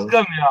 Paskaties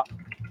gan, jā.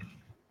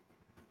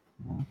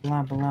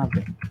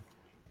 Labi.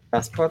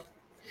 Kaspar?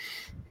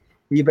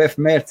 IBF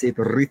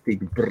mērcība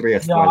ritīgi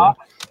briest. Jā,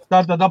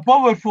 tātad a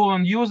powerful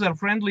and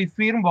user-friendly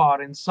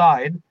firmware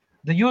inside.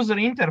 The user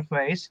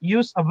interface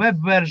use a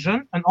web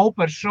version and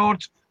open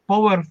source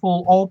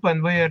powerful open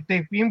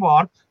VRT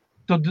firmware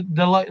to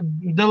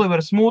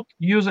deliver smooth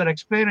user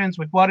experience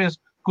with various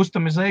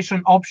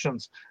customization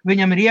options.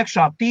 Viņam ir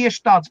iekšā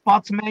tieši tāds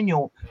pats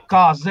menu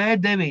kā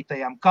Z9,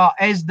 kā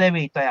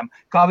S9,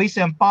 kā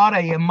visiem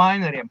pārējiem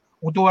mineriem.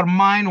 Un tu var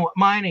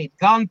mainīt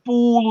gan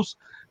pūlus,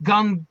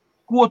 gan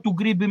ko tu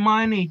gribi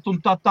mainīt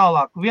un tā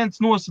tālāk. Viens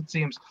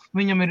nosacījums.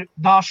 Viņam ir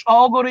dash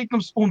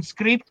algoritms un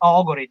skript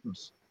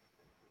algoritms.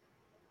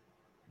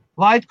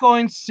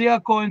 Litecoins,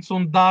 Seacoins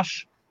un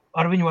dash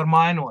ar viņu var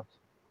mainot.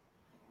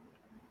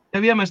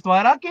 Tev iemest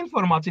vairāk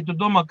informāciju, tu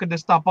domā, kad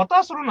es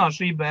tāpatās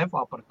runāšu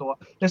IBF-ā par to.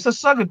 Es esmu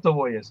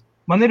sagatavojies.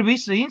 Man ir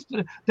visa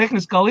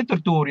tehniskā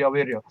literatūra jau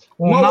ir jau.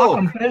 Un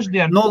nākam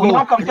trešdien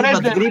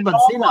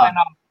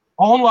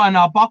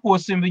online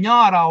pakosim viņu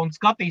ārā un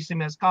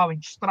skatīsimies, kā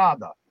viņš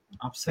strādā.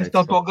 Apsveic. Es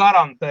tev to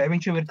garantēju,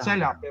 viņš jau ir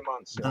ceļā pie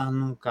manis. Tā,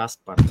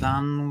 Kaspar,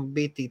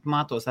 bītīt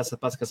mātos,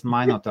 esat pats, kas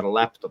mainot ar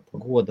laptopu,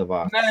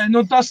 godavā. Nē,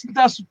 tas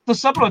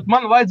saprot,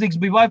 man vajadzīgs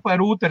bija Wi-Fi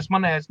rūters,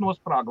 manējais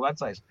nosprāga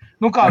vecais.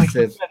 Kā viņš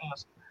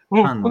izmērījās?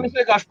 Un es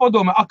vienkārši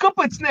padomāju,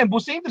 kāpēc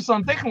būs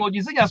interesanti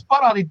tehnoloģija ziņās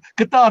parādīt,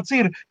 ka tāds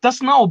ir,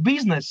 tas nav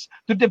biznes.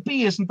 Tur te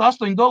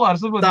 $58.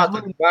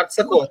 Vārds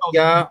sakot,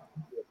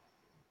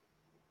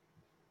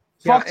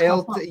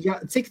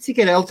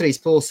 cik ir L3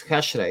 plus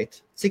hash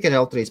rate? Cik ir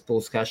L3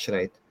 plus hash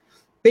rate?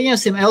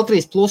 Pieņemsim,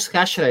 L3 plus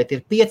hash rate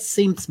ir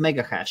 500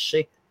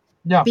 megahashi.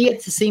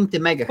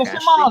 500 megahashi.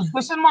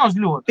 Tas ir maz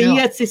ļoti.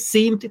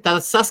 500,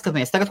 tātad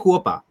saskamies tagad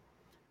kopā.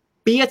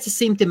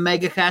 500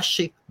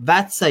 megahashi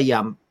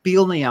vecajam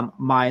pilnajam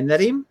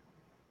minerim,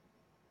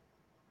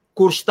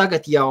 kurš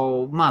tagad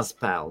jau maz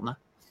pelna.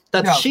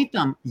 Tad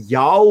šitam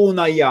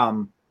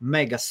jaunajam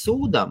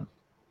megasūdam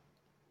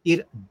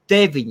ir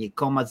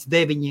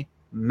 9,9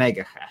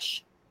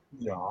 megahashi.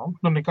 Jā,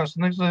 nekas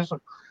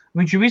nesaka.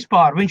 Viņš ir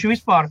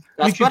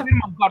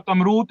pirmām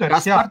kārtām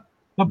rūteris.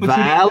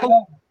 Vēlu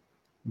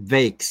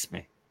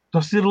veiksmi.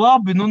 Tas ir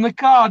labi,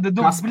 nekāda.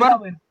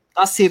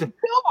 Tas ir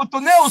tu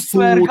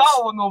neuzsvēri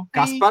galveno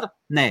Kaspar,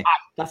 nē,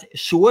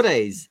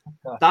 šoreiz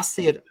tas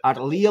ir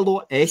ar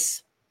lielo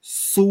S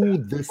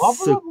sūdas.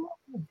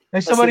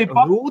 Es jau arī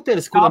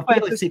rūteris, kuram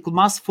pieliecīk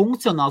maz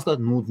funkcionāls,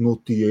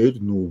 tie ir,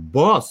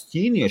 bāz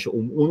ķīnieši,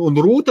 un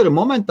rūteri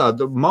momentā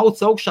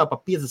mauc augšā pa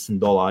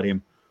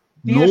 $50.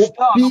 Tieši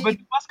tā, bet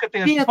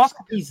paskaties.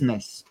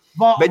 Biznes.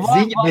 Bet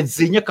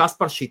ziņa, kas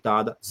par šī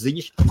tāda?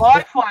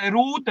 Wi-Fi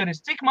rūteris.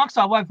 Cik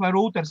maksā Wi-Fi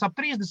rūteris? Ap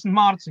 30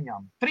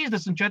 mārciņām.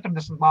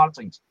 30-40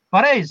 mārciņas.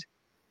 Pareizi.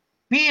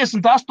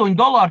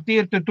 $58 tie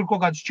ir tur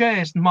kaut kāds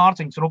 40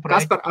 mārciņas ruprei.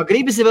 Kas par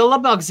gribas vēl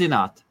labāk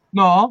zināt?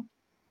 No.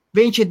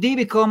 Viņš ir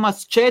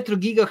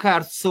 2,4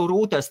 GHz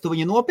rūteris. Tu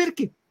viņu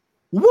nopirki?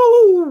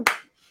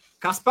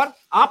 Kas par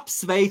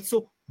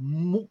apsveicu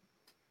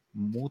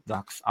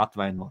mudaks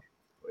atvaino.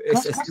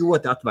 Es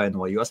ļoti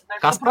atvainojos.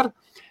 Kas par?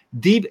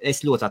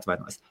 Es ļoti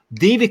atvainojos.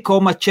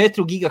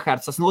 2,4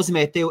 GHz, tas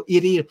nozīmē,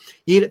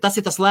 tas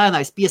ir tas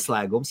lēnais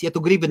pieslēgums. Ja tu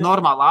gribi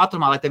normālā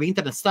ātrumā, lai tev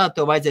internets stāda,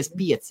 tev vajadzēs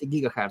 5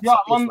 GHz. Jā,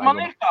 man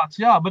ir tāds,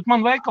 jā, bet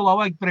man veikalā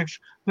vajag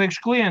priekš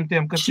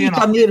klientiem, kas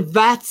Šitam ir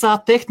vecā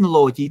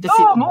tehnoloģija. Tas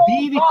ir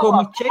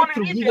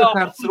 2,4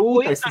 GHz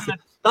rūteris.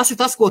 Tas ir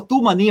tas, ko tu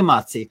man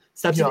iemācīji.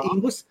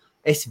 Ingus,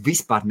 es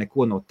vispār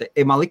neko no te.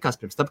 Man likās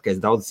pirms tam, ka es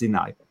daudz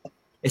zināju.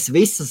 Es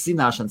visas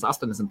zināšanas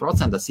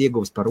 80%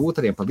 ieguvis par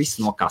rūteriem, pa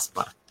visu no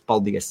Kaspara.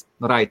 Paldies.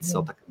 Raitis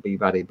vēl tā,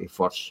 bija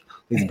forši.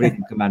 Līdz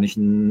brīdim, kamēr viņš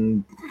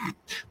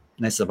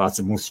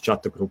nesavāca mūsu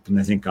čatu grupu,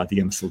 nezinu kādu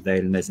iemeslu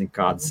dēļ, nezinu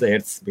kādas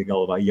ērces bija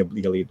galvā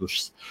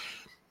ielīdušas.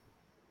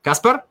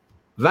 Kaspar,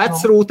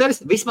 vecs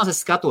rūteris, vismaz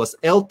es skatos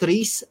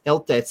L3,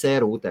 LTC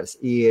rūteris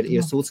ir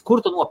sūds.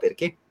 Kur tu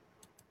nopirki?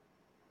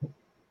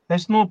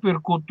 Es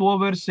nopirku to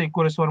versiju,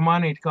 kur es varu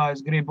mainīt, kā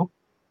es gribu.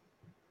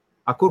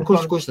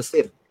 Kurš tas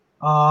ir?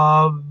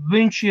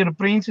 Viņš ir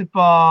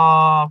principā...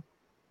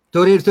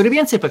 Tur ir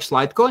viens ir priekš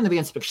Litecoin,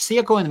 viens ir priekš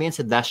Siecoin, viens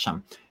ir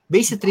Dasham.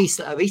 Visi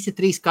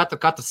trīs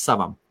katrs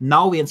savam.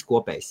 Nav viens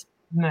kopējs.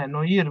 Nē,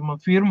 ir. Man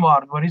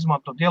firmvāru var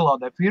izmantot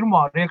ielādē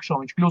firmvāru, iekšā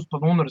viņš kļūst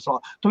par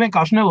universālu. Tu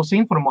vienkārši nelasi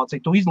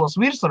informāciju, tu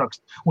izlasi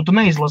virsrakstu, un tu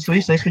neizlasi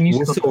visu.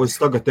 Es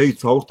tagad teju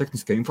caur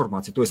tehniskai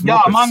informāciju. Jā,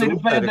 man ir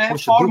PDF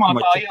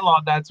formātā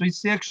ielādēts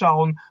viss iekšā,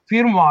 un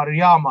firmvāru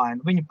ir jāmaina.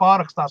 Viņi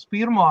pārakstās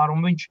firmvāru,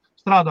 un viņš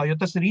strādā, jo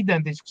tas ir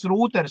identisks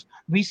rūteris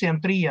visiem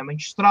trijiem.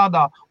 Viņš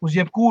strādā uz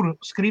jebkuru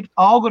skriptu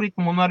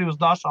algoritmu un arī uz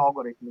dažu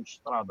algoritmu viņš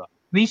strādā.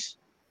 Viss.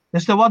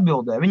 Es tev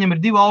atbildēju. Viņam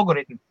ir 2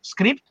 algoritmi.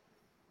 Skript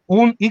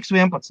un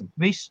X11.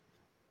 Viss.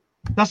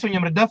 Tas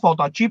viņam ir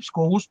defaultā čips,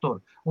 ko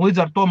uztur. Un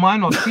līdz ar to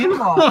mainot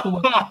firmā...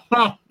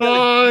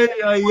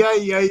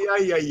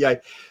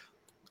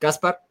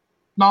 Kaspar?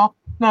 No.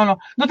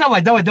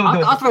 Davai.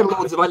 Atver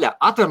lūdzu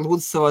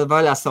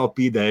vaļā savu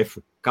PDF.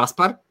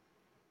 Kaspar?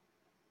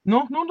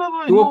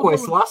 Davai. To, ko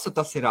es lasu,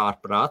 tas ir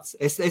ārprāts.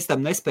 Es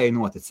tam nespēju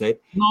noticēt.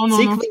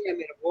 Cik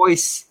viņam ir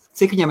voice,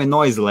 cik viņam ir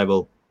noise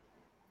level?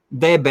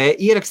 DB,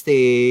 ieraksti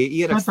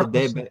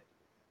DB.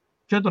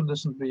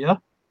 40 bija, ja?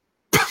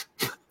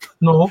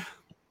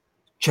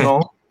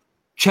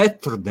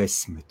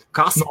 40.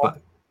 Kaspar?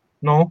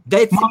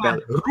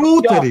 Decibeli.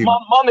 Rūterim.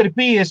 Man ir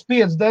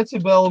 55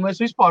 decibeli, un es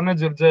vispār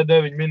nedzirdzēju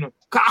 9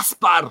 minūtes.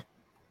 Kaspar?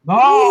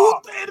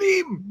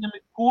 Rūterim! Viņam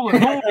ir kula.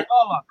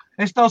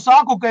 Es tev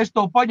saku, ka es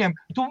tev paņemu.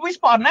 Tu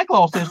vispār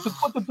neklausies,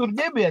 ko tu tur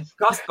ģebies.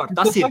 Kaspar,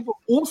 tas ir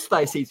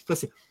uztaisīts,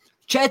 tas ir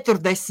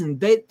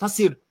 40, tas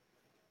ir,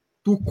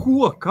 tu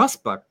ko,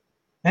 Kaspar?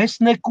 Es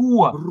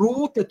neko.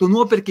 Rūte, tu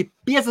nopirki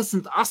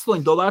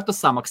 $58, tu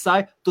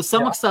samaksāji, tu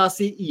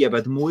samaksāsi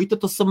ievedu muitu,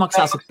 tu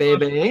samaksāsi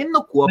PVN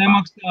kopā.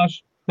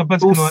 Nemaksāšu,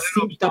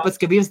 tāpēc,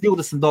 ka viens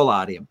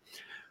 $20.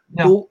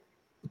 Tu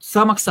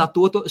samaksā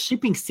to,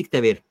 shippings cik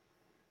tev ir?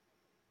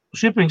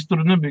 Shippings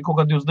tur nebija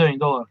kaut kā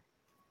 $29.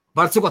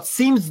 Var cikot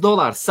 $100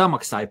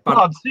 samaksāja par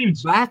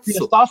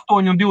vecu.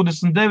 8 un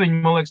 29,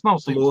 man liekas,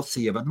 nav 100. Plus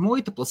ievad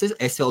muita, plus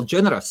es vēl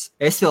generous.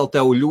 Es vēl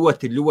tev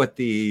ļoti,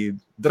 ļoti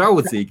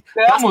draudzīgi.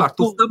 Kaspar,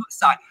 tu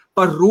samaksāji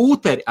par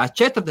rūteri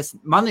 40,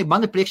 man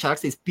ir priekšā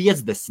rakstījis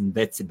 50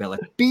 decibeli.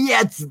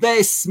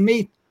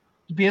 50!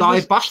 Tā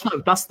ir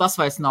pašnāk, tas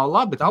vairs nav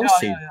labi, bet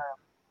ausī.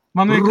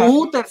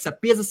 Rūteris ar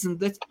 50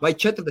 decibeli vai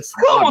 40.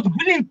 Kā,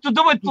 tu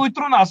domāji,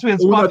 tu runās viens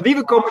un ar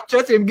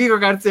 2,4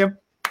 GHz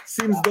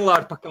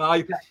 $100 pa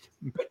kāju.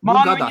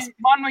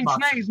 Man viņš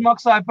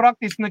neizmaksāja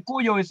praktiski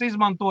neko, jo es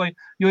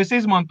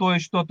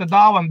izmantoju šo te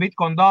dāvanu,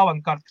 Bitcoin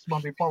dāvanu kartu, kas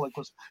man bija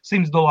palikusi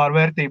 $100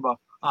 vērtībā.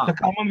 Tā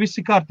kā man viss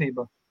ir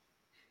kārtībā.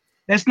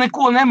 Es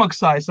neko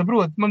nemaksāju,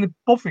 saprot, man ir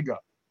pofigā.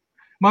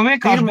 Man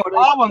vienkārši bija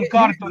dāvanu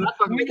kartu.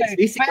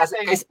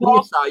 Es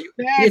priecāju,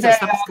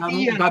 tāpēc, kā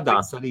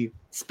gadās arī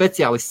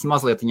speciālists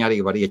mazliet viņi arī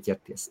var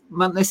ieķerties.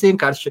 Es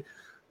vienkārši,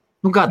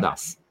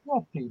 gadās.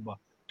 Kārtībā.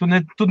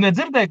 Tu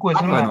nedzirdēji, ko es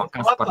runāju?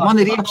 Man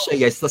ir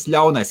iekšējais tas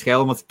ļaunais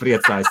Helmuts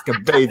priecājas, ka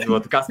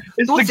beidzot,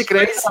 tu cik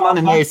reizes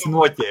mani neesi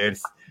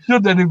noķēris.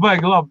 Šodien ir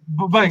baigi labi.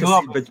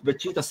 Bet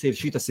šitas ir,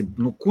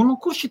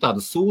 kur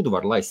šitādu sūdu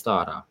var laist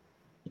ārā?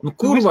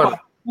 Kur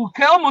var?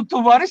 Helmut,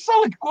 tu vari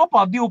salikt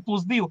kopā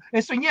 2+2.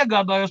 Es viņu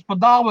iegādājos pa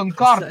dāvanu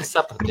karti.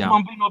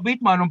 Man bija no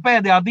Bitmaina un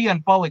pēdējā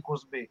diena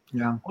palikusi bija.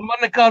 Jā. Un man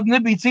nekāda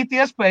nebija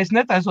cita iespējas,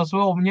 netaisos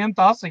vēl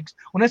ņemt asiks.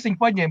 Un es viņu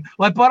paņēmu,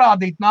 lai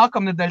parādītu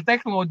nākamnedēļ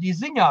tehnoloģiju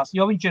ziņās,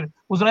 jo viņš ir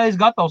uzreiz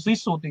gatavs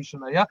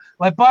izsūtīšanai, ja?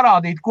 Lai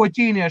parādītu, ko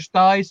ķīnieši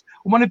tais.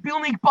 Un man ir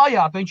pilnīgi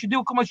pajāta, viņš ir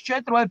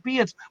 2,4 vai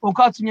 5, un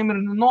kāds viņam ir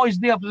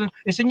noise diapazons.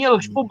 Es viņu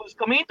ielikšu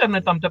publiskam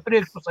internetam te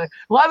priekšpusē,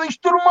 lai viņš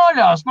tur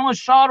maļās, nu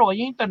es šāroju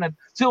internetu,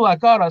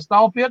 cilvēki ārā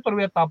stāv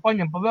pieturvietā,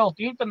 paņem pa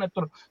velti internetu,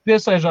 tur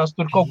piesaižās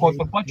tur kaut ko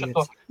tur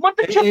pačato. Man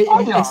taču ir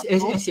pajāta.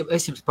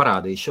 Es jums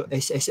parādīšu.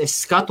 Es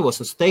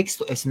skatos uz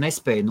tekstu, es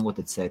nespēju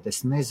noticēt,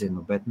 es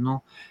nezinu, bet,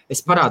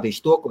 es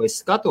parādīšu to, ko es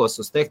skatos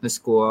uz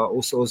tehnisko,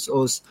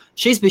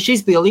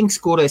 šis bija links,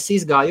 kur es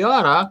izgāju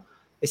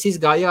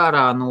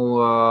ārā no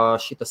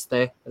šitas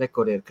te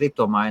rekorieru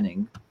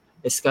Kriptolaiviņa.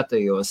 Es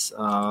skatījos,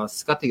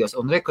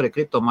 un rekorieru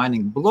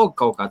Kriptolaiviņa blog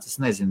kaut kāds, es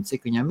nezinu,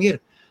 cik viņam ir,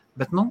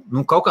 bet,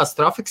 kaut kāds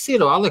trafiks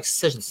ir, Aleks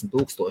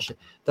 60,000.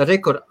 Tā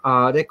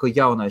reku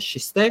jaunais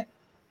šis te,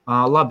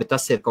 labi,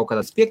 tas ir kaut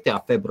kādās 5.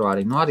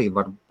 februārī, arī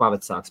var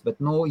pavecāks, bet,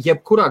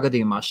 jebkurā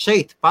gadījumā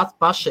šeit pat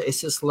paša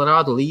es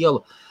rādu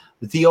lielu,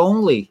 the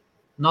only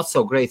not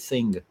so great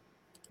thing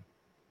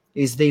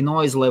is the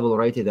noise level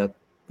rated at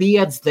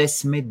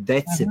 50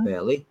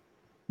 decibeli.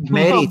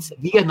 Mērīts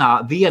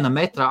viena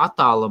metra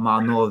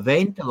attālumā no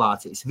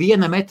ventilācijas,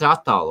 1 metra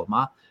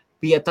attālumā,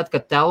 tad,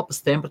 kad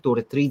telpas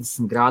temperatūra ir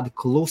 30 grādi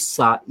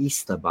klusā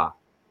istabā.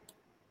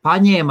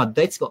 Paņēma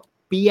decibeli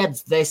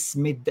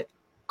 50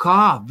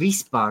 Kā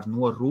vispār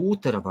no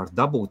rūtera var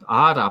dabūt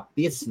ārā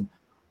 50?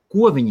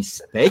 Ko viņi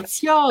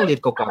speciāli ir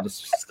kaut kādus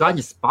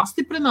skaņas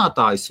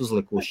pastiprinātājus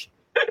uzlikuši?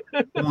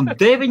 Un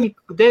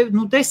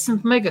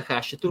 10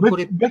 megahaši tur,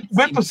 kur ir...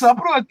 Bet tu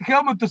saproti,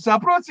 Helmut,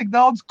 cik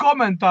daudz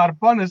komentāru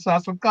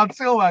panesās un kā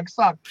cilvēki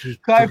sāk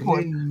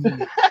kaifot.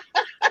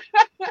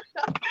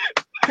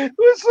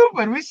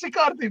 Super, viss ir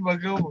kārtībā,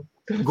 Helmut.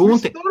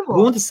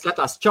 Guntis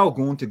skatās, čau,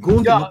 Gunti,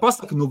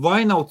 pasaka,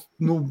 vai nav,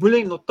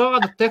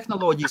 tāda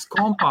tehnoloģijas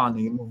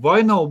kompānija, vai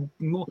nav,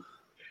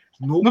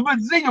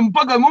 bet ziņa,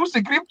 pagaid, mums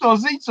ir kripto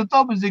ziņas un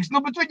topazīgs,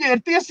 bet viņai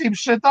ir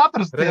tiesības šeit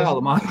atrast.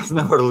 Reāli, mājas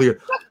nevar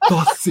liet.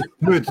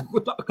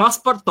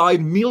 Kas par tā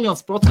ir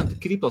 1,000,000%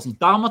 kriptoziņa?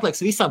 Tā, man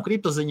liekas, visām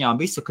kriptoziņām,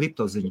 visu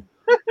kriptoziņu.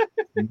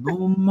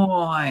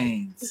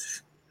 Moins.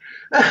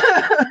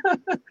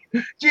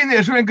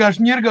 Ķīnieši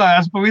vienkārši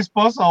ņirgājās pa visu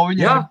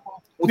pasauli. Jā,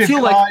 un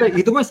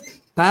cilvēki,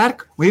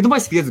 pērk, un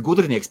iedomājas viens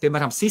gudrinieks,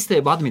 piemēram,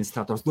 sistēma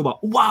administrators, domā,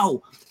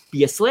 wow,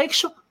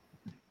 pieslēgšu,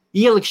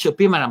 ielikšu,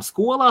 piemēram,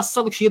 skolās,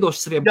 salikšu, iedošu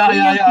saviem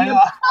klientiem,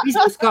 viss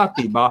būs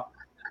kārtībā.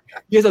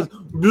 Iestād,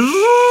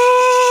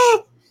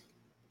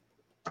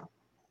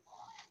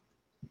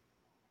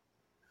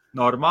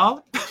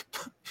 normāli.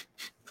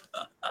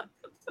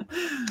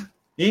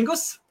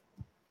 Ingus,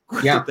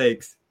 ko tu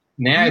teiksi?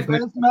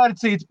 Neaizmirst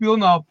mērcīts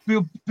pilnā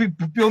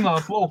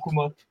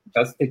laukumā.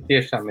 Tas tik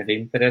tiešām ir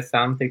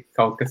interesanti,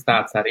 kaut kas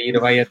tāds arī ir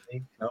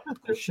vajadzīgs.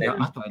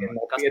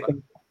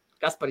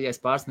 Kaspar, ja es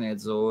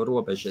pārsniedzu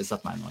robežu, es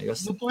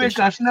atvainojos. Tu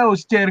vienkārši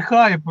neuzķēri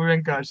haipu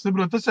vienkārši,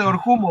 saprot, tas jau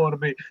ar humoru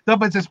bija.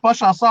 Tāpēc es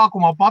pašā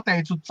sākumā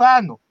pateicu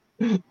cenu.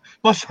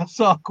 Pašā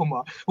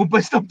sākumā. Un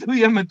pēc tam tu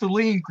iemetu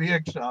linku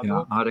iekšā.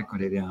 Jā, arī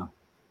kur ir, jā.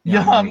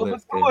 Jā,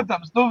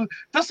 protams,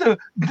 tas ir,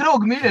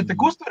 draugi, mīļie, te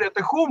uztveriet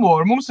te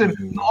humoru. Mums ir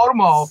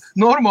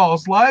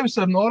normāls laivs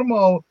ar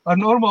normālu,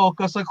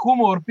 kā saka,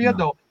 humoru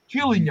piedavu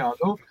čiliņā.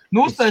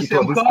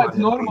 Uztaisījām kāds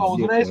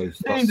normāli uzreiz,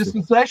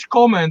 96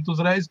 komentu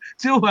uzreiz,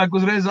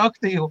 cilvēku uzreiz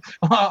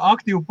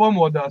aktīvi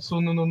pamodās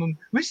un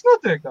viss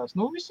notiekās,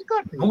 viss ir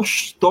kārtībā.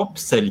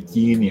 Štopseļ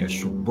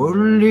ķīniešu,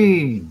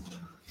 blīn.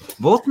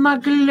 Vot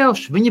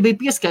nagļauš. Viņa bija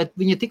pieskaita,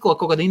 viņa tikko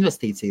kaut kāda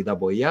investīcija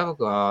dabūja, ja?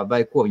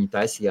 Vai ko viņa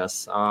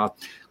taisījās?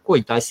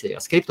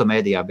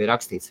 Kriptomēdijā bija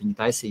rakstīts, viņa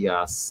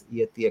taisījās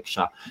iet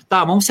iekšā.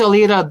 Tā, mums jau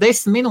ir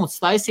 10 minūtes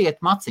taisiet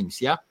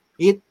maciņus, ja?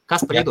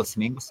 Kas par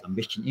iedosim Ingusam?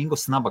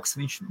 Ingus nabaks,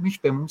 viņš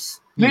pie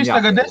mums... Viņš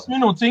tagad 10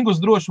 minūtes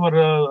Ingus droši var,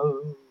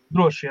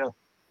 jā.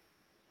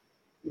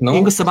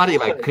 Ingusam arī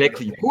vajag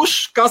krekliņu.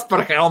 Kas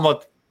par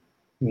Helmut?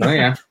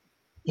 Jā.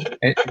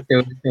 Es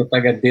jau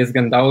tagad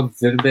diezgan daudz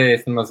dzirdēju,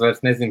 es nemaz vairs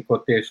nezinu, ko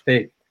tieši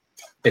teikt.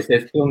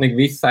 Es pilnīgi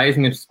viss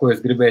aizmirsu, ko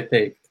es gribēju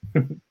teikt.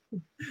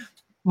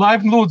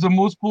 Laipni lūdzam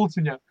mūsu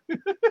pulciņā.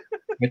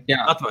 Bet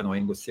jā. Atvaino,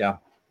 Ingus,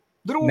 jā.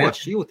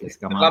 Droši jūties,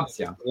 kā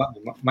mājas, jā. Labi,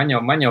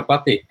 man jau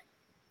patīk.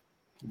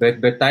 Bet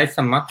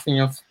taisam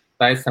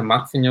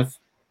maksiņus.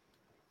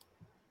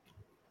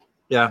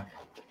 Jā.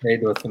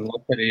 Veidosim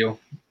loteriju,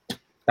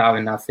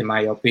 tāvināsim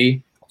IOP.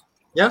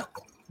 Jā,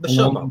 bez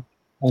šaubām.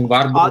 Un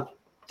varbūt...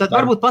 Tad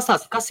varbūt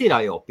pastāst, kas ir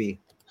IOP?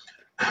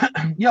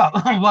 Jā,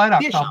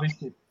 vairāk tā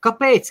viss.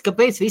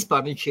 Kāpēc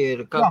vispār viņš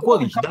ir, ko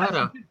viņš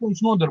dara? Viņš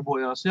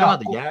nodarbojās, jā.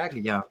 Kāda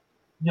jēga,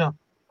 jā.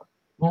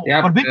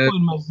 Par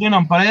Bitcoin mēs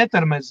zinām, par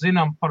Etheru mēs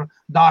zinām, par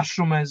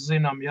Dashu mēs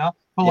zinām, jā.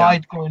 Par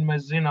Litecoin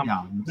mēs zinām.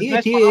 Jā,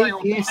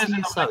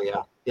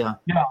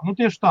 jā,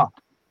 tieši tā.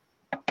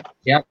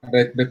 Jā,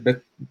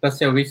 bet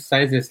tas jau viss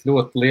aizies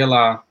ļoti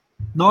lielā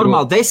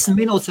Normāli 10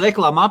 minūtes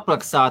reklāma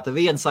aprakstāta,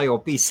 viens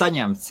IOP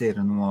saņemts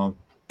ir no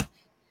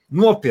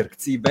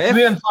nopirkts IBF.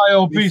 Viens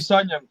IOP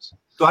saņemts.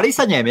 Tu arī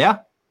saņēmi, ja?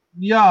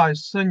 Jā,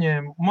 es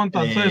saņēmu. Man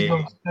tāds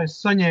aizdoms, ka es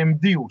saņēmu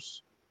 2.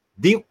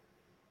 2?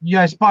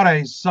 Ja es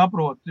pareizi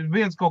saprotu.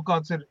 Viens kaut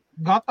kāds ir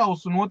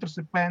gatavs un otrs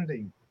ir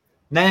pending.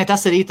 Nē,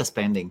 tas ir ītas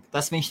pending.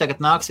 Tas viņš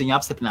tagad nāks, viņu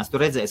apstiprinās. Tu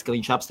redzēsi, ka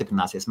viņš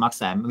apstiprināsies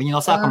maksājumu. Viņa no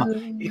sākuma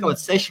ir kaut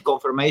kāds 6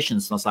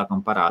 confirmations no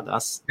sākuma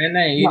parādās.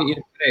 Nē, ir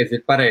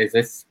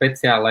pareizi. Es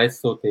speciāli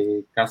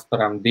aizsūtīju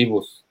Kasparam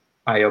 2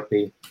 IOP.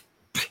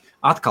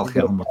 Atkal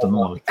Helmutu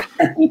nolika.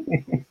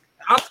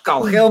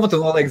 Atkal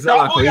Helmutu nolika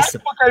zālāko visu.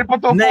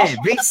 Nē,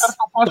 viss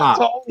tā.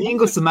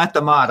 Ingus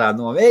metam ārā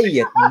no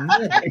vējiet.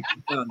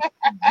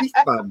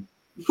 Vispār.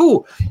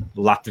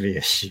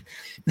 Latvieši.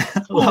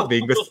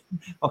 Labi, Ingus.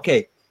 Ok.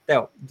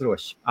 Tev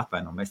droši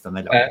atvaino, mēs tā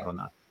neļaujam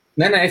runāt.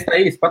 Nē, es tā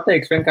īsti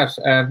pateikšu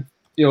vienkārši,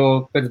 jo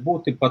pēc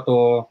būtība pa to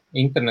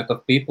Internet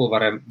of People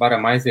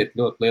varam aiziet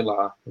ļoti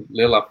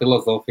lielā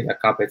filozofijā,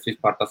 kāpēc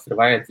vispār tas ir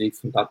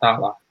vajadzīgs un tā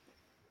tālāk.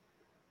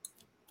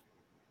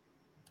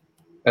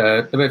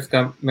 Tāpēc,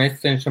 ka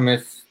mēs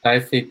cenšamies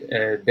taisīt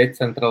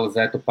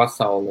decentralizētu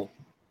pasauli.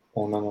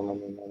 Un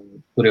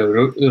tur jau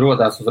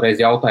rodās uzreiz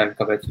jautājumi,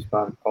 kāpēc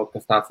vispār kaut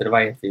kas tāds ir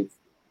vajadzīgs.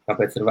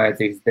 Kāpēc ir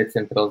vajadzīgs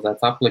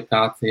decentralizētas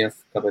aplikācijas,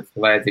 kāpēc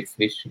ir vajadzīgs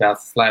viss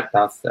šīs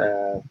slēptās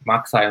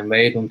maksājuma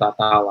veidu un tā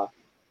tālāk.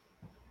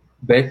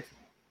 Bet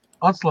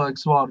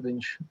atslēgas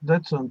vārdiņš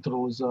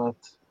decentralizēt.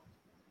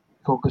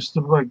 Kaut kas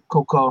tur vajag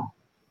kaut kā.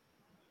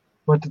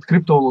 Vai tad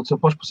kriptolūts jau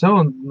paši pa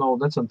sevi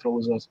nav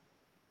decentralizēts?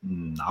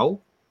 Nav.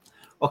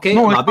 Ok,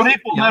 nu, labi.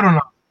 Es par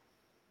nerunā.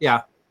 Jā.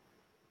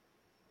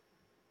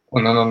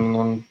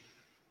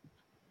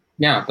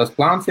 Jā, tas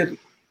plāns ir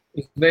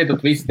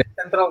izveidot visu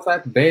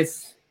decentralizēt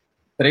bez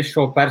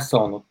trešo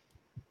personu.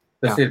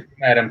 Tas ir,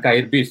 piemēram, kā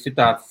ir bijusi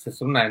situācijas,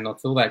 es runāju no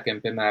cilvēkiem,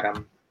 piemēram,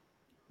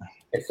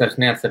 es vairs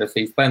neatceros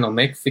īsti, vai no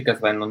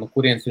Meksikas, vai no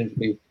kurienes viņš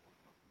bija.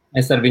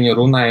 Es ar viņu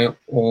runāju,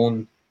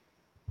 un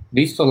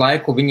visu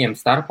laiku viņiem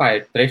starpā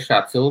ir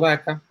trešais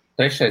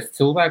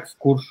cilvēks,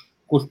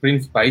 kurš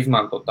principā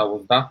izmanto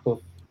tavus datus,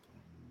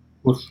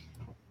 kurš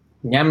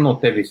ņem no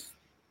tevis,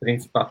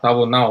 principā,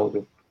 tavu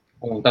naudu.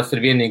 Un tas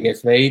ir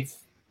vienīgais veids,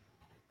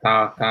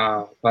 kā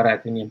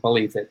varētu viņiem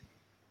palīdzēt.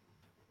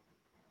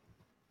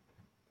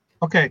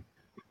 Ok,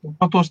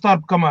 pa to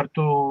starp, kamēr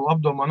tu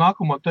apdomā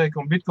nākamo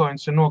teikumu,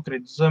 bitcoins ir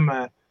nokritis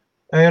zemē,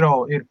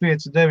 eiro ir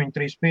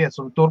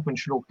 5,935 un turpin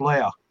šļūkt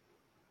lejā.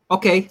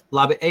 Ok,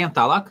 labi, ejam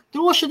tālāk.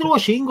 Droši,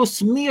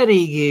 Ingus,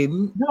 mierīgi.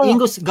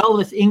 Ingus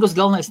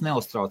galvenais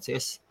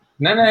neuztraucies.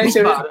 Nē,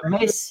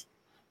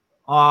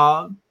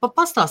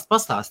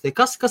 Pastāsti,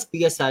 kas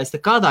piesaista,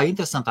 kādā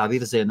interesantā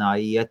virzienā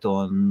iet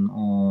un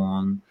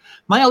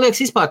man jau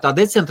liekas, vispār tā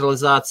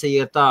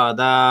decentralizācija ir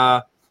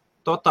tāda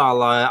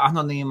totāla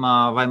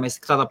anonīmā, vai mēs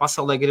tādā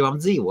pasaulē gribam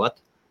dzīvot,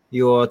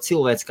 jo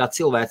cilvēks kā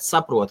cilvēks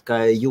saprot,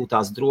 ka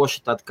jūtās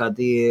droši tad, kad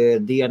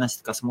ir dienesti,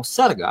 kas mūs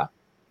sargā.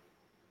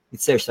 Ir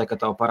sevišķi tā, ka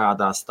tev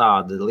parādās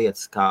tāda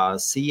lietas kā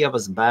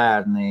sievas,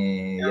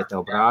 bērni, ja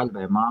tev brāļi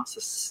vai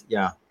māsas,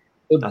 jā.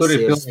 Tas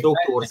ir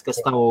struktūras, kas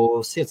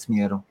tavu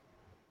sirdsmieru.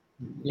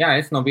 Jā,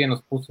 es no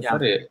vienas puses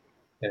arī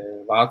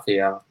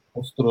Vācijā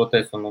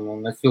uzturoties,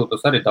 un es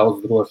jūtos arī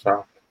daudz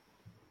drošāk,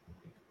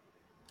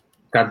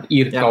 kad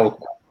ir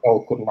kaut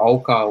kur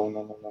laukā,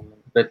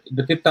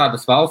 bet ir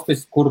tādas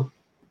valstis, kur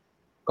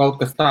kaut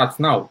kas tāds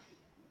nav,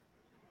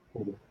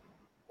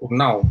 kur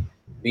nav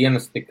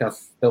dienesti, kas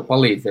tev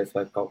palīdzēs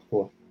vai kaut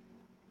ko.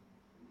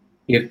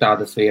 Ir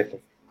tādas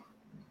vietas.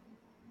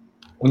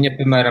 Un, ja,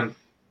 piemēram,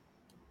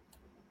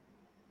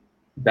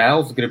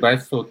 dēls grib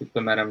aizsūtīt,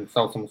 piemēram,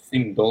 saucamus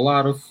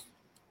 $100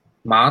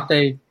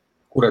 mātei,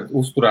 kura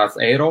uzturās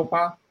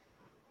Eiropā,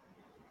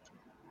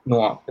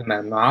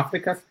 piemēram, no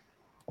Āfrikas,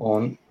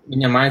 un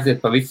viņam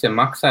aiziet pa visiem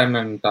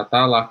maksājumiem un tā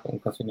tālāk, un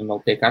kas viņam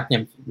vēl tiek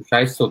atņemts, viņš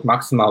aizsūt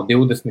maksimāli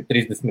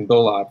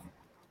 $20-30.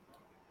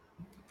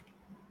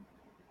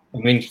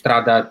 Un viņš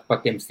strādā pa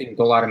tiem $100,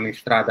 viņš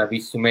strādā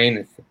visu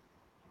mēnesi.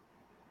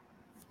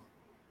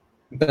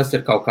 Tas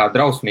ir kaut kā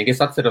drausmīgi.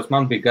 Es atceros,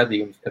 man bija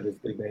gadījums, kad es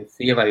gribēju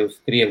sievai uz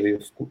Krieviju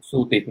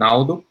sūtīt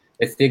naudu.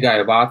 Es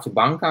iegāju Vācu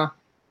bankā,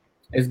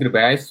 es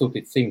gribēju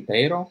aizsūtīt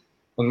 €100,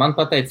 un man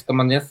pateica, ka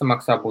man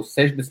jāsamaksā būs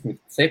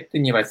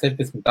 67 vai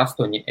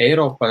 68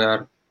 eiro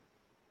par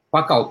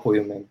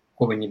pakalpojumiem,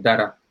 ko viņi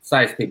dara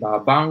saistībā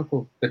ar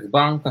banku, pēc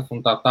bankas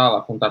un tā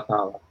tālāk un tā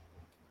tālāk.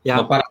 Jā.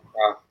 No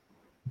parastā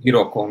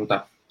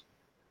girokonta.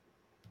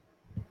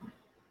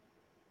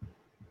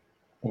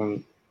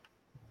 Un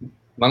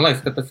man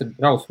liekas, ka tas ir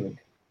drausmīgi,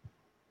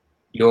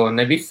 jo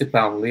ne visi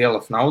pelna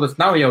lielas naudas.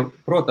 Nav jau,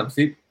 protams,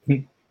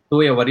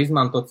 to jau var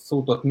izmantot,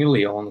 sūtot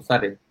miljonus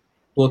arī.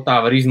 To tā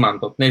var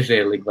izmantot,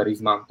 nežēlīgi var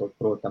izmantot,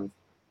 protams.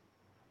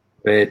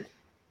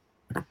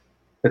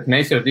 Bet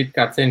mēs jau it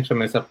kā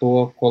cenšamies ar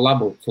to, ko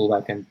labu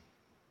cilvēkiem,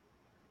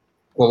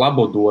 ko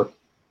labu dot,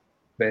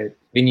 bet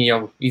viņi jau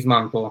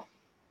izmanto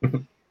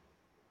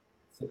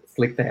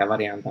sliktajā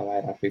variantā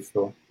vairāk visu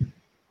to.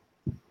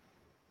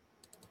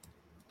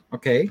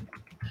 Ok.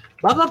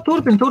 Labi,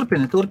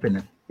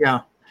 turpini. Jā.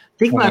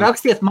 Tikmēr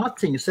rakstiet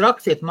maciņus.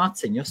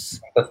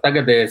 Tas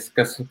tagadējais,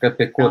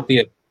 ko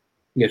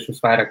tieši uz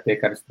vairāk tiek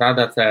arī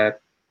strādāts,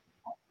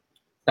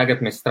 tagad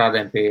mēs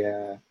strādājam pie,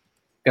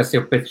 kas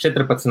jau pēc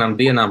 14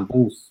 dienām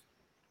būs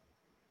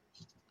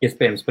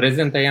iespējams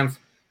prezentējams,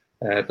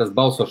 tas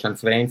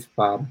balsošanas veids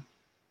par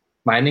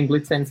mining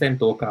licencēm,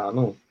 to kā,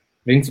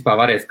 principā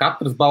varēs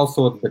katrs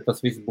balsot, bet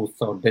tas viss būs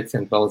caur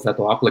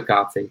decentralizēto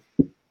aplikāciju.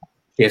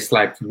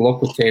 Ieslēgts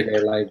bloku ķēdē,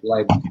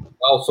 lai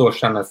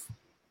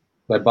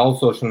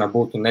balsošana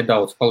būtu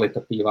nedaudz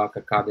kvalitatīvāka,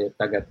 kāda ir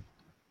tagad.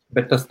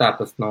 Bet tas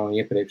no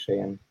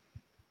iepriekšējiem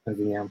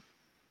ziņām.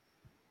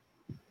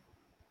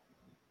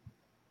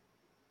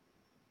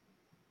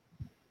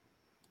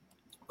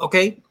 Ok.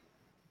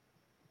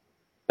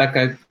 Tā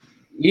kā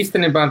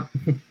īstenībā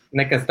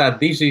nekas tā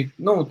diži,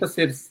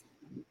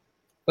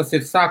 tas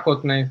ir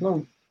sākotnēji,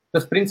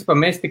 tas principā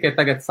mēs tikai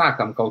tagad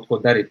sākam kaut ko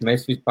darīt.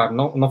 Mēs vispār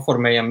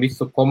noformējam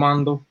visu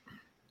komandu.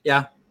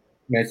 Jā.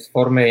 Mēs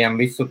formējam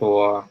visu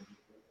to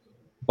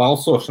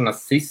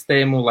balsošanas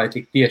sistēmu, lai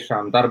tik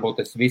tiešām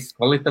darbotos viss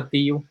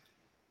kvalitatīvi.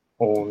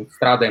 Un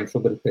strādājam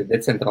šobrīd pie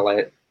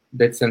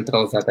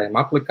decentralizētajām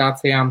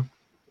aplikācijām.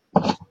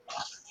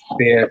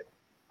 Pie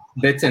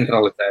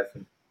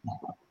decentralizēsim.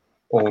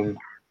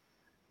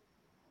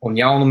 Un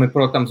jaunumi,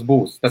 protams,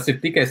 būs. Tas ir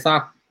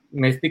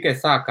mēs tikai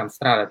sākam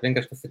strādāt.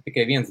 Vienkārši tas ir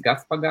tikai 1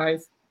 gads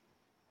pagājis.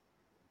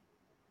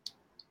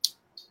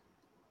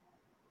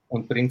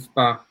 Un,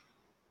 principā,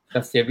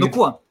 tas jau ir...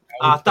 Ko?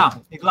 Tā,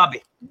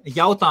 labi.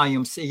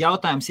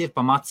 Jautājums ir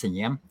pa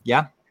maciņiem,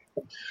 ja?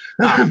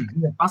 Tā,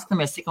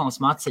 paskatāmies, cik mums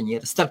maciņi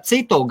ir. Starp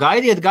citu,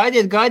 gaidiet,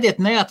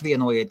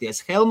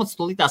 neatvienojieties. Helmuts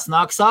tulītās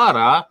nāks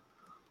ārā,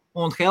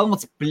 un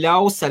Helmuts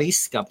pļaus ar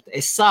izskapt.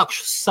 Es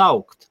sākšu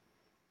saukt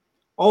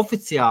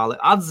oficiāli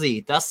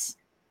atzītas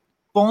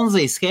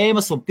Ponzi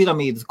schēmas un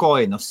piramīdas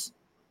koinus.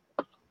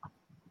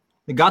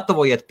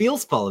 Gatavojiet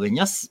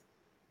pilspalviņas.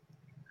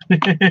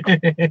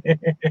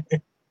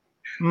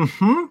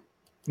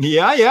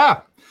 Jā.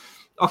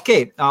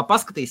 Ok,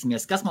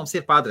 paskatīsimies, kas mums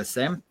ir pa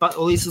adresēm.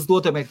 Līdz uz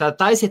dotajiem,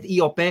 taisiet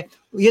IOP.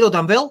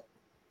 Iedodam vēl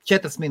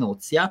 4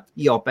 minūtes, ja?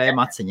 IOP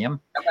maciņiem.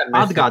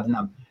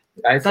 Atgādinām.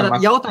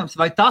 Tad jautājums,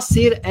 vai tas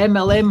ir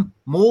MLM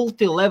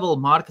multilevel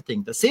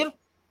marketing? Tas ir?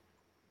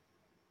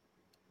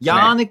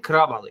 Jāni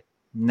Kravali.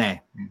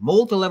 Nē,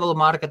 multilevel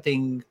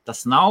marketing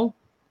tas nav.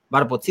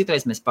 Varbūt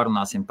citreiz mēs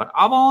parunāsim par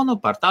Avonu,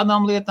 par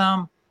tādām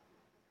lietām,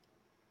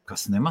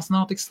 kas nemaz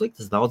nav tik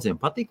sliktas. Daudziem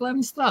patīk, lai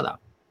viņi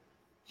strādā.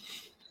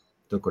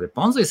 Tur, kur ir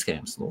Ponzi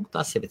schēmas,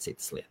 tas jau ir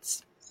citas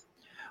lietas.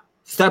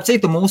 Starp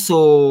citu, mūsu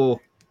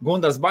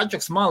Gundars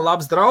Bačuks, man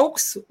labs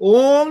draugs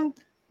un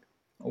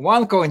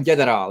OneCoin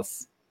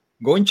ģenerālis.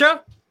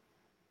 Gunča,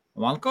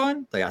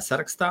 OneCoin tajā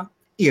sarakstā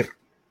ir.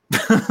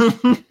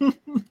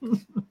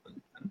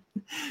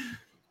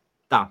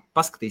 Tā,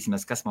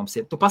 paskatīsimies, kas mums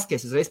ir. Tu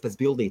paskaties uzreiz pēc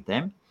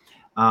bildītēm.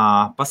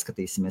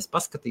 Paskatīsimies,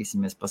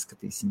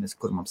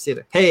 kur mums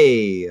ir.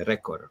 Hei,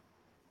 rekord.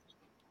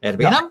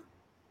 Ervinam?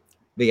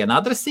 Viena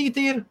adresīte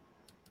ir,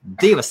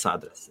 2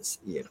 adreses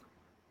ir.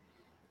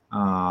 3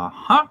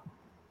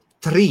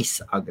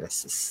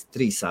 adreses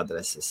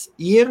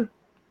ir.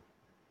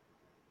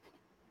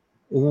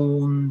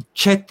 Un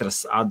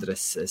 4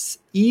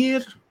 adreses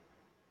ir.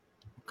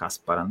 Kas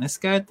para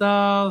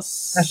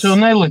neskaitās? Es jau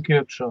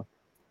neliku iekšā.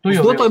 Uz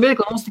doto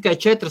mirkli mums tikai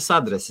 4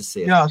 adreses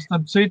ir. Jā,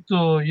 starp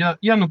citu, ja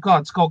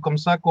kāds kaut kam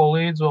seko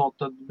līdzi vēl,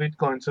 tad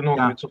Bitcoins ir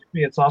nokritis uz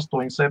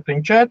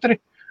 5,874,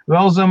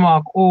 vēl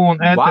zemāk, un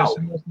ēters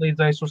ir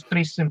noslīdzējis uz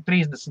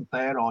 330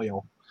 eiro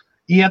jau.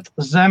 Iet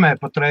zemē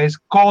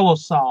patreiz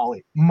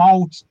kolosāli,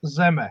 mauc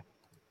zemē.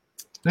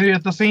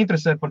 Ja tas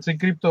interesē, par cik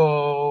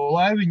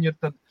Kriptolaiviņa ir,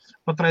 tad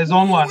patreiz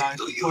online.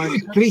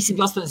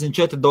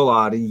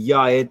 $384,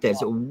 jā, ēters.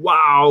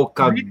 Wow,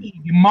 kā...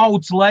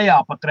 Mauc lejā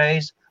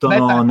patreiz. Tā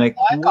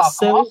neko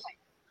sev.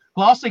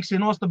 Klasiks ir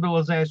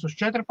nostabilizējis uz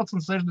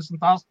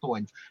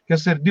 14,68,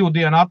 kas ir 2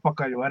 dienu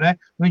atpakaļ, vai ne?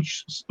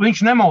 Viņš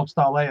nemauc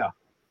tā lejā.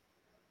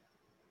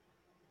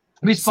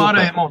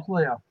 Vispārējie mauc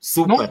lejā.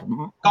 Super.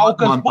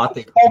 Man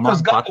patīk.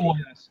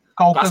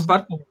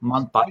 Kaspar,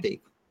 man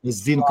patīk. Es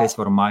zinu, ka es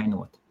varu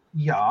mainot.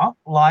 Jā,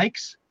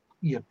 laiks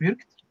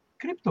iepirkt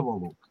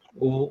kriptovalūtu.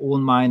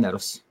 Un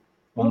minerus.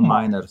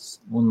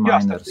 Jā,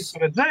 tas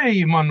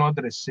redzēji manu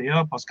adresi,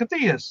 jā,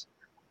 paskatījies,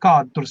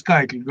 kāda tur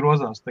skaitļi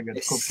grozās tagad,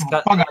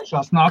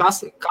 pagājušās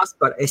naktas.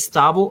 Kaspar, es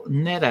tavu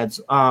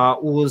neredzu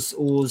uz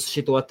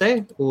šito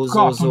te, uz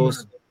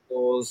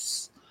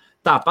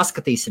tā,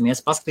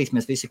 paskatīsimies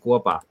visi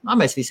kopā.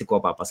 Mēs visi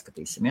kopā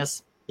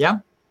paskatīsimies, jā?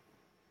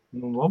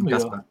 Labi,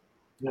 Kaspar.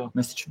 Jā.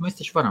 Mēs taču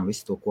varam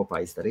visu to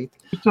kopā izdarīt.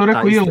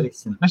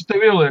 Es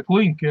tev ielieku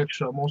linku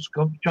iekšā mūsu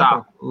čatā.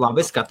 Tā,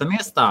 labi,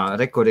 skatāmies tā.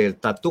 Rekur ir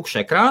tā tukšs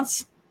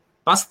ekrāns.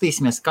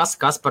 Paskatīsimies,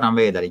 kas param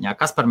vēdariņā.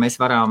 Kas par mēs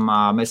varam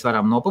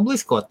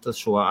nopubliskot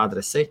šo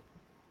adresi?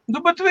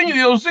 Bet viņu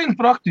jau zina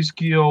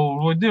praktiski jau,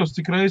 vai Dievs,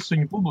 cik reizes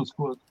viņu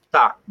publiskot.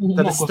 Tā,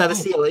 tad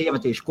es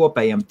iemetīšu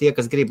kopējiem tie,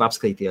 kas grib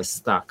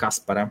apskatīties tā, kas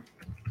param.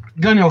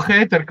 Gan jau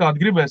heiteri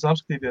kādi gribēs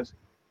apskatīties.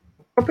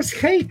 Kāpēc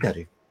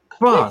heiteri?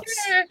 pats.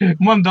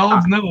 Man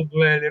daudz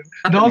nelabvēļ ir.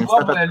 Daudz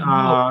labvēļ.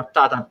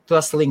 Tātad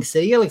tas links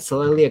ir ielikts,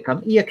 lai liekam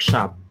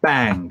iekšā,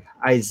 bang,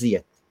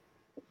 aiziet.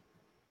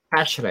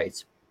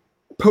 Hashrates.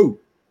 Puh.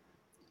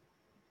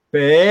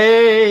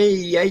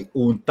 Pējai.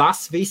 Un tas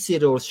viss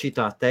ir uz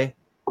šitā te.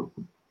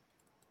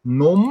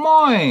 Nu,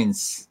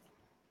 moins.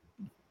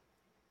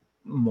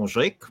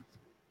 Mužik.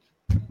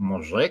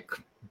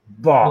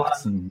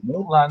 Bāc.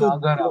 Nu, tu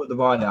dod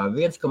vaļā.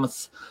 1, un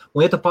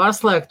ja tu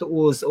pārslēgtu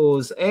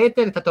uz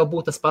ēteri, tad tev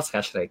būtu tas pats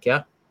hashrate,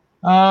 ja?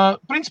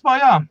 Principā,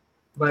 jā.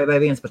 Vai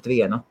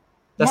 1:1.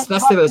 Tas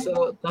tev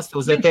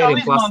uz ēteriem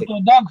klasika. Viņš jau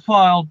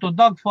izmanto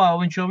dogfile,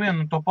 viņš jau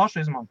vienu to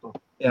pašu izmanto.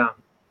 Jā.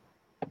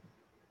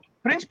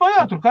 Principā,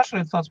 jā, tur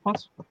hashrate tāds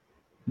pats.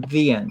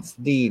 1,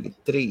 2,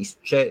 3,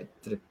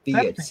 4,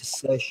 5,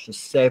 6,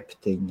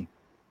 7.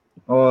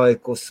 Oi,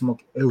 ko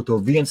smuki. To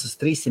 1 uz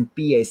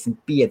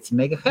 355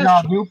 megahertz.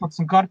 Jā,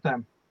 12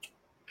 kartēm.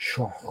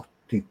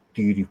 Tik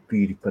tīri,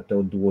 ka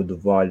tev dodu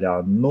vaļā.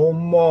 Nu,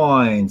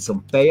 moins. Un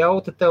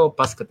payouta tev,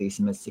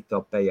 paskatīsimies, cik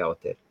tev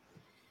payout ir.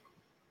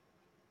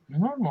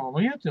 Normāli,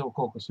 iet jau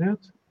kaut kas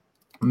iet.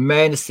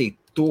 Mēnesī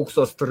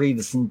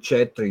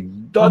 1034.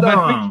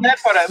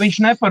 Viņš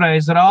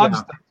nepareizi rāda,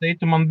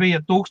 starp man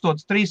bija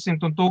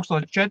 1300 un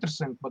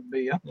 1400 pat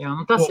bija. Jā,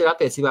 nu tas ir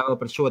attiecībā vēl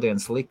par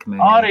šodienas likmē.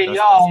 Arī,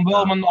 jā, un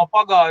vēl man nav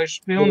pagājuši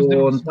pilns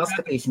 20. Un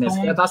paskatīsimies,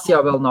 ja tas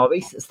jau vēl nav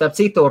viss. Starp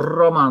citu,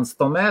 Romāns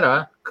Tomera,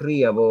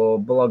 krievu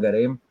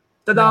blogerim,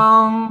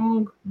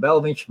 tadang, vēl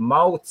viņš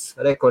mauc,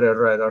 kur ir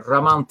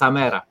Roman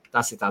Tomera.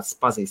 Tas ir tāds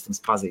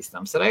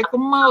pazīstams. Reku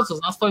mauc uz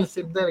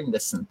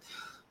 890.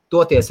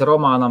 Toties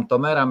Romānam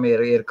Tomeram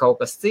ir kaut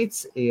kas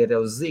cits, ir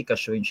uz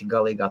Zīkašu viņš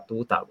galīgā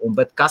tūtā.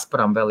 Bet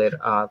Kasparam vēl ir,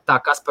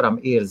 Kasparam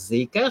ir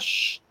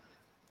Zīkašs,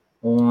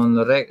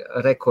 un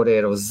kur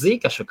ir uz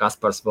Zīkašu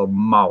Kaspars vēl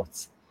mauc.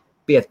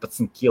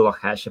 15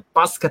 kilohaša.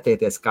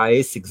 Paskatieties, kā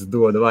ASICS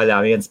dod vaļā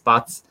viens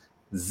pats.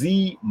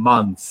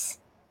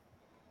 Zīmans.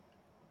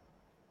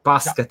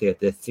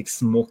 Paskatieties, cik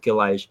smuki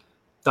laiž.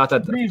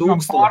 Tātad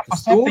 1000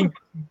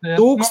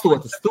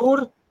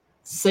 tur,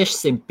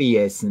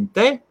 650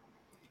 te.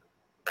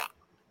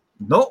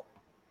 Nu,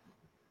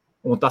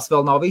 un tas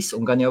vēl nav viss,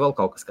 un gan jau vēl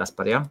kaut kas,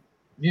 Kaspar, ja?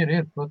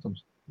 Ir,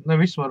 protams. Ne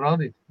visu var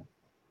rādīt.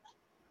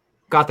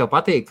 Kā tev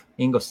patīk,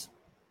 Ingus?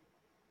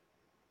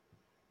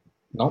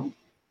 Nu,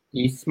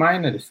 īsts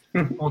maineris.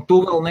 Un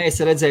tu vēl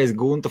neesi redzējis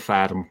Gunta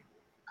fermu.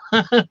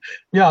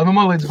 Jā, nu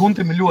man līdz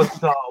Guntim ir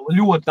ļoti tālu.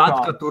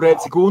 Tad, kad tu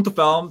redzi Gunta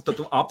fermu, tad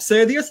tu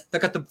apsēdies,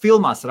 tad, kad tu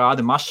filmās rādi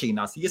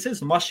mašīnās,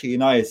 iesies un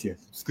mašīna aizies.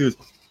 Skaties.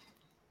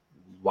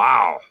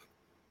 Wow!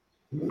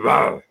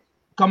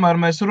 Kamēr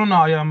mēs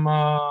runājam,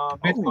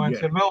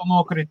 Bitcoins ir vēl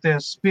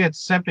nokrities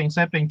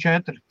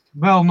 5,774.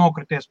 Vēl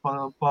nokrities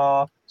pa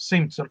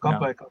 100 ar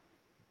kapēkā.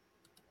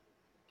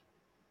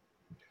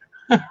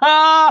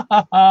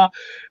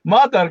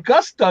 Madar,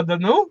 kas tad,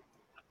 nu?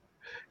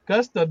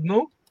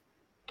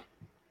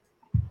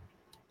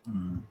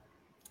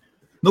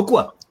 Nu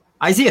ko,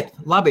 aiziet,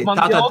 labi. Man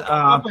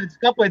jautā,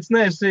 kāpēc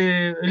neesi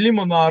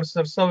limonārs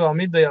ar savām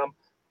idejām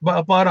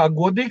pārāk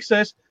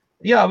godīgs?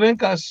 Jā,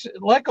 vienkārši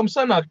laikam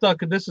sanāk tā,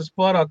 ka es esmu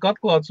pārāk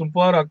atklāts un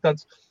pārāk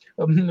tāds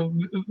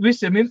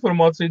visiem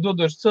informāciju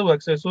dodošs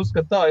cilvēks. Es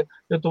uzskatu tā,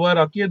 ja tu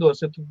vairāk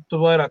iedos, ja tu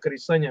vairāk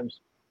arī saņems.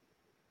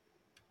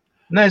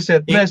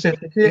 Nesiet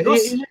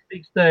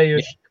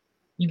ietīkstējuši.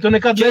 Ja tu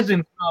nekad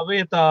nezini, kā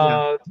vietā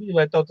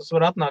dzīvē, tev tas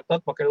var atnākt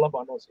atpakaļ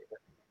labā nozīmē.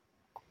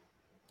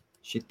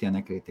 Šitie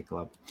nekrīt tik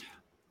labi.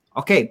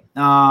 Ok,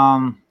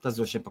 tas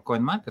droši vien pa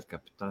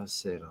CoinMarketCap, tas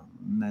ir...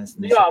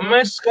 Jā,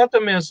 mēs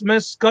skatāmies,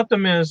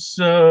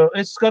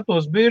 es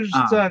skatos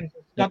biržas cenas,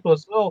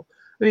 skatos vēl.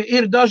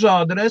 Ir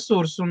dažādi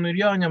resursi un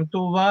ir jāņem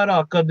to vērā,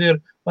 kad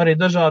ir arī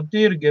dažādi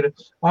tirgi. Ir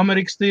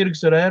Amerikas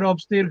tirgs, ir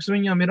Eiropas tirgs,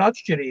 viņam ir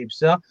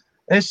atšķirības, ja.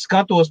 Es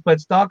skatos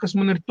pēc tā, kas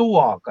man ir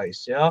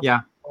tuvākais, ja.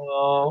 Jā.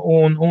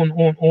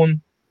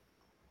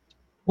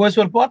 Ko es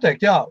varu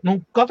pateikt? Jā, nu,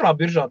 katrā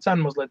biržā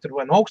cena mazliet ir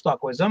vai no augstāk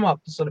vai zemāk.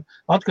 Tas ir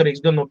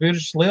atkarīgs gan no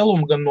biržas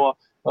lieluma, gan no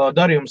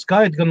darījuma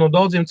skaita, gan no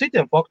daudziem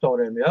citiem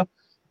faktoriem. Ja?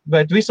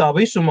 Bet visā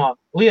visumā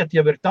lieta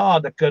jau ir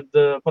tāda, kad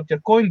pat ja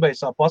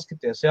Coinbase'ā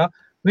paskaties, ja?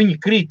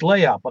 Viņi krīt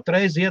lejā,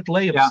 patreiz iet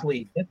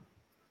lejupslīd. Ja?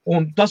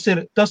 Un tas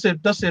ir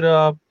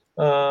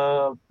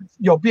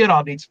jau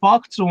pierādīts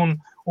fakts un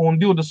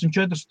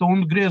 24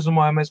 stundu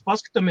griezumā, ja mēs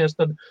paskatāmies,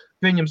 tad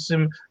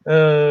pieņemsim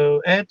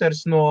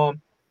ēters no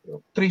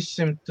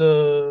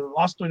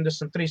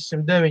 380,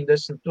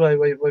 390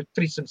 vai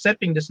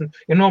 370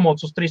 ir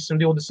nomots uz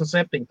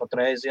 327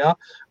 patreiz, jā.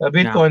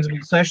 Bitcoins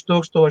bija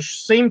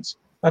 6100,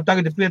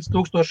 tagad ir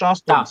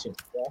 5800.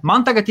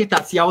 Man tagad ir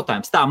tāds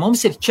jautājums. Tā,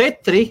 mums ir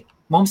četri.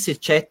 Man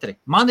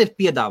ir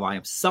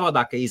piedāvājums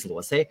savādākai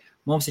izlosei.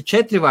 Mums ir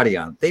 4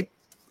 varianti.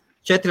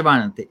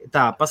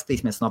 Tā,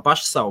 paskatīsimies no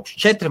paša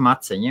saukša. 4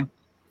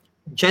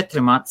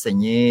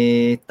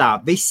 maceņi. Tā,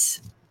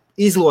 viss.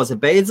 Izloze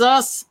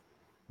beidzās.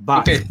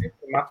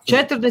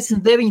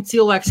 49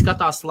 cilvēki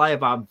skatās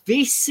laivā.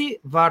 Visi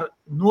var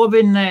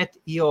novinēt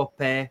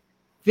IOP.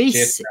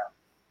 Visi.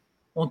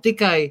 Un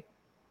tikai...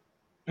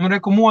 Nu,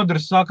 reku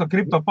Modris saka,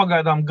 kripto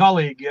pagaidām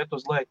galīgi iet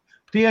uz leju.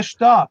 Tieši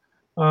tā.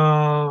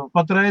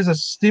 Patreiz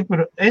es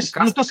stipri,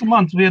 tas ir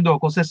mans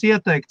viedoklis, es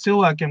ieteiktu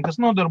cilvēkiem, kas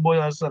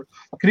nodarbojās ar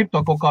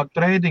kripto kaut kādu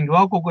tradingu,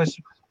 vēl kaut ko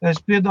es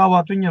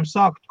piedāvātu viņiem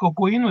sākt kaut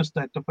ko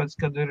investēt, tāpēc,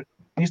 kad ir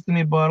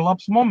īstenībā ir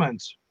labs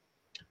moments.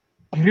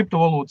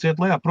 Kriptovalūtas iet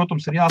lejā,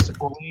 protams, ir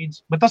jāseko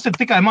līdzi, bet tas ir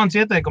tikai mans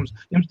ieteikums,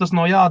 jums tas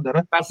nav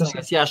jādara.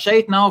 Jā,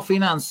 šeit nav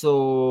finansu...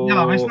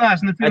 Jā, es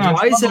neesmu ne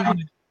finansu...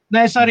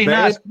 Nē, es arī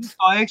neesmu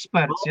kā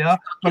eksperts, jā.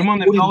 Par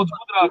mani ir daudz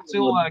gudrāk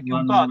cilvēki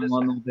un tādi.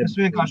 Es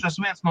vienkārši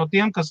esmu viens no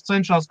tiem, kas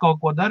cenšas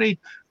kaut ko darīt,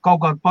 kaut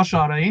kādu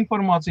pašārēju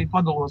informāciju,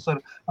 padalos ar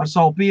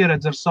savu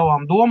pieredzi, ar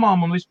savām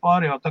domām un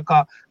vispār jau. Tā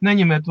kā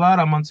neņemiet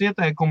vērā mans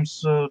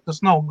ieteikums,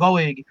 tas nav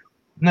galīgi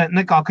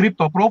ne kā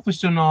kripto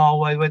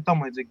profesionāli vai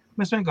tam līdzīgi.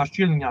 Mēs vienkārši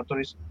čiļiņā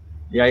tur visu.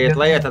 Ja iet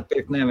lejā, tad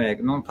pirkt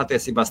nevajag.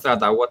 Patiesībā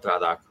strādā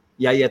otrādāk.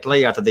 Ja iet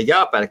lejā, tad ir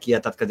jāpērk, ja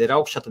tad, kad ir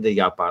augšā, tad ir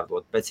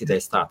jāpārdod. Pēc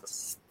idejas tā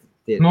tas.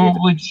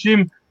 Līdz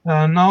šim,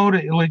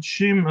 Nauri,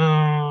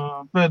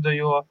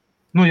 pēdējo,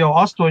 jau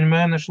 8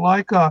 mēnešu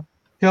laikā,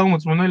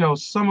 Helmuts man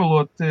neļaus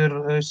samelot,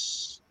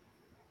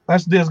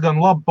 es diezgan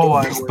labi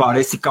pavairoju.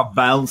 Vispār esi kā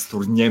velns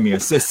tur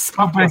ņemies.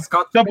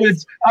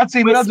 Tāpēc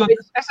acīm redzot,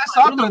 es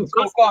atradu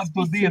kaut kādu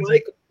to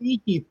diedzi.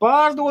 Pīķī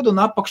pārdod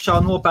un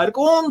apakšā nopērk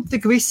un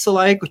tik visu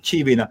laiku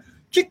čivina.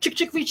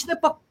 Čik, viņš ne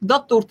pa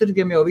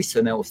datortirgiem jau visu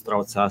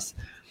neuztraucās.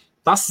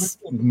 Tas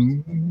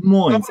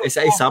moins, es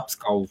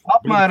apskaužu.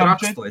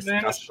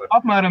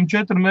 Apmēram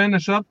 4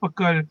 mēneši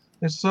atpakaļ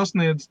es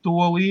sasniedzu to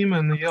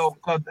līmeni jau,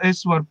 kad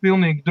es varu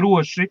pilnīgi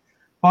droši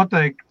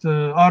pateikt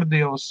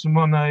Ardievas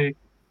manai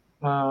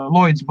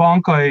Lloyds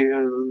bankai,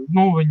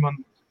 viņi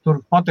man tur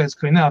pateica,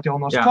 ka viņi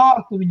neatjaunos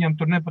kārtu, viņiem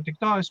tur nepatik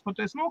tā, es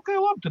pateicu, ok,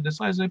 labi, tad es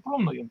aizēju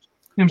prom no jums.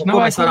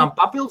 Ko mēs varam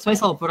papildus,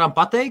 mēs varam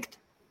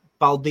pateikt,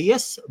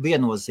 paldies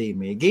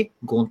viennozīmīgi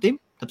Guntim.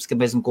 Tāpēc, ka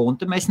bez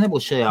Gunta mēs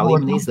nebūs šajā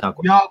līmenī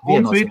izdākuši. Jā,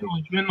 Gunts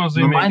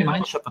viennozīmīgi.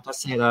 Man šapa tas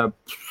ir...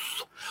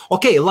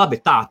 Ok, labi,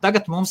 tā.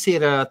 Tagad mums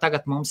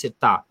ir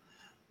tā.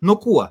 Nu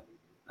ko?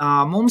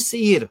 Mums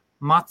ir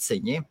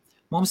maciņi.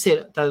 Mums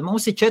ir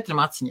 4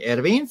 maciņi.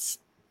 Ervīns.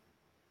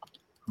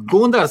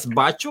 Gundars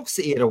Bačuks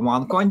ir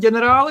OneCoin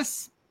ģenerālis.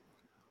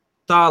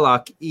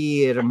 Tālāk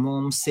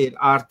mums ir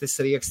Artis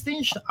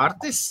Riekstiņš.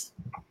 Artis.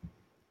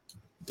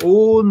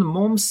 Un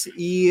mums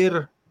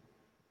ir...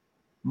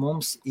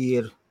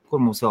 Kur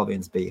mums vēl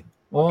viens bija?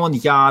 Un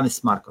Jānis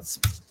Markots.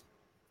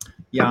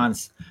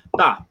 Jānis.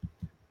 Tā.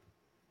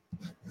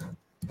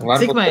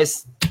 Cik mēs?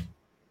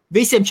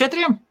 Visiem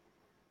 4?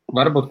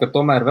 Varbūt, ka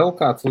tomēr vēl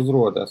kāds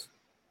uzrodas.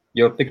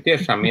 Jo tik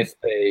tiešām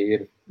iespēja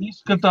ir.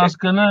 Izskatās,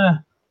 ka nē.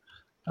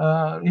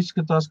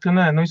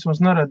 Vismaz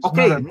neredz. Ok,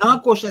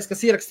 nākošais,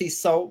 kas ierakstīs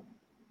savu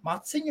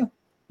maciņu,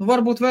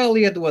 varbūt vēl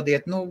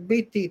iedodiet.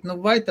 Bitīt,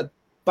 vai tad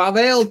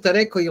pavēlta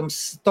reku jums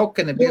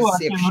tokeni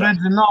biezas iekšā.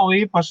 Redzi, nav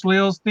īpaši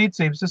liels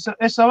ticības.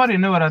 Es arī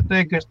nevarētu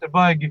teikt, ka es te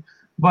baigi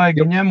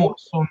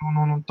ņemos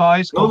un tā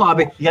izskaut.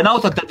 Labi, ja nav,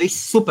 tad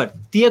viss super.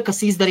 Tie, kas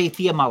izdarīja,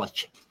 tie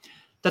malači.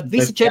 Tad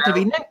visi 4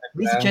 vinnē?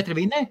 Visi 4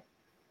 vinnē?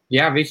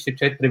 Jā, visi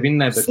 4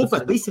 vinnē.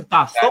 Super, visi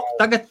tā, stop.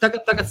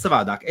 Tagad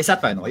savādāk. Es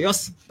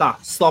atvainojos. Tā,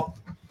 stop.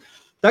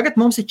 Tagad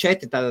mums ir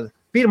 4. Tātad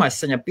pirmais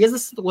saņem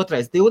 50,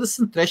 otrais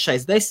 20,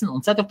 trešais 10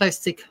 un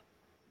ceturtais cik?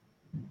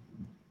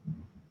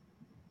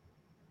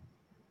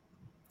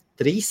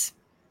 3.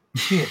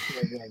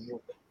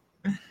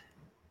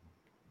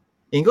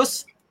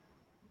 Ingus?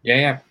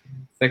 Jā,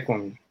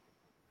 sekundi.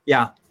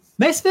 Jā.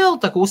 Mēs vēl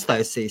tā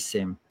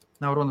uztaisīsim.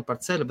 Nav runa par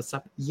ceļu, bet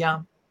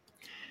jā.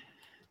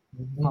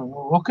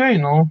 Ok,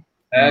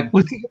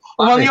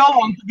 Man jau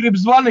grib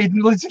zvanīt,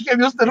 līdz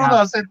cikiem jūs te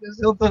runāsiet.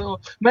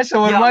 Mēs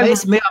jau varam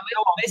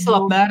Mēs vēl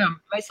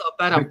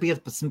apmēram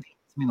 15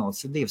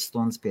 minūtes, 2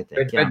 stundas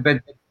pietiek.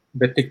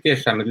 Bet tik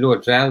tiešām ir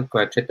ļoti žēl,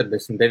 ka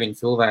 49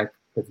 cilvēki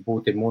pēc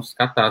būtība mūsu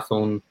skatās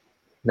un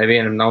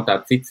nevienam nav tā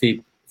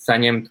cicība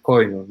saņemt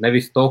koinu.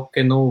 Nevis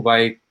tokenu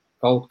vai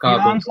kaut kādu.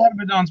 Jānis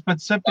Arbidāns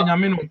pēc 7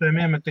 minūtēm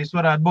iemetīs,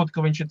 varētu būt,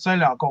 ka viņš ir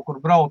ceļā kaut kur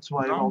brauc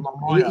vai vēl nav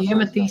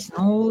mājās.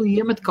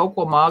 Iemet kaut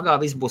ko māgā,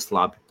 viss būs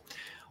labi.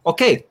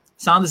 Ok,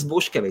 Sandis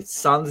Buškevits.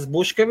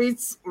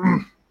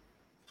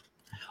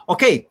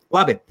 Ok,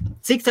 labi.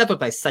 Cik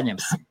 4.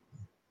 saņems?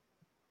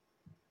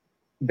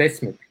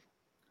 10.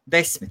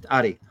 10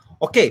 arī.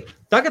 Ok,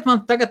 tagad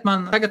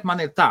man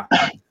ir tā.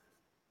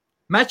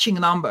 Matching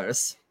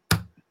numbers.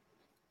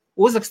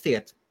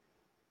 Uzrakstiet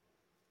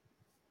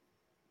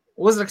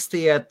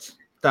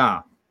tā.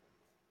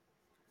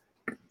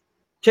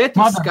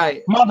 4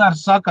 skai.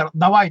 Madars saka,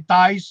 davai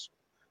tais.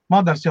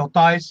 Madars jau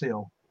taisi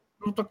jau.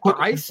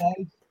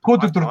 Ko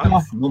tu tur tā?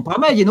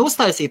 Pamēģini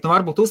uztaisīt,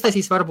 varbūt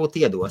uztaisīs,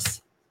 varbūt iedos.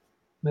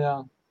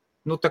 Jā.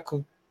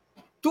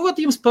 Dod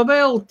jums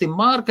pavēlti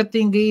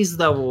marketinga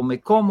izdevumi,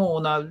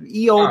 komuna,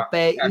 IOP,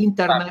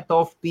 Internet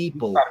of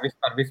People.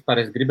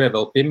 Vispār es gribēju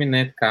vēl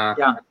pieminēt, ka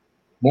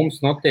mums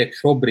notiek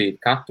šobrīd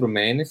katru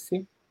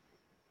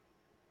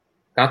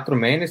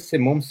mēnesi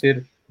mums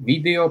ir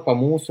video pa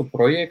mūsu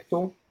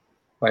projektu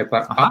vai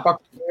par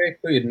apakšu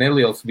projektu, ir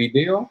neliels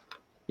video,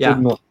 kur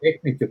no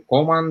tehniķu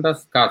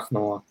komandas, kāds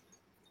no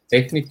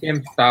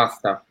tehniķiem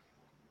stāsta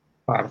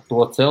par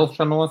to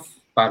celšanos,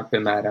 par,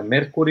 piemēram,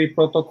 Merkurija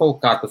protokolu,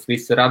 kā tas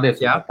viss ir radies.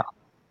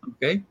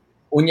 Okay.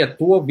 Un ja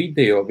to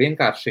video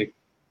vienkārši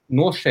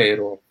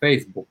nošēro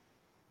Facebook,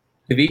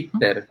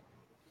 Twitter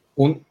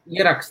un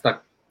ieraksta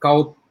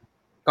kaut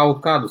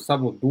kādu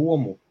savu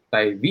domu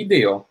tai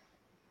video,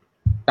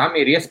 tam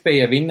ir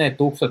iespēja vinnēt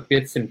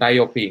 1500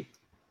 IOP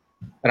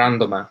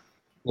randomā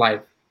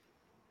live.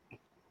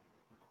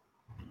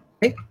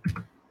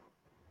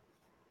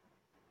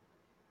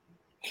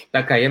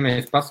 Tā kā, ja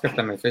mēs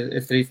paskatāmies,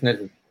 es īsti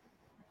nezinu,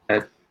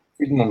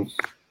 cik mums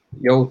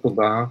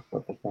YouTube,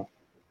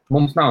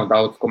 mums nav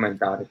daudz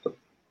komentāri tur.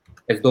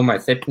 Es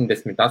domāju,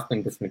 70,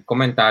 80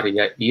 komentāri,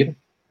 ja ir,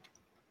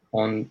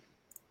 un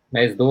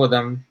mēs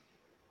dodam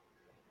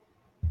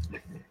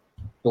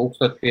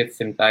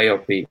 1500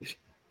 IOP.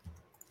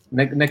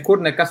 Nekur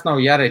nekas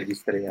nav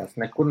jāreģistrējās,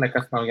 nekur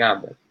nekas nav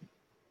jādara.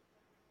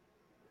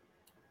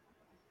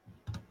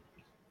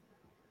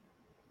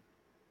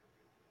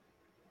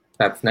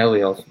 Tāds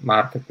neliels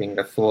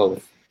mārketinga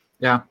solis.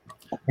 Jā.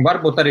 Un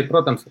varbūt arī,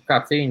 protams,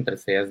 kāds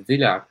ieinteresējas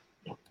dziļāk.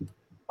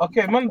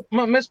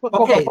 Mēs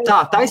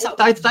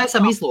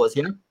taisam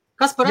izlozi, ja?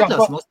 Kas par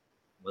atļaus mums?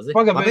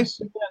 Pagaidām,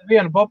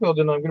 vienu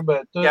papildinājumu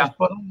gribētu.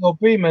 Par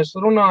IOP mēs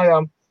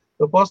runājām,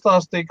 tu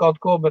pastāstīji kaut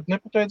ko, bet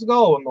nepateic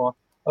galveno.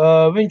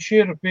 Viņš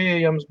ir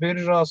pieejams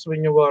biržās,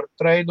 viņu var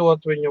treidot,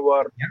 viņu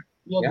var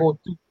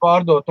iegūt,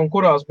 pārdot, un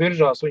kurās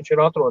biržās viņš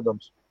ir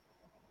atrodams?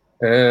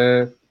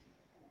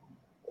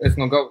 Es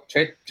no galvu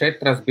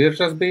 4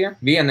 biržas bija.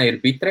 Viena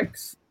ir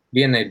Bitrex,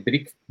 viena ir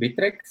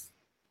Bitrex,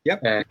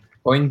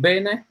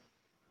 Coinbase,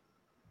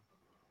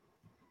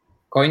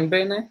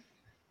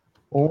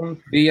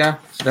 un bija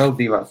vēl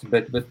 2,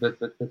 bet.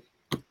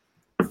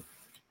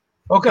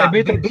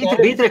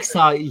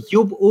 Bitrexā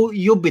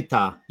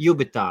Jubitā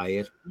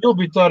ir.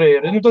 Jubitā arī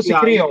ir. Tas ir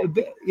Krievu.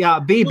 Jā,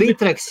 bija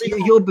Bitrex,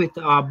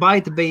 Jubitā,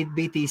 Byte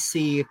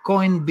BTC,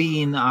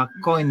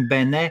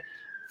 Coinbase,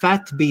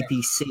 Fat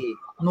BTC.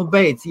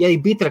 Beidz, ja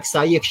ir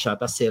Bitrexā iekšā,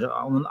 tas ir,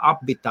 un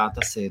apbitā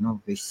tas ir,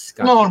 viss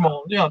kā.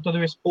 Normāli, jā, tad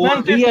viss.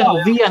 Un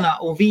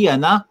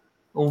viena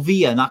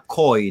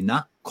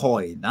koina,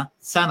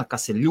 cena,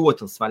 kas ir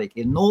ļoti svarīga,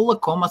 ir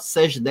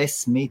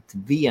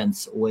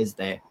 0,61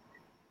 USD.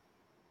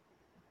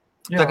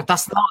 Tagad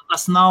tas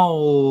nav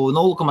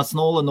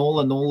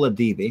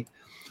 0,0002.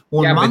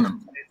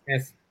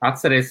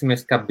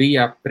 Atcerēsimies, ka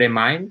bija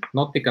Premain,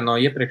 notika no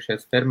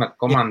iepriekšējās fermata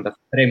komandas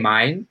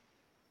Premain,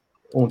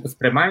 un tas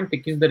Premain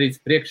tika izdarīts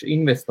priekš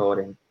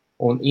investoriem.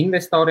 Un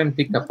investoriem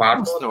tika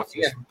pārdots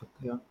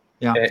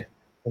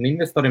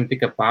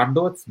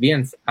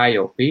viens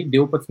IOP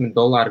 $12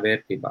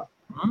 vērtībā.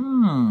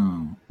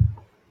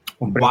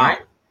 Un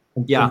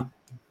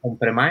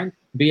Premain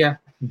bija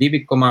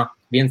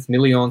 2,1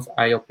 miljonus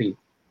IOP.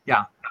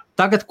 Jā.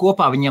 Tagad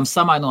kopā viņiem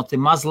samainoti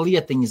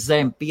mazlietiņi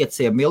zem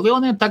 5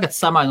 miljoniem, tagad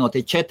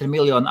samainoti 4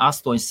 miljoni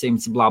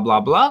 800 blā,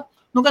 blā, blā.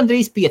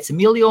 Gandrīz 5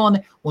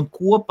 miljoni, un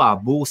kopā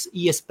būs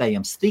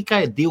iespējams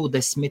tikai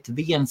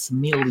 21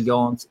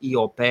 miljons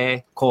IOP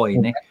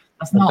koini.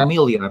 Tas nav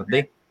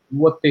miljardi.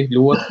 Ļoti.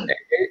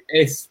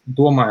 Es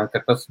domāju,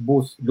 ka tas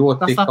būs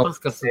ļoti... Tas atpils,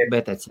 kas ir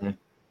BTC.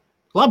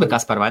 Labi,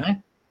 Kaspar, vai ne?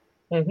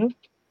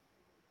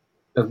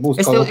 Tas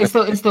būs es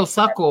tev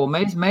saku,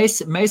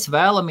 mēs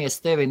vēlamies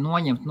tevi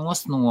noņemt no,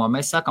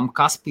 mēs sakam,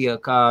 kas pie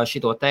kā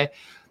šito te,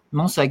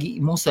 mums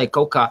vajag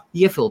kaut kā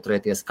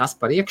iefiltrēties, kas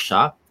par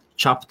iekšā,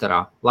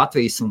 čapterā,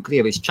 Latvijas un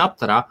Krievijas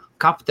čapterā,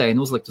 kapteini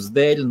uzlikt uz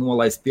dēļu,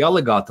 nolaist pie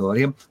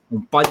aligatoriem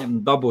un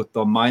paņemt dabūt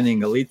to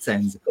mininga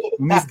licenzi.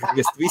 Un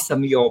izgriezt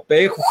visam IOP,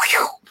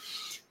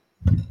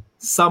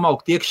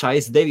 samaukt iekšā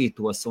S9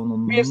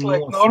 un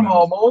pieslēgt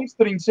normālu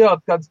monstriņus,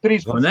 kāds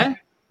 13.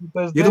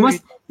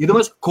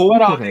 Iedomās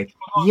konkurēt.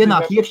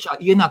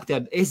 Ienāk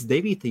tādi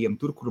S9,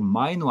 tur, kur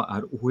maino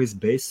ar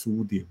USB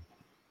sūdiem.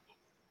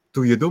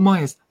 Tu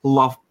iedomājies,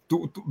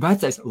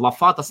 vecais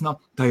lafā tas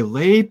nav, tā ir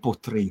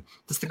leipotrī.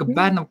 Tas tā kā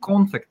bērnam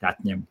konfekti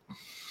atņem.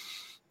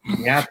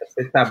 Jā, tas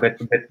ir tā, bet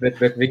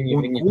viņi...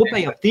 Un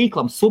kopējā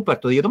tīklam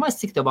super, tu iedomājies,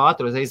 cik tev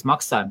ātri uzreiz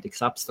maksājumi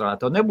tiks apstrādāt.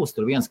 Tev nebūs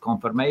tur viens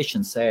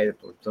confirmation sēde,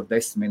 tur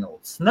 10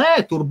 minūtes.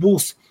 Nē, tur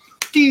būs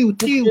tīv.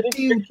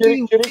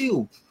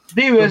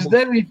 2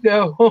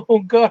 S9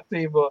 un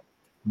kārtībā.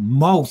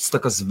 Mauts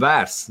tā kā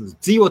zvērs,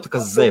 dzīvo tā kā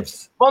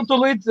zevs. Man tu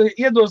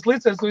iedos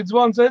licenci līdz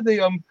zvans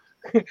Edijam,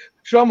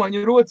 šamaņu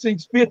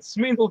rociņas 5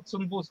 minūtes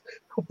un būs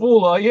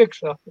pūlā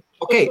iekšā.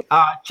 Ok,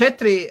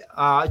 4,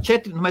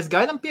 mēs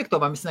gaidām 5,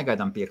 vai mēs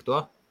negaidām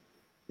 5?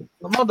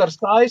 Madars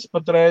taisa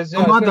patreiz.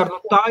 Madars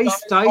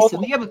taisa.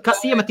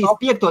 Kas iemetīs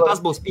 5, tas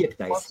būs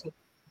 5.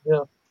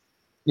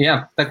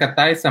 Jā, tā kā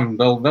taisam,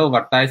 vēl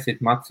var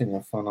taisīt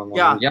maciņas.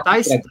 Jā,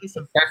 taisam.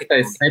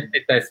 6,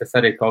 7, es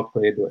arī kaut ko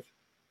iedošu.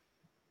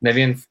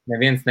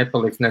 Neviens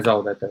nepaliks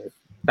nezaudētājs.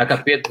 Tā kā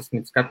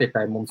 15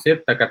 skatītāji mums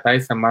ir, tā kā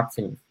taisam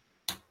maciņas.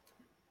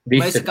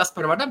 Mēs kas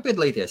par varam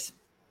piedalīties?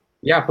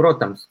 Jā,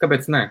 protams.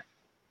 Kāpēc ne?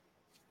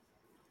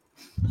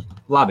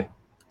 Labi.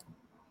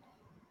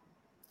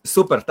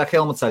 Super, tā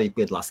Helmuts arī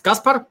piedalās.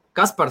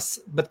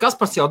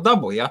 Kaspars jau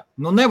dabū, ja?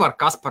 Nu nevar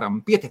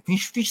Kasparam pietiek.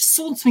 Viņš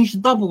suns, viņš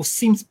dabūs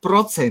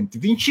 100%.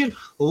 Viņš ir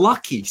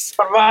lakijs.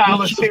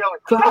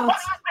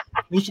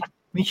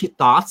 Viņš ir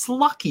tāds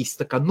lakijs,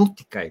 tā kā nu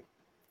tikai.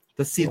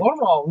 Tas ir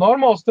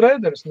normāls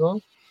treiders, nu.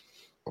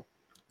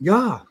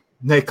 Jā.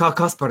 Nē, kā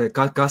Kaspar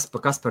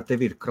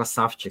tev ir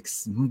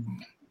krasavčiks.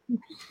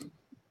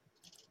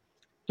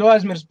 Tu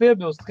aizmirst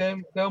piebilst,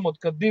 Helmut,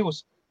 ka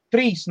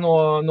 3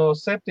 no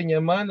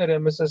 7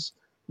 mineriem es esmu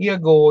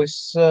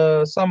iegūjis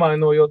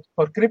samainojot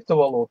par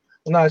kriptovalūtu,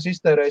 un es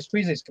iztērējis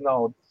fiziski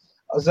naudu.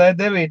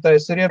 Z9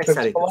 ir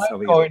iepirkts pa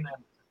Litecoiniem,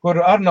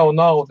 kur ar nav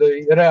nauda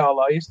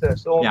reālā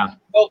iztērs. Un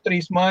vēl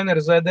 3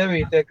 mineri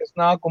Z9, kas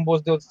nāk un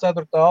būs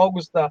 24.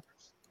 augustā,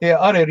 tie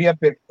arī ir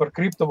iepirkti par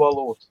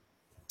kriptovalūtu.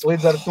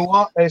 Līdz ar to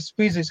es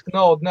fiziski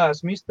naudu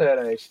neesmu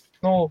iztērējis.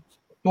 Nu,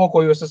 to,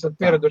 ko jūs esat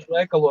pieraduši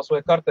veikalos vai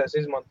kartēs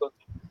izmantot.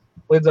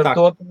 Līdz ar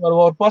to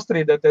var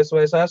pastrīdēties,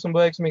 vai es esmu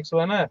veiksmīgs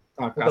vai nē.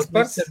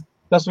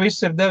 Tas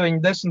viss ir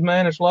 9-10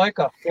 mēnešu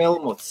laikā.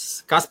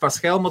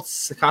 Kaspars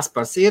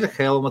ir.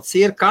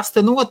 Kas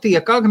te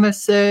notiek,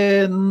 Agnese?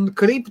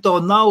 Kripto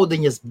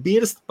naudiņas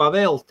birst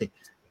pavelti.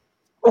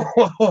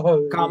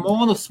 Kā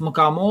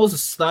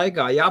mūzus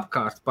staigāja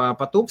apkārt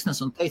pa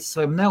tūkstnes un teica,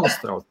 saviem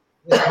neuztrauc.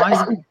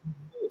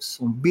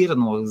 Un bira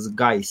no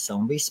gaisa,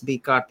 un viss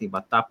bija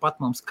kārtībā. Tāpat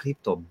mums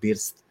kripto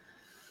birst.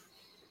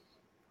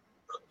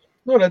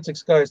 Nu, redz, cik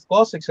skaisti.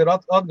 Klasiks ir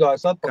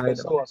atgājis atpakaļ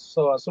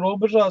savās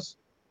robežās.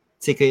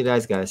 Cik ir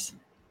aizgājis?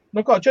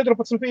 Nu kā,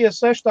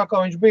 14,56, tā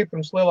kā viņš bija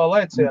pirms lielā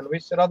laiciena.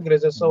 Viss ir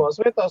atgriezies savās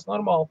vietās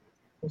normāli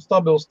un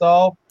stabili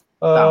stāv.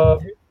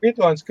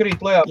 Bitcoins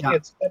krīt lejā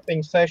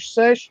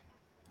 5,766.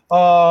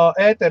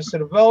 Ēters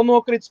ir vēl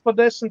nokrits pa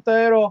 10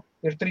 eiro.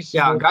 Ir 300.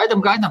 Jā,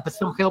 gaidam, pēc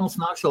tam Helmuts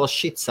nāks vēl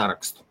šit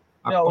sarakstu.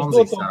 Jā, uz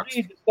doto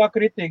brīdi tā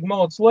kritīgi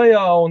mauc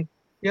lejā un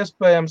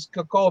iespējams,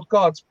 ka kaut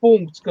kāds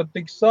punkts, kad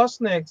tiks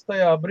sasniegts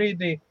tajā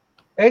brīdī,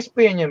 es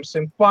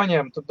pieņemsim,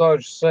 paņemtu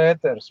dažus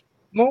ēterus.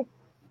 Nu,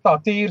 tā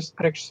tīrs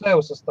priekš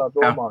sevs, es tā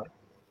domāju.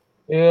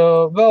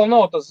 Vēl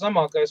nav tas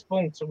zemākais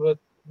punkts,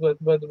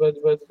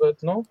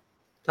 bet nu.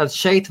 Tad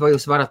šeit vai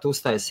jūs varat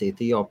uztaisīt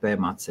IOP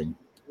maciņu?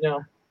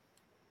 Jā.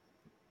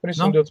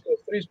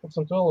 325,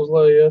 13 vēl uz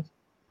leju iet.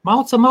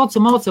 Maucam,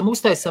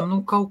 uztaisam,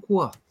 nu kaut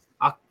ko.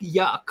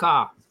 Jā,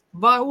 kā?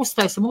 Vai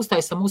uztaisam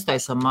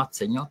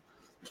maciņu.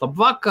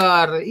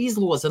 Labvakar,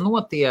 izloze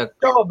notiek.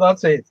 Čau,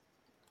 Dacīt.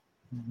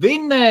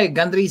 Vinnē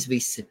gandrīz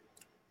visi.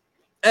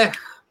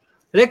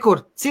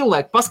 Rekur,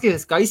 cilvēki,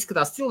 paskaties, kā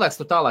izskatās cilvēks,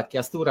 tu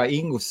tālākajā stūrā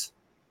Ingus.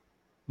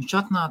 Viņš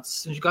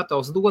atnācis, viņš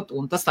gatavs dot,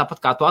 un tas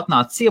tāpat kā tu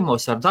atnāc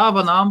ciemos ar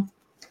dāvanām,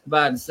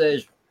 bērni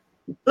sēž.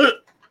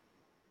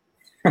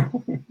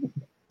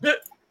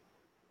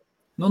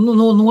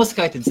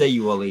 Noskaiti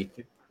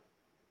dzejolīti.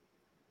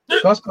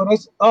 Kas, ka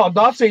es...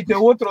 Dacīt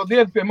jau otro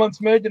dienu pie manis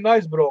mēģina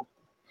aizbraukt.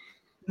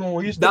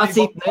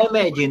 Dacīt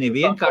nemēģini,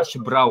 vienkārši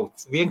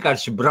brauc.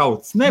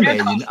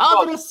 Nemēģini.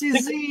 Adresi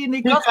zini,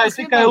 kas tas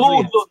Tikai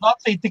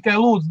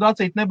lūdzu,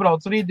 Dacīt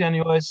nebrauc rītdien,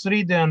 jo es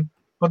rītdien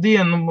pa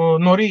dienu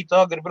no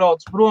rīta agri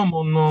brauc prom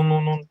un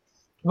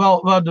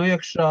vēl vedu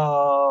iekšā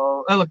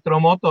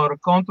elektromotora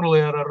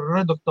kontrolieru ar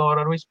reduktoru,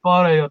 ar visu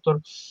pārējo tur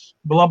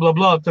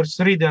blablabla. Tur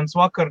rītdienas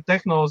vakara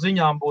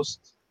tehnoloģiņām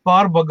būs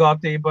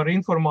pārbagātība ar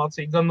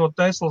informāciju gan no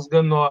Teslas,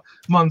 gan no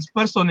manas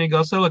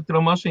personīgās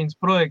elektromašīnas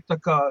projekta, tā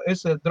kā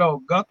esiet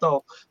draugi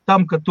gatavi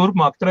tam, ka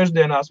turpmāk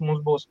trešdienās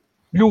mums būs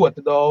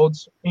ļoti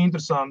daudz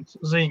interesantu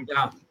ziņu.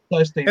 Jā.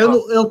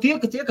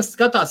 Tie, kas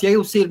skatās, ja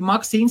jūs ir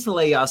Maks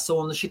instalējās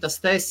un šitas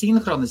te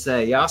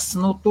sinhronizējās,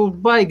 nu, tu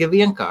baigi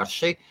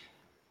vienkārši.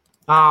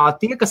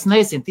 Tie, kas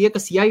nezin,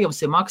 ja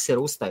jums ir Maks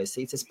ir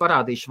uztaisīts, es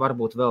parādīšu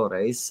varbūt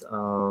vēlreiz,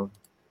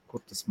 kur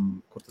tas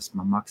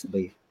man Maks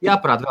bija.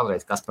 Jāparāda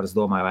vēlreiz, Kaspars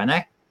domāja, vai ne?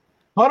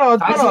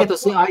 Aiziet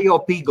uz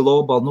IOP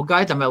Global, nu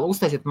gaidām vēl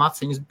uztaisiet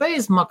maciņus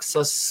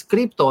bezmaksas,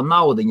 kripto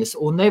naudiņas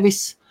un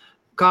nevis,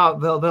 kā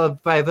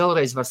vai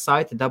vēlreiz var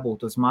saiti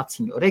dabūt uz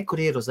maciņu. Rekur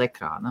ir uz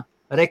ekrāna.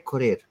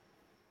 Rekur ir.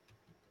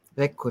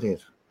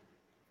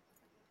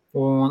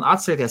 Un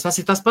atcerieties, tas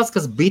ir tas pats,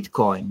 kas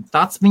Bitcoin.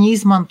 Tāds viņi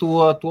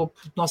izmanto to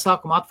no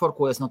sākuma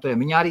atforkojas no to,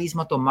 viņi arī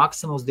izmanto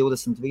maksimums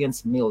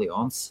 21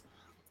 miljonus.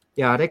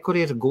 Jā, rekur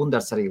ir,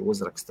 Gundars arī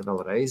uzraksta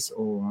vēlreiz,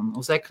 un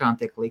uz ekrāna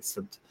tiek likts,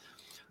 tad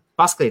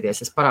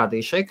paskatīties, es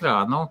parādīšu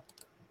ekrānu.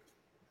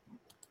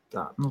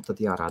 Tā, nu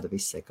tad jārāda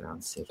viss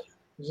ekrāns ir.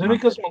 Zini,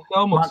 kas man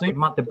Helmuts ir?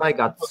 Man te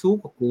baigā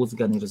cūku kūts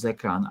gan ir uz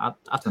ekrāna.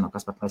 Atvieno,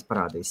 kas pat mēs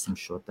parādīsim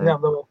šo te. Jā,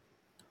 davai.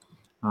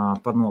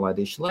 Par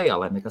nolaidīšu lejā,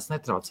 lai nekas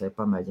netraucēja,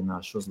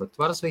 pamēģināšu uzlikt.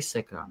 Var uz visu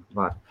ekrānu?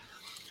 Var.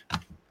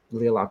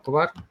 Lielāku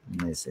var?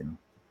 Nezinu.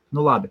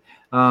 Nu labi.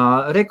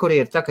 Rekur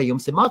ir tā, ka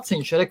jums ir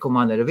maciņš, reku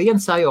man ir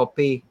viens IOP,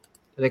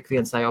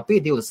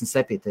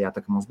 27. tā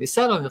kā mums bija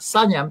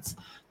saņemts,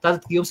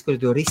 tad jums, kur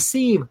ir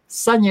receive,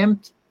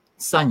 saņemt,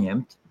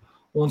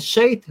 un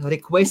šeit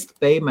request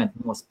payment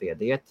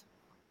nospiediet,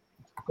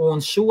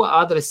 un šo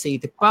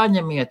adresīti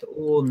paņemiet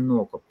un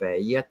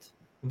nokopējiet.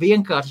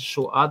 Vienkārši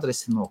šo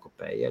adresi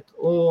nokopējiet.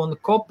 Un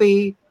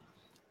kopiju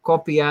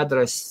copy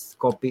address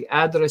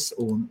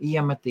un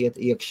iemetiet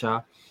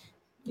iekšā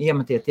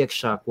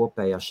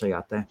kopējā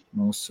šajā te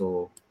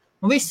mūsu,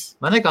 viss,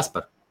 vai ne,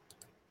 Kaspar?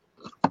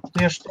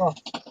 Tieši tā.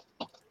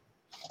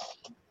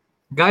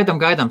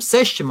 Gaidam,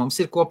 6 mums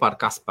ir kopā ar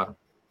Kasparu.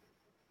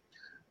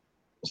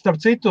 Starp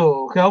citu,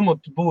 Helmut,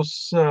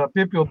 būs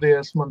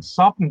piepildījies mans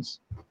sapnis.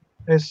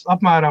 Es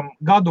apmēram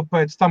gadu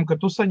pēc tam,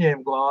 kad tu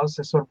saņēmi glāzes,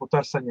 es varbūt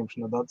ar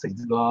saņemšu no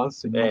Dacītas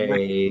glāzes.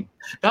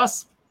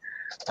 Tas?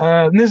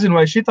 Nezinu,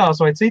 vai šitās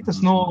vai citas,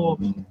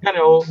 gan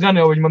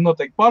jau viņi man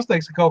noteikti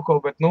pārsteigs kaut ko,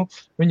 bet,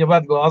 viņa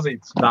ved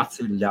glāzītes.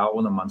 Daci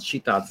ļauna, man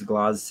šitādas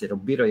glāzes ir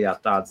birojā,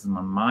 tādas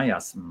man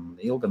mājās,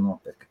 Ilga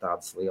nopirka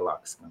tādas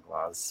lielākas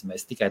glāzes.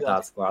 Mēs tikai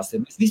tādas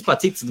glāzes, mēs vispār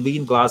citas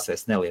vīnu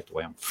glāzes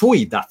nelietojam.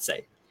 Fui,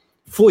 Dacei!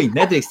 Fui,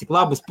 nedrīkst tik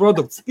labus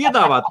produktus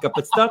piedāvāt, ka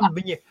pēc tam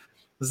viņi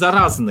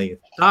zarazni ir.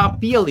 Tā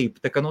pielīpa,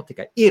 tā kā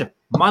tikai ir.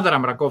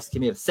 Madaram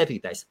Rakovskim ir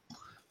 7.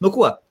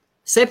 Ko?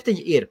 7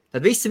 ir.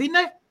 Tad visi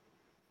vinnē?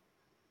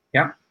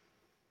 Jā.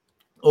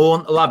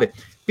 Un labi.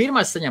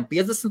 1. saņem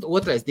 50,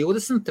 2.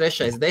 20,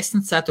 3.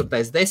 10, 4.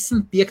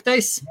 10,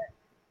 5.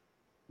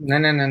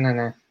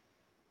 Nē.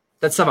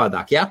 Tad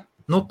savādāk, jā?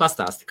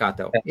 Pastāsti, kā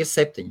tev. Ir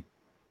 7.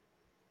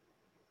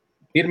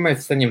 1.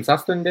 saņems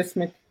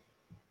 80.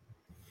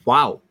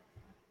 Wow!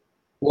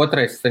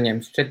 2.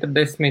 saņems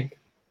 40.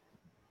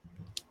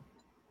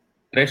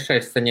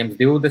 3. saņems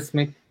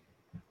 20.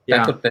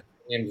 4.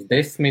 saņems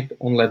 10.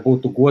 Un, lai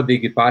būtu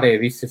godīgi, pārējie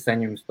visi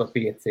saņems pa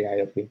 5.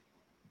 jau bija.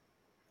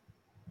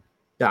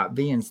 Tā,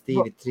 1,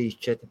 2, 3,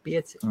 4,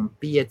 5 un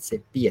 5,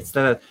 5.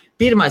 Tātad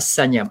 1.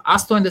 saņem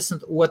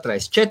 80,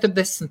 2.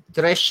 40,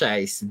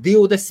 3.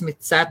 20,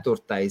 4.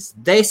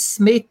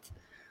 10,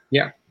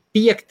 Jā.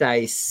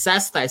 5.,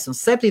 6. un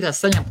 7.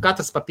 saņem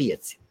katrs pa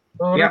 5.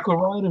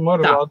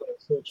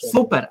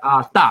 Super,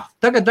 tā.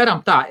 Tagad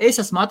daram tā. Es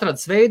esmu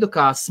atradis veidu,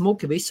 kā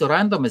smuki visu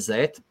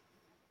randomizēt.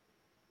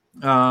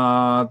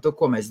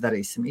 Ko mēs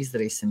darīsim?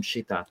 Izdarīsim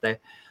šitā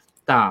te.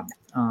 Tā,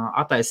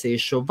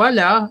 attaisīšu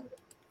vaļā.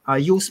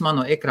 Jūs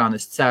manu ekrānu,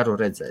 es ceru,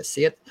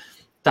 redzēsiet.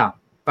 Tā,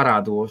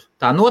 parādošu.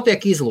 Tā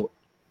notiek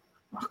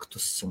Ak, tu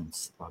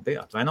suns. Labi,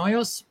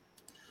 atvainojos.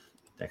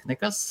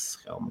 Tehnikas.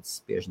 Helmuts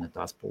spiež ne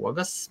tās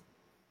pogas.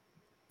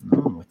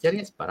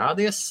 Noķeries,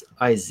 parādies,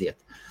 aiziet.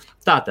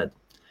 Tātad,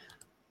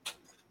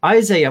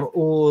 aizejam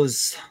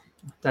uz,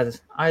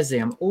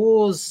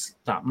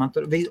 man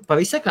tur pa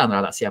visu ekrānu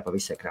rādās, jā, pa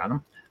visu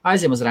ekrānu.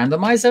 Aizejam uz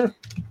randomizer.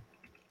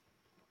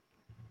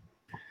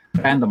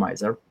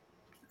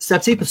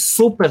 Starp citu,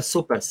 super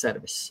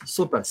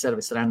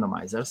servis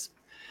randomizers.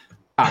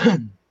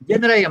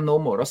 Ģenerējam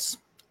numurus.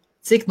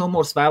 Cik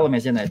numurus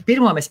vēlamies ģenerēt?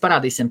 Pirmo mēs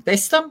parādīsim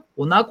testam,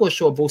 un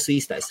nākošo būs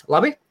īstais.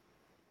 Labi?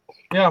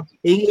 Jā.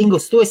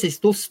 Ingus, tu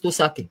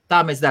saki.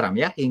 Tā mēs darām,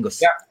 ja, Ingus?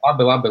 Jā,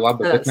 labi.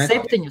 Tātad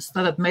 7,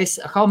 tātad mēs,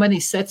 how many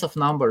sets of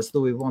numbers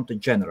do we want to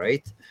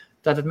generate?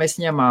 Tātad mēs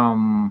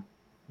ņemam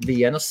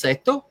vienu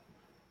setu,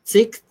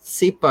 cik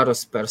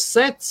ciparus per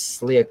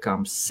sets,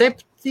 liekam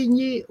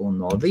 7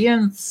 un no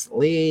 1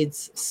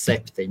 līdz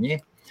 7.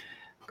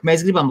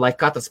 Mēs gribam, lai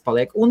katrs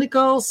paliek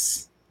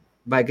unikāls,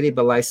 vai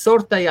gribam, lai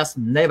sortējās,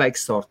 nevajag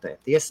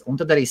sortēties, un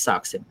tad arī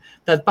sāksim.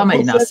 Tad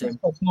pamēģināsim.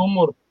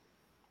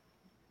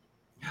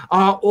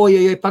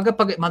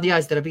 Pagaid, man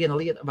jāizdara viena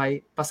lieta,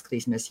 vai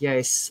paskatīsimies, ja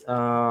es,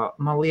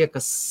 man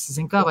liekas,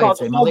 kā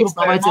vajadzēja, man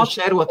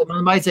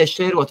vajadzēja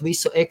šērot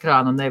visu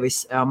ekrānu,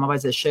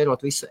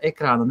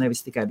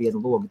 nevis tikai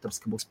vienu logu,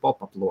 tāpēc, ka būs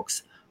pop-up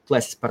logs,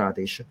 plēs es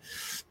parādīšu.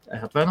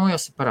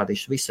 Atvainojos,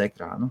 parādīšu visu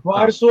ekrānu.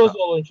 Vairs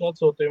ozoliņš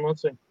atsūtīja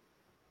acīm.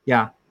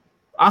 Jā.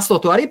 8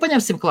 arī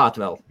paņemsim klāt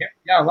vēl?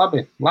 Jā,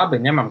 labi,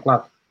 ņemam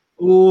klāt.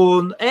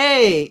 Un,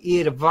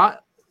 ir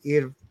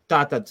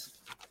tātad,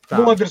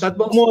 Modrs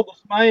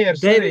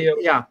Maiers arī jau.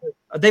 Jā,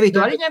 9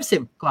 arī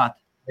ņemsim klāt?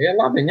 Jā,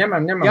 labi,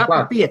 ņemam jā,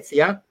 klāt. 5,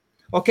 jā.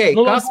 Ok,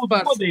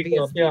 Kaspars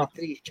 5,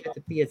 3,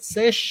 4, 5,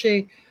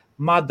 6,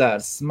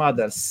 Madars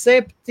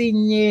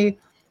 7,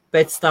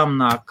 pēc tam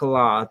nāk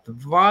klāt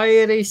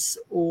Vairis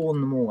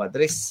un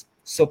Modris.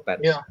 Super.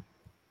 Jā.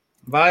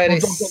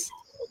 Vairis.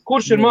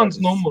 Kurš ir mans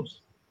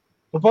numurs?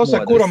 Tu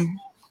pasaka, kuram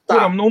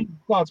numurs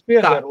kāds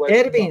pieder?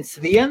 Ervīns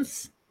 1,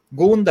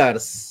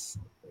 Gundars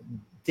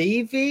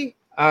 2,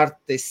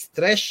 Artis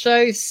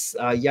 3,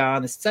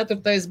 Jānis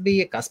 4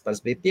 bija,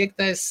 Kaspars bija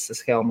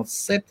 5, Helmuts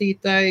 7,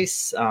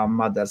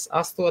 Madars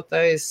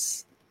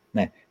 8,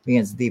 1,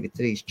 2,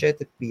 3,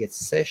 4, 5,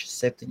 6,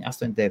 7,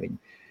 8, 9.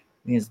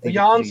 1, 2,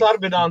 Jānis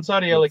Arbidāns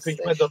arī ielika, viņš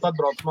beidzot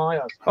atbrauc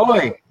mājās.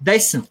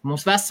 10,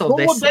 mums veseli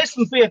 10.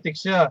 10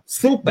 pietiks, jā.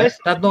 Super,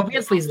 tad no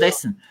 1 līdz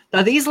 10.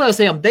 Tad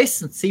izlēsējam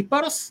 10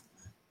 ciparus,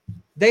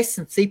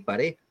 10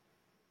 cipari.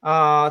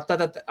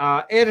 Tātad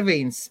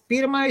Ervīns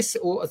 1,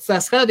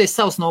 skatāties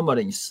savus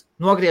numuriņus.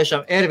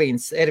 Nogriežam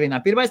Ervīnā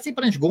 1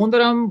 cipariņš,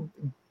 Gundaram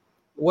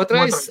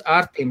 2,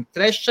 Artim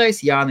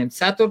 3, Jānim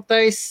 4,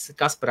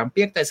 Kasparam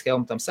 5,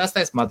 Helmutam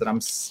 6,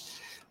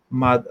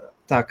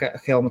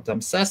 Helmutam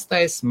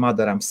 6,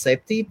 Madaram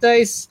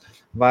 7,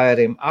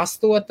 Vairim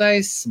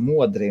 8,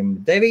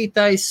 Modrim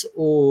 9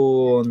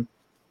 un...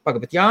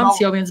 Pagad, bet Jānis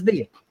jau viens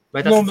bija. Vai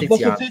tas ir cits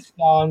Jānis? Cits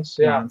Jānis,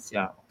 jā.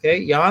 Jā.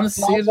 Okay. Jānis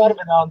ir...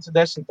 Arbidāns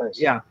 10.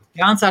 Jā,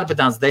 Jānis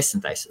Arbidāns 10.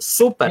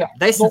 Super,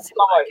 10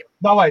 cilvēki.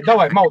 Davai,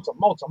 maucam.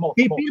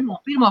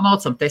 Pirmo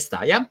maucam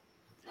testā, ja?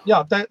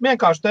 Jā,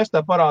 vienkārši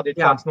testā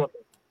parādīt, kāds notiek.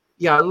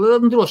 Jā,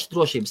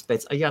 drošības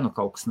pēc, ja nu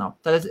kaut kas nav.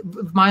 Tad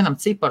mainam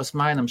ciparus,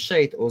 mainam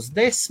šeit uz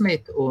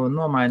 10 un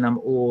nomainam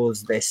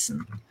uz 10.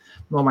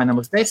 Nomainam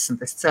uz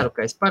 10, es ceru,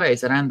 ka es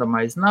pareizi,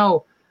 randomais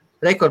nav.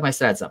 Rekur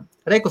mēs redzam.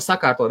 Rekur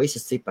sakārto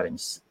visus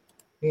cipariņus.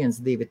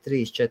 1, 2,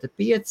 3, 4,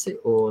 5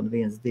 un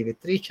 1, 2,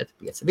 3, 4,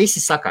 5. Visi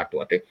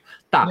sakārtoti.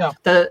 Tā,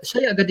 tad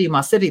šajā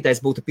gadījumā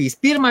 7. būtu bijis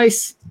 1.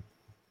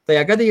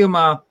 Tajā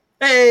gadījumā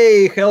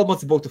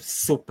Helmuts būtu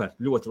super,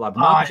 ļoti labi.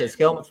 Nākamais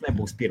Helmuts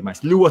nebūs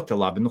 1. Ļoti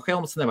labi.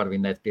 Helmuts nevar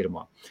vinnēt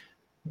 1.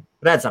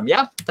 Redzam,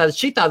 ja? Tad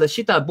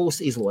šitā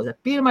būs izloze.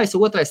 1,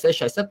 2, 3,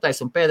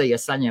 7 un pēdējie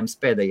saņems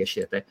pēdējie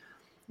šie te.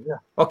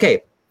 Ok.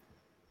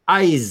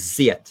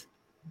 Aiziet.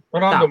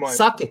 Tā,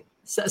 saki,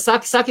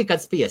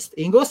 kad spiest.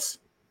 Ingus?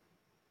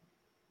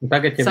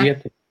 Tagad jau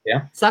vieti,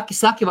 ja?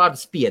 Saki vārdu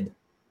spied.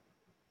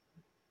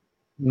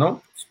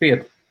 Nu,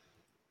 spied.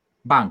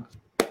 Bang.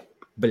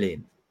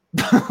 Blin.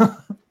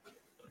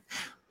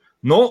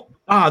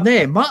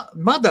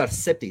 Madars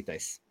 7.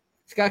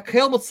 Kā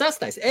Helmuts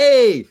 6.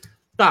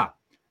 Tā,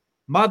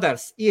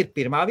 Madars ir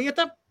 1.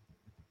 vieta.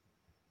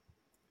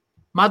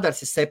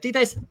 Madars ir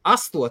 7.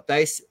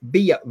 8.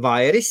 bija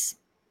Vairis.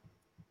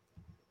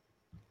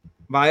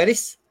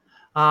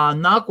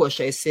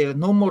 Nākošais ir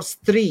numurs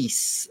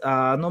 3.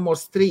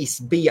 Numurs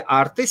 3 bija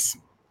Artis.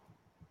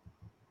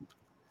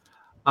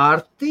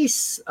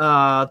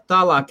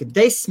 Tālāk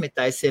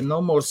 10. ir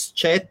numurs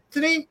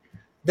 4.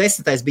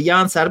 10. bija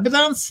Jānis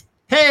Arbidāns.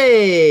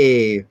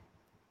 Hei!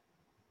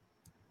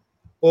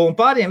 Un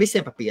pāriem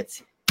visiem pa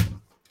 5.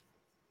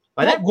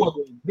 Vai ne?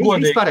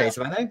 Vispārējais,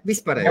 vai ne?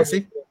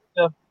 Vispārējais.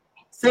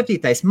 7.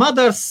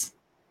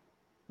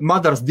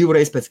 Madars 2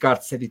 reizes pēc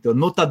kārtas 7.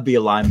 Nu tad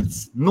bija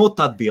lēmts.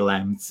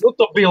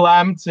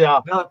 Jā.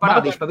 Vēl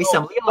parādīšu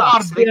pavisam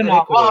lielāks.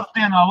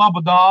 Vārdienā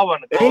laba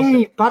dāvana.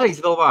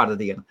 Pareizi vēl vārda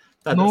diena.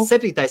 Tad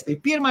 7.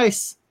 bija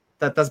 1.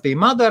 Tad tas bija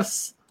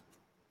Madars.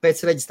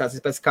 Pēc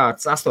reģistrācijas pēc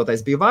kārtas 8.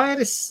 bija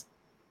Vairis.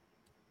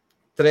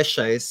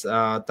 3.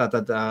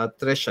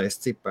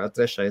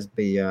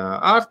 bija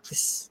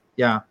Artis.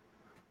 Jā.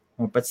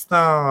 Un pēc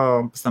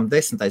tam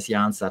 10.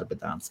 Jānis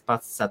Arbidāns,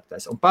 pats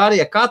 7. Un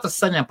pārējie katrs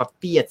saņem pa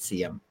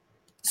 5.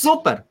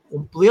 Super!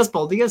 Un liels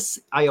paldies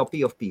IOP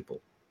of People.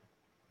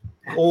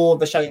 Un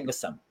bešādiem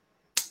gasam.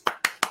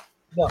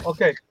 Jā,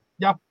 ok.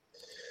 Jā.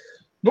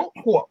 Nu,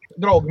 ko,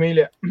 draugi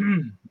mīļie,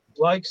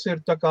 laiks ir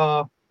tā kā...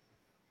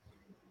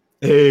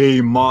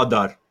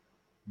 Madar!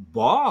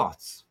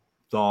 Bāc!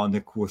 Tā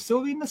neko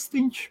sev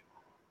Inastiņš?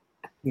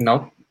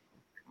 No.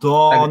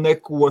 Tā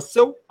neko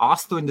sev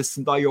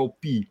 80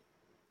 IOP.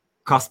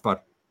 Kaspar.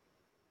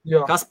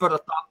 Jā. Kaspar,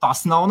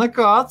 tas nav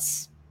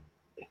nekāds.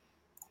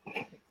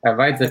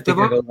 Vajadzētu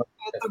tikai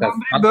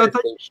vēl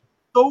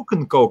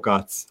token kaut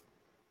kāds.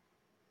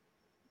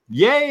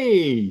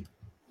 Jej!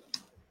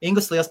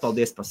 Ingus, liels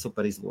paldies par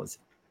super izlozi.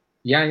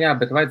 Jā,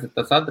 bet vajadzētu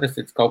tas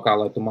adresīts kaut kā,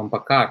 lai tu man pa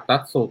kārtu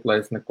atsūt, lai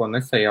es neko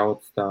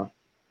nesajauc tā.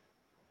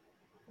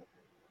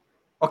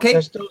 Ok.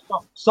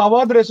 Savu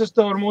adresi es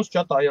tev ar mūsu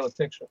čatā ielikt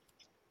iekšā.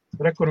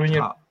 Kur viņi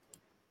ir.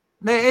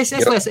 Nē, es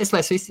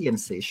lēs visu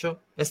ienesīšu.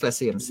 Es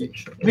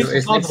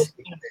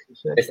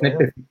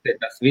nepiefiksēju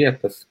tās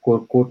vietas,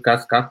 kur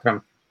kas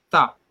katram.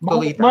 Tā,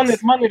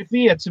 palīdās. Man ir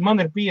 5.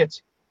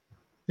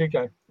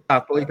 Tikai.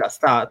 Tā, palīdās.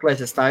 Tā,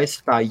 es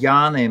taisu tā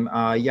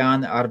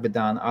Jāni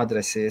Arbidāna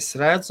adresi es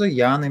redzu.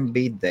 Jānim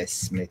bija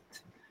 10.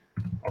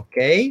 Ok.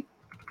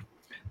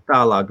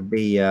 Tālāk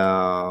bija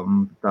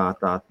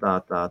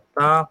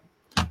tā.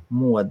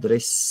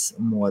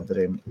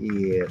 Modrim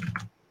ir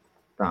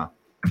tā.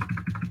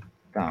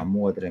 Tā,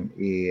 Modrim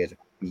ir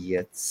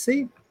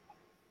 5.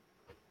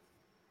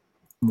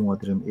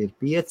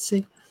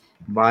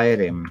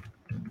 Vairim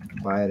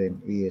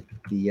ir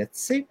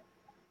 5.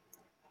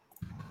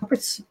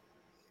 Kāpēc?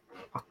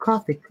 Kā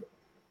tik?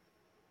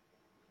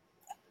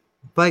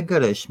 Vai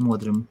garēši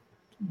Modrim?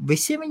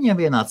 Visiem viņiem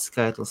vienāds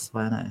skaitlis,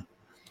 vai ne?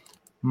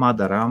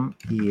 Madaram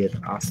ir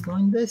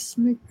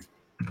 80.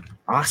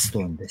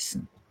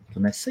 80. Tu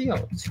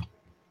nesajauci?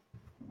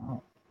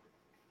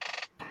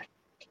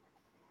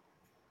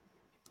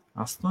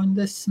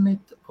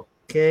 80,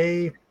 ok.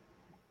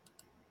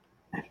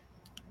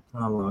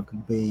 Tālāk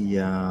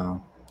bija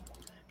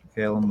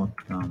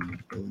Helmutam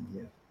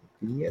bija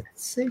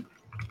 5.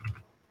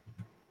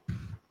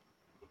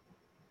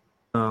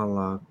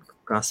 Tālāk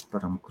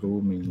Kasparam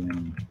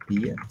Krūmiņam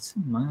 5.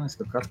 Man liekas,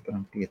 ka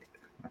Kasparam pietika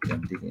ar tiem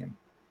 2.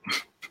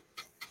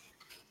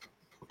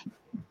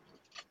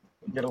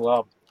 Ir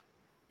labi.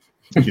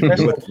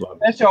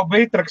 Es jau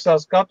Bitraksā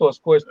skatos,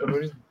 ko es tur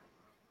izdarīju.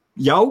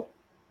 Jau?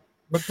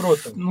 Bet,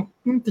 protams. Nu,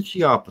 taču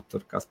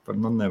jāpatur, Kaspar,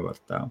 nevar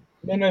tā.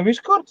 Nē,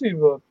 viss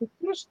kārtībā. Tu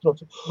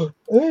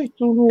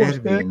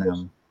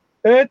Ervīnam.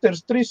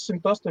 Ēters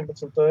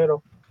 318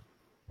 eiro.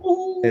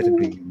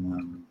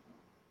 Ervīnam.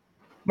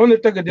 Man ir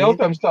tagad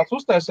jautājums tāds,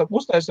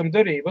 uztaisam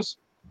derības.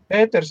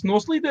 ēters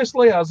noslīdēs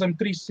lejā zem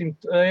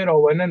 300 eiro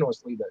vai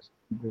nenoslīdēs?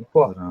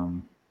 Ko?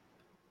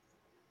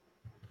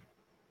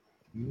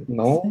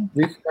 Nu,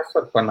 viss, kas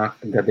var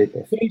panākt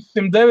gadīties.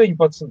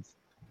 319.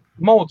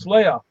 Mauc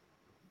lejā.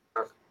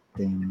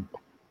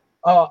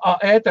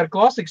 Ēter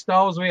klasika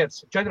stāv uz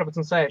vietas.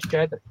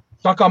 14,64.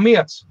 Tā kā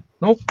miets.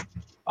 Nu,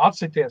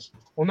 atsities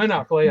un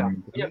nenāk lejā.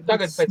 Viņam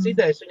tagad pēc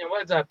idejas viņam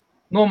vajadzētu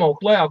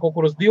nomaukt lejā kaut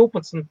kur uz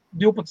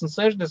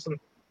 12,60,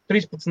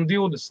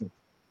 13,20.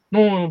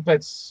 Nu,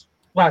 pēc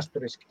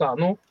vēsturiski tā.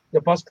 Nu, ja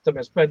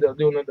paskatāmies pēdējo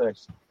 2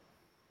 nedēļas.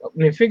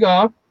 Nifigā.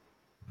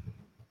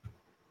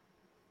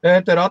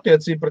 Ētera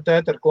attiecība pret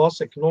ētera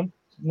klasiku.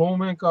 Nu,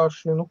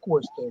 vienkārši, ko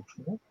es teikšu?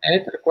 Nu?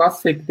 Ētera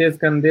klasika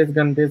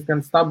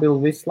diezgan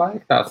stabili visu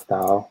laiku tā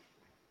stāv.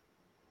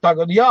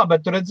 Tagad, jā,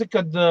 bet tu redzi,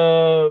 kad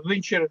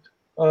viņš ir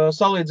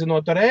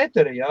salīdzinot ar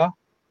ēteri, jā?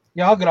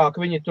 Ja agrāk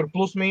viņi tur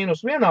plus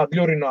mīnus vienādi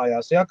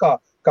ļurinājās, jā?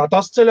 Kā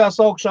tas ceļās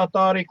augšā,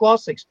 tā arī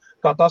klasiks.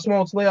 Kā tas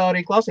mauc lejā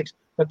arī klasiks.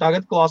 Bet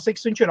tagad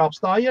klasiks viņš ir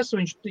apstājies,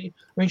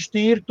 viņš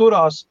tīri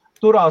turās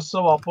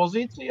savā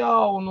pozīcijā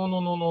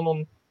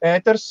un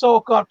ēters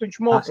savukārt viņš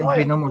mauc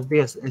lejā.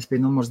 Es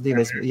biju numurs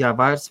 2. Jā,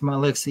 man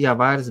liekas,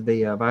 vairs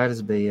bija 2.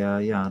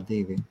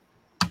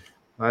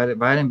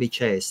 Vairiem bija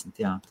 40,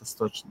 jā, tas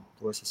točni,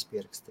 to es esmu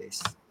pierakstījis.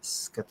 Es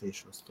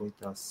skatīšos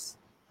tūlītās,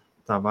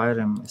 tā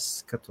vairiem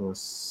es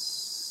skatos.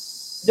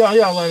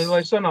 Jā,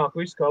 lai sanāk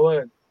viss kā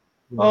lēd.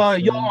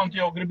 Jolanta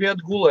jau grib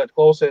iet gulēt,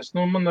 klausies,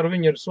 man ar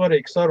viņu ir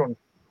svarīga saruna.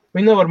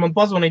 Viņi nevar man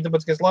pazvanīt,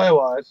 tāpēc, ka es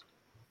laivā esmu.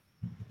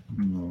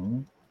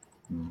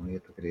 Ja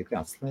tu gribi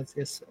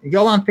atslēdzies.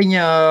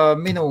 Jolantiņa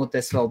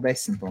minūtes vēl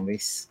 10 un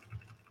viss.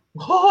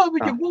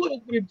 Viņa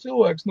gulēt grib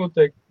cilvēks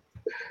noteikti.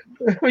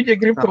 Viņa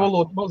grib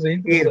kriptovalūtu mazi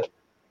interesē.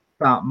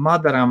 Tā,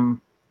 Madaram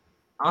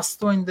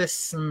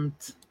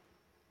 80.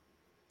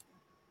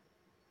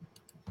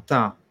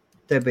 Tā,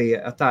 te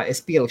bija, tā,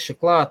 es pielikšu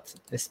klāt,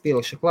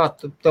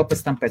 tev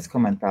pēc tam pēc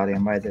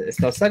komentāriem vajadzēs. Es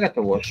tev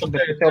sagatavošu,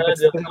 bet tev pēc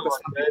tam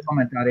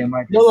komentāriem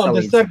vajadzēs. Jolanta,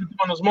 es ceru, ka tu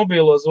man uz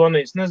mobilo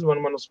zvanīs, nezvanu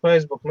man uz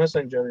Facebook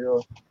Messenger, jo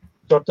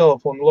ar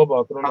telefonu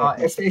labāk runāt.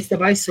 Es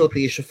tev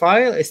aizsūtīšu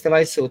failu,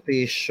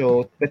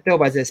 bet tev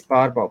vajadzēs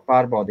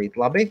pārbaudīt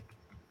labi.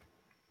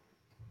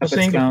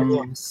 Tāpēc, ka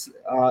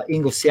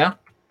Ingus, jā.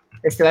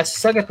 Es tev esmu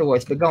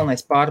sagatavojis, bet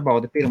galvenais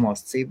pārbauda pirmos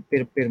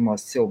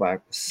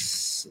cilvēkus.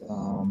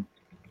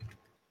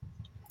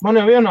 Man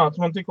jau ienāca,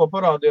 man tikko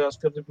parādījās,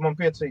 kad man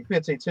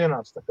piecīts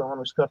ienāca, tā kā man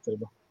viss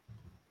kārtībā.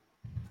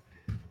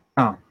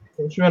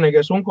 Viņš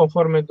vienīgais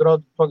unkonformīt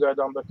rada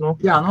pagaidām, bet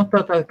Jā,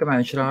 tā, kamēr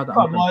viņš rāda.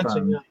 Kādu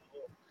laiciņu, jā.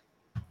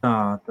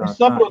 Es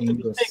saprotu,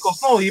 ka tas tīkls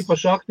nav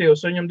īpaši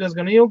aktīvs, viņam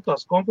diezgan ilgi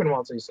tās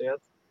konfirmācijas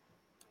iet.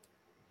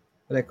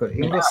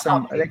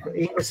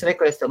 Ingus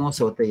es tev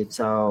nosūtīju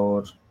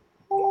caur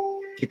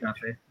šitā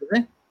te,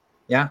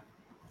 jā?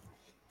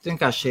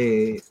 Vienkārši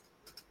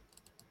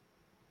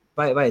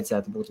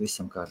vajadzētu būt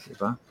visam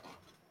kārtībā.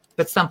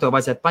 Pēc tam tev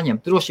vajadzētu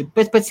paņemt drošību,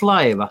 pēc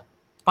laiva,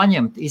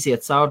 paņemt,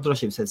 iziet cauri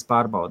drošības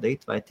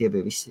pārbaudīt, vai tie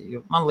bija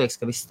visi, man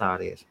liekas, ka viss tā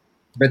arī ir.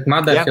 Bet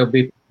Madars jau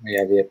bija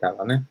pirmajā vietā,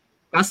 vai ne?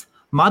 Kas?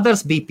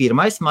 Madars bija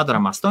pirmais,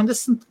 Madaram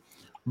 80,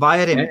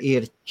 Vairim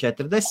ir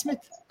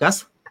 40,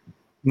 kas?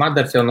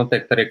 Madars jau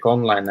noteikti arī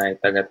online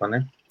tagad, vai ne?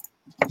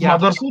 Jā.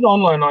 Madars ir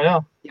online,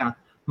 jā.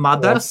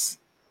 Madars,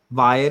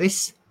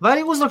 Vairis, vai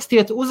arī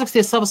uzrakstiet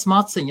savas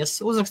maciņas,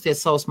 uzrakstiet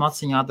savas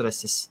maciņu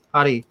adreses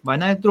arī, vai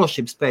ne?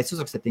 Drošības pēc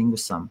uzrakstiet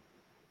Ingusam.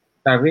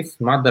 Tā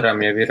viss Madaram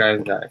jau ir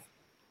aizdājis.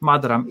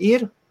 Madaram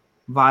ir,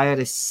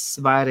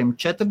 Vairim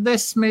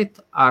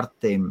 40,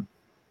 Artim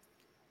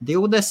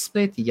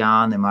 20,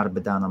 Jānim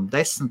Arbedānam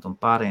 10 un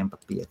pārējiem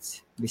pa 5.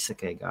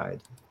 Visakai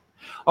gaidu.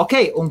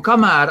 Ok, un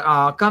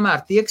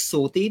kamēr tiek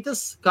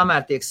sūtītas,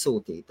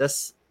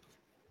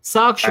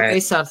 sākšu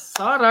es ar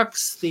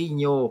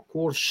sarakstiņu,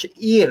 kurš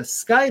ir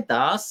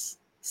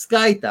skaitās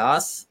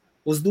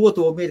uz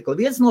doto mirkli.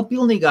 Viens no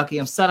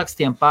pilnīgākajiem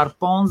sarakstiem par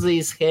Ponzi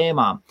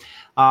schēmām.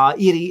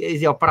 Ir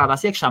jau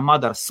parādās iekšā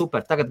Madars, super.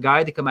 Tagad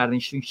gaidi, kamēr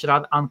viņš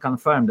rāda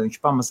unconfirmed, viņš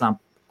pamazām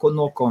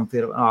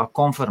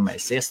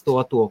konfirmēsies to,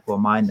 ko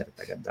mineri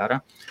tagad dara.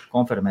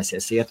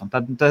 Konfirmēsies iet, un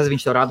tad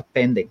viņš to rāda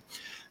pending.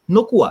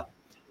 Nu ko?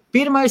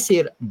 Pirmais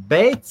ir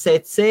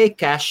BCC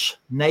cash,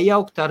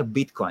 nejaukt ar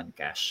Bitcoin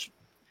cash.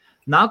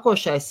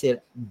 Nākošais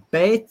ir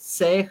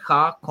BCH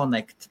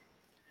Connect.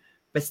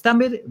 Pēc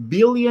tam ir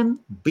Billion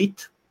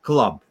Bit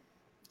Club.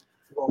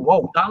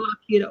 Wow. Tālāk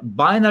ir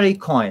Binary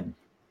Coin.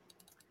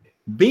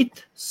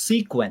 Bit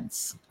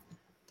Sequence.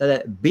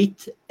 Tad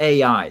Bit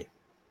AI.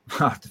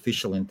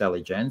 Artificial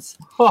Intelligence.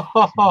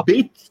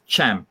 Bit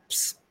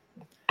Champs.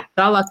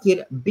 Tālāk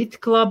ir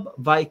BitClub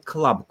vai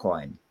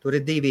Clubcoin. Tur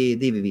ir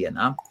divi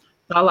vienā.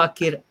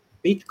 Tālāk ir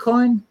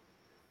Bitcoin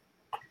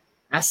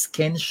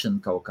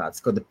Ascension kaut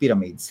kāds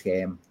piramīdas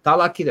schēma.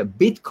 Tālāk ir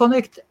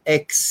BitConnect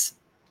X.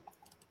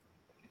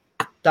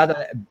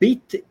 Tātad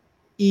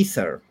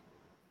BitEther.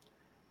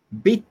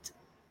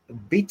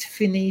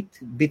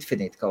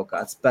 Bitfinite kaut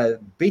kāds.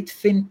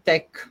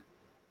 Bitfintech.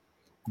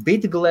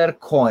 BitGlair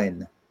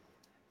Coin.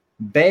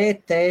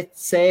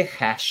 BTC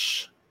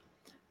Hash,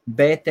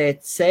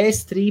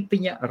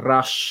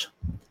 BTC-rush,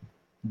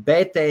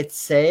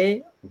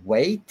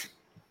 BTC-wait,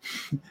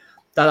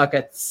 tādā kā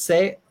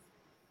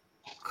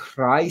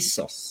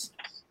C-Chrysos.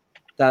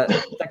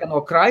 Tā kā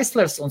no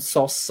Chryslers un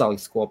SOS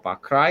saliks kopā,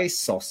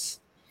 Chrysos.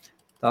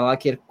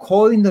 Tālāk ir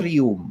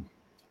Coinrium,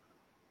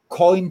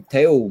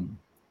 Cointeum,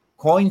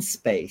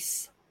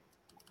 Coinspace,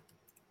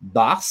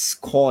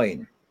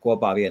 Bascoin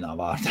kopā vienā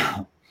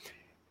vārdā,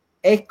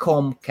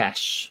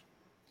 Ecomcash,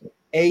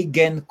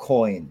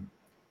 Eigencoin,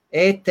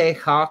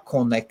 ETH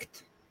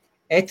Connect,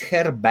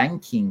 Ether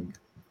Banking,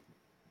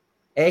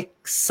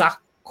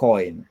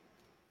 Exaccoin,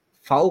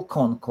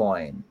 Falcon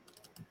Coin,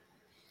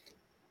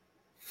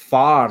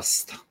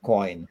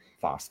 Fastcoin,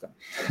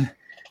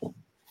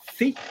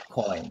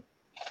 Ficoin,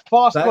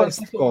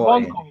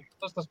 Firstcoin,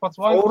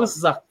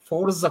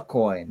 Forza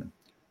Coin,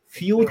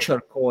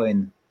 Future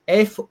Coin,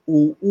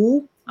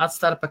 FUU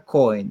atstarpe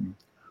Coin,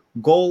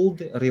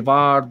 Gold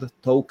Reward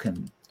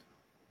Token,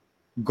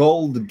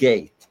 Gold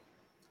Gate,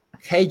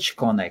 Hedge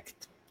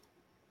Connect,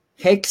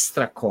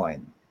 Hextra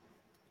Coin,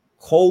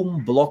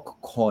 Home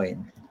Block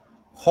Coin,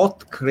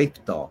 Hot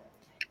Crypto,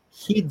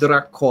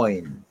 Hydra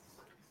Coin,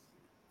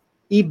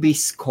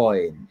 Ibis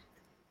Coin,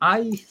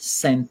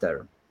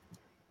 iCenter,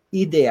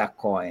 Idea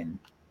Coin,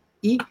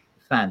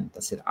 iFan,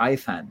 tas ir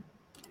iFan,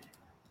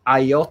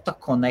 IOTA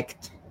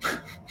Connect,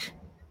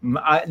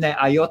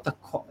 IOTA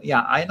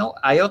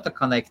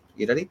Connect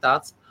ir arī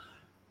tāds.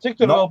 Cik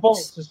tur vēl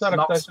palicis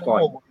sarakstā?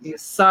 Ir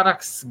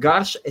saraksts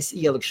garš, es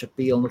ielikšu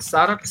pilnu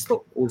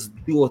sarakstu, uz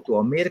doto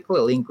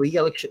mirkli, linku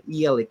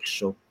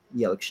ielikšu,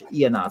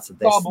 ienāca 10.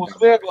 Tā būs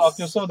vieglāk,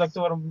 jo savādāk tu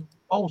var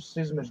ausis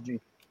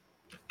izmežģīt.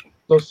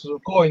 Tos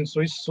coins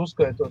visus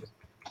uzskaitot.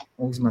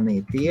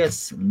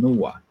 Uzmanīties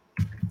no.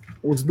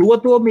 Uz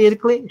doto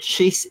mirkli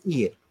šis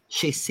ir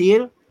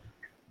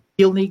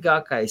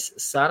pilnīgākais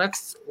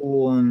saraksts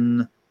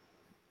un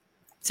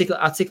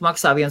cik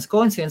maksā viens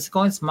coins? Viens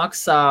coins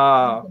maksā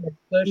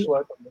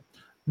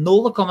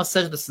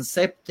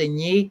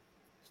 0,67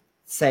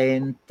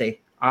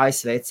 centi,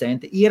 ASV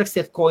centi.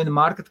 Ierakstiet coin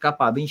market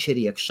capā, viņš ir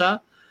iekšā.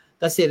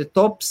 Tas ir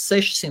top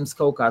 600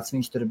 kaut kāds,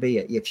 viņš tur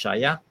bija iekšā,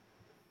 ja?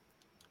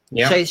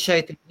 Jā.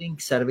 Šeit ir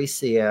links ar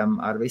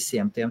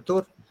visiem tiem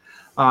tur.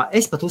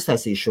 Es pat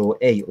uztaisīšu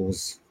eju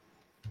uz.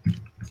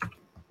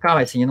 Kā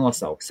mēs viņu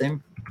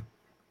nosauksim?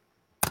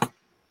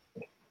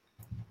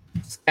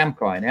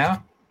 Scamcoin,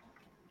 jā?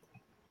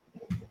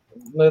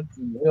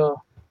 Jā.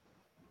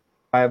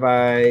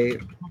 Vai...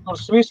 Ar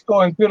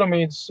Swisscoin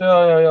piramīdas,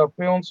 jā,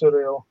 pilns ir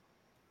jau.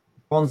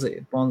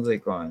 Ponzi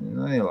coin.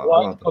 Nu,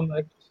 Light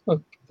Connect,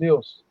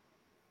 Dievs.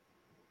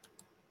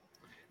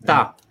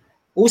 Tā,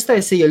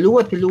 uztaisīja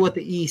ļoti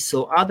īsu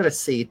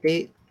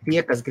adresīti tie,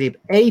 kas grib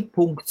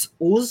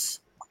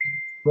e.uz,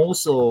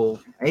 mūsu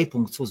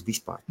e.uz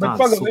vispār. Bet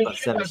pagaid,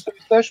 viņš ir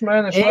 6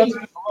 mēneši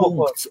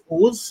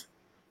e.uz,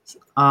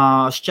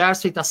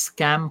 šķērsvītā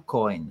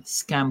Scamcoin,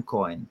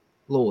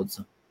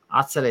 lūdzu.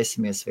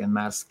 Atcerēsimies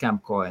vienmēr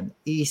Scamcoin.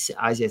 Īsi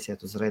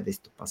aiziesiet uz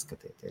Redditu,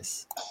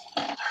 paskatieties.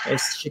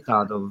 Es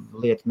šitādu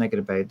lietu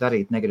negribēju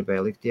darīt,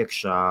 negribēju likt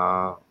iekšā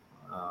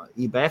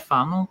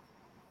IBF-ā, nu,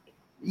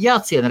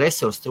 jāciena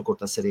resursi tur, kur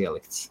tas ir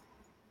ielikts.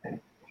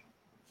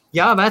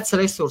 Jā, vec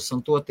resursi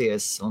un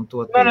toties.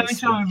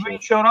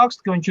 Viņš jau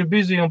raksta, ka viņš ir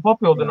busy un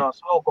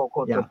papildinās vēl kaut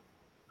ko.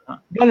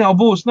 Gan jau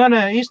būs,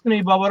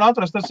 īstenībā var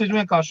atrast, tas ir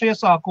vienkārši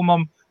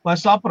iesākumam, lai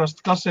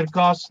saprastu, kas ir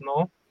kas,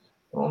 nu.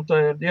 Un te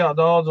ir,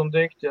 daudz un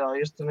dikti,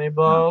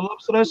 īstenībā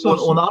labs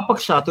resurss. Un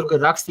apakšā, tur,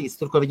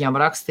 kur viņām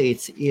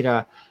rakstīts, ir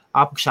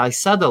apakšā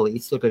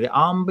sadalīts, tur, kur ir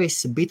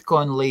Ambis,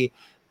 Bitcoinly,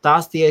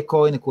 tās tie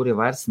koini, kuri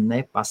vairs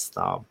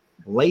nepastāv.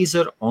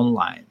 Laser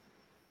Online.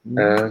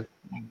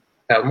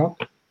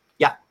 Helmut?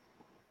 Jā.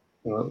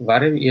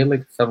 Vari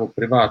ielikt savu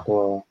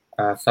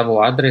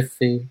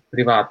adresi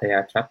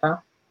privātajā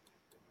čatā?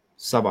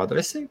 Savu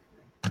adresi?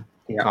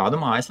 Jā. Kādu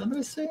mājas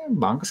adresi?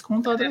 Bankas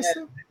konta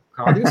adresi?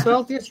 Kādu jūs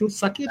vēlties? Jūs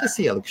sakiet, es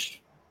ielikšu.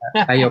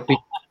 Tā jau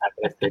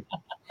adresi.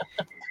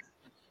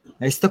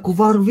 Es taku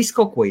varu visu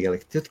kaut ko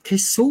ielikt. Tikai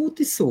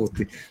sūti.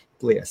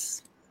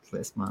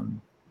 Plies man.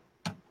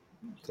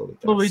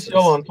 Nu, visi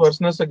Jolanta vairs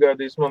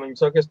nesagaidīs man, viņi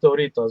saka, es tev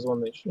rītā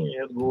zvanīšu, viņi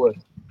iet gulēt.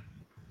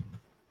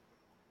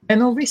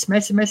 Nu, viss,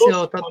 mēs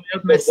jau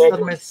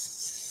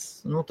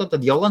tad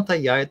Jolantai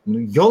jāiet,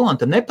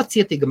 Jolanta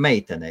nepacietīga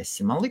meitene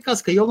esi, man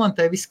likās, ka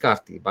Jolantai viss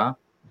kārtībā.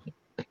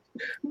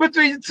 Bet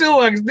viņa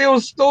cilvēks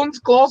 2 stundas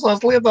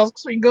klausās lietās,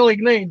 kas viņa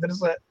galīgi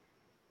neinteresē.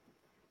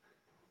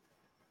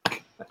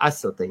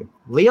 Esotīgi.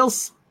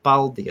 Liels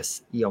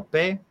paldies, IOP.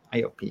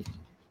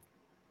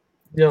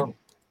 Jā.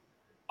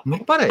 Nu,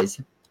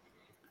 pareizi.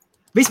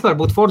 Vispār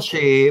būtu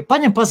forši,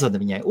 paņem pazvani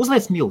viņai,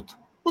 uzliec mute,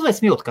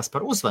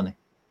 Kaspar, uzvani.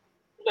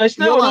 Es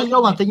nevaru,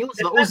 Jolanta,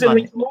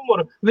 uzvani.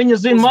 Numuru. Viņa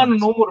zina manu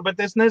numuru, bet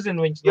es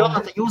nezinu viņas numuru.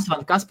 Jolanta,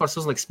 uzvani, Kaspars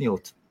uzliks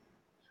mute.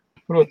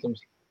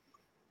 Protams.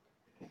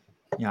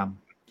 Jā.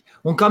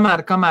 Un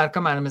kamēr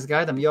mēs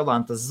gaidām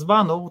Jolantas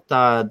zvanu,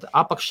 tad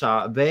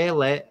apakšā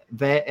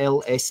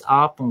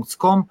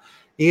vlsa.com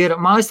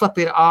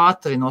Mājaslapa ir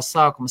ātri no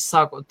sākuma,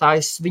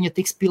 viņa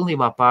tiks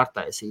pilnībā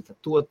pārtaisīta.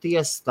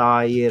 Toties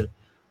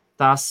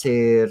tas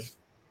ir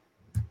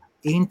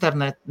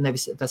internet,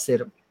 nevis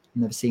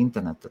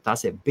interneta,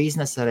 tās ir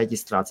biznesa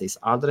reģistrācijas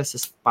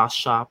adreses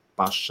pašā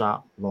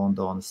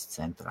Londonas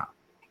centrā.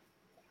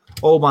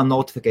 Man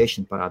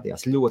notification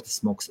parādījās, ļoti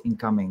smuks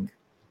incoming,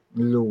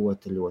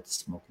 ļoti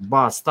smuks.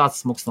 Tāds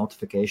smuks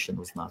notification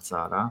uznāca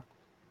ārā.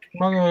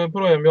 Man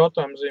joprojām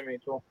jautājumu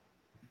zīmīt to.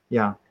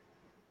 Jā.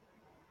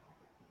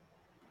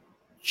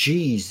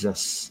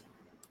 Jesus.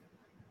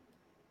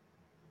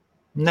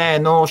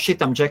 Nē,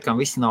 šitam džekam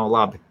viss nav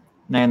labi.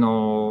 Nē,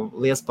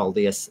 liels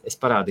paldies. Es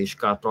parādīšu,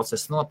 kā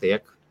process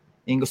notiek.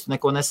 Ingus, tu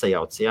neko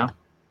nesajauc, jā?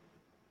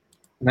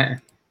 Nē.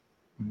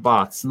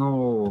 Bāc,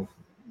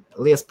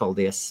 liels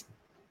paldies.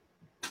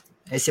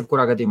 Es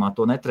jebkurā gadījumā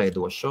to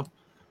netreidošu.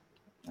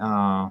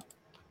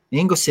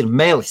 Ingus ir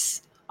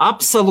melis.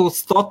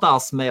 Absolūts,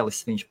 totāls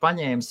melis. Viņš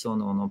paņēmis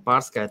un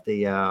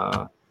pārskaitīja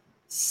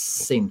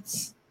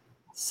 100.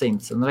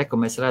 Un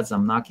reku mēs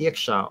redzam, nāk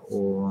iekšā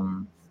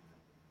un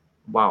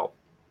wow.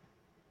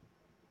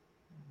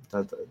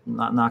 Tad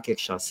nāk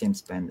iekšā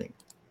 100 pending.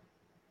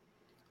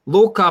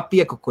 Lūk, kā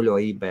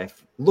piekukuļo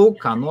IBF. Lūk,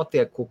 kā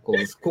notiek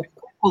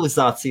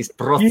kukulizācijas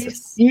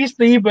process.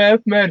 Īsta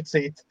IBF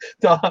mērcīt.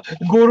 Tā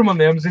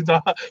gurmaniem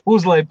zitā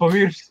uzlej pa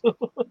virsmu.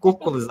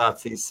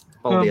 Kukulizācijas.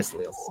 Paldies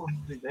liels.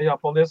 Jā,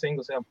 paldies,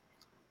 Ingus, jā.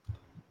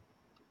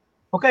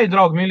 Ok,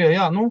 draugi, mīļie,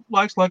 jā,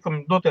 laiks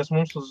laikam doties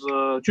mums uz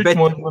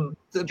čučmoļu.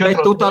 Bet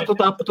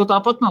tu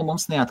tāpat no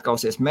mums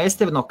neatkausies. Mēs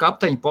tevi no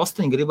kapteiņa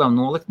postiņa gribam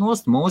nolikt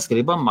nost, mūs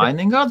gribam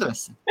mainīgi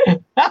adresi.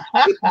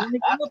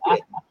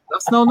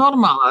 Tas nav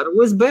normāli. Ar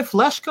USB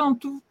flashkām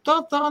tā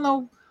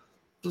nav.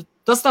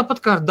 Tas tāpat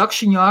kā ar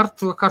dakšiņu ar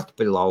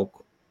kartupeļu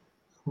lauku.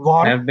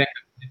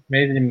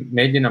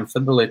 Mēģinām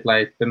sadalīt,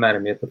 lai,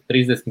 piemēram, ja tur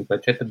 30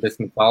 vai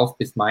 40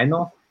 valstis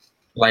maino,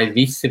 lai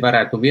visi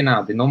varētu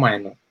vienādi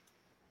nomainot.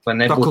 Tā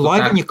kā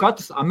laiviņi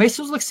katrs, mēs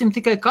uzliksim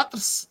tikai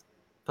katrs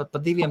pa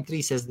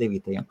 2-3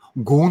 S9.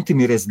 Guntim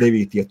ir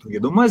S9, ja tu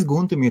iedomājies,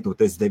 Guntim ietot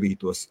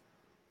S9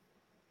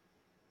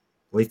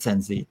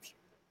 licenzīti.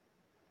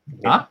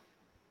 Ja?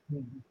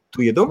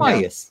 Tu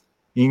iedomājies?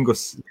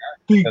 Ingus.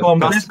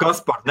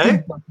 Kaspar,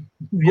 ne?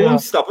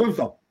 Mums tā,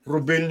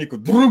 Rubeļniku,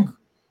 drug!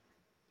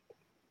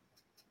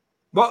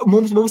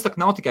 Mums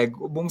tak nav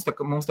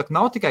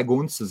tikai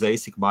Guntis uz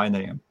ASIC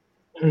baineriem.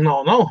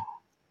 Nav.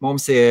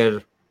 Mums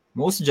ir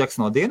mūsu džeks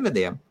no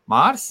dienvediem,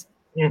 Māris.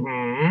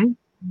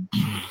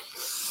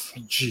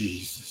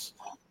 Jesus.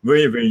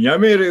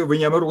 Viņam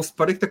ir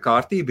uzparikta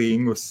kārtība,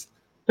 Ingus.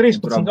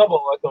 13 gabalu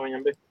laikam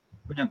viņam bija.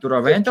 Viņam tur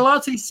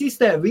ventilācijas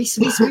sistēma, viss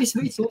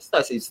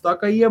uztaisīts. Tā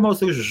kā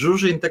iemaus uz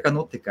žužini, tā kā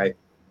tikai.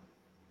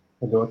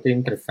 Ļoti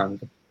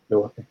interesanti.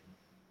 Ļoti.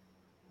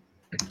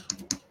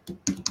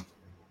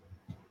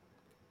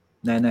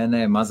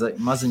 Nē,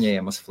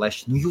 maziņējam uz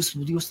flash.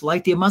 Jūs lai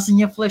tie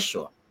maziņie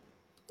flasho.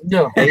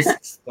 Jā.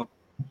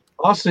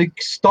 ASIC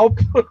stop.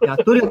 Jā,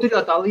 tur jau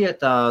tā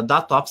lieta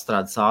datu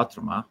apstrādes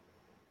ātrumā.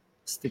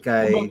 Es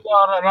tikai...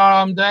 Ar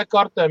AMD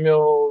kartēm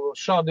jau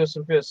šādi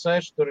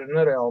 256 tur ir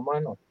nereāli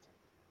mainot.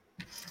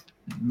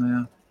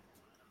 Jā.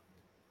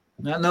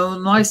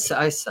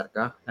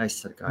 Aizsargā,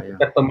 jā.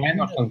 Bet tā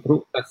mainošana,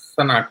 tas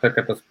sanāk tā,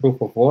 ka tas proof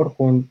of work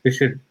un viņš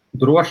ir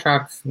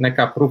drošāks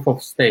nekā proof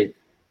of stake.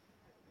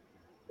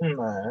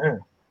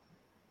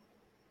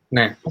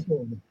 Nē.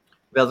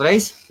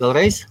 Vēlreiz?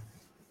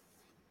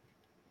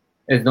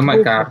 Es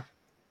domāju,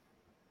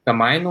 ka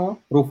maino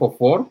proof of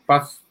work,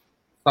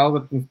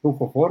 salvetnes proof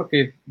of work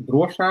ir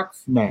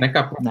drošāks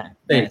nekā proof of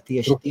stake.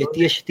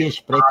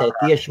 Tieši pretēji,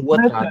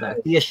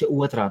 tieši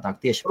otrādāk.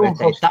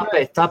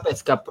 Tāpēc,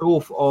 ka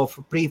proof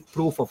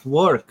of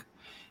work,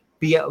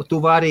 tu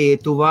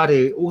vari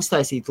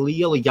uztaisīt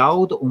lielu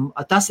jaudu, un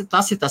tas ir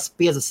tas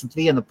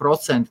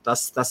 51%,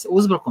 tas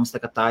uzbrukums tā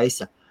kā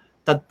taisa.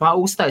 Tad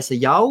uztaisa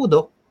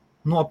jaudu,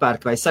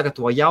 nopērk vai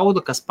sagatavo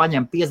jaudu, kas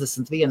paņem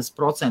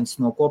 51%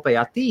 no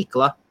kopējā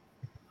tīkla,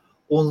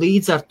 un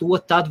līdz ar to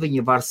tad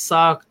viņi var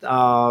sākt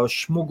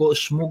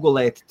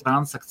šmugulēt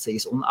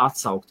transakcijas un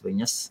atsaukt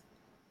viņas.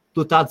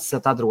 Tāds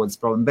atrodas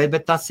problēma,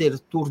 bet tas ir,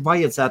 tur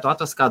vajadzētu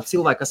atrast kādu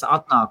cilvēku, kas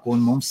atnāk un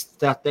mums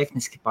tā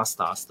tehniski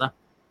pastāsta.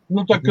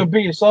 Tā kā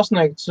bija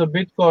sasniegts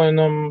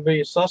Bitcoinam,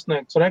 bija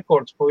sasniegts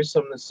rekords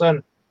pavisam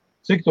nesen,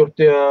 cik tur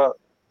tie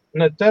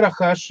ne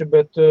terahaši,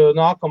 bet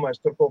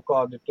nākamais tur kaut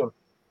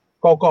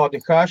kādi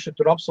haši,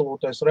 tur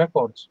absolūtais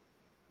rekords.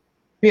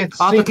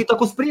 500. Tā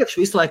uz priekšu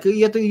visu laiku,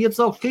 iet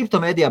uz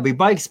kriptomēdijā bija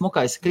baigi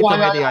smukais,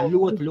 kriptomēdijā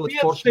ļoti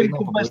forši bija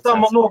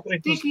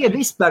nopublicēts. Tik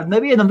vispār,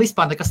 nevienam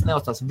vispār nekas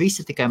neuzstās,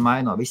 visi tikai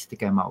maino, visi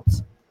tikai mauc.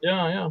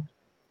 Jā.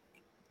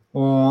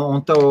 Un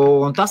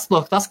tas,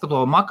 ka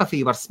to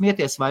McAfee var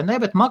smieties vai ne,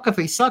 bet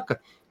McAfee saka,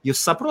 jūs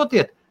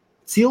saprotiet,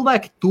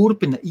 cilvēki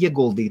turpina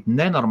ieguldīt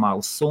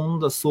nenormālas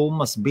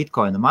summas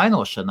Bitcoina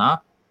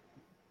mainošanā,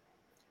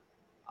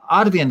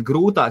 arvien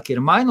grūtāk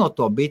ir mainot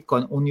to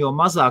Bitcoin, un jo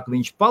mazāk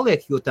viņš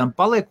paliek, jo tam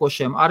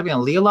paliekošiem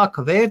arvien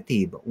lielāka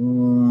vērtība.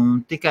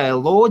 Un tikai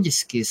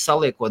loģiski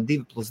saliekot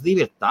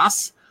 2+2 ir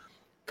tas,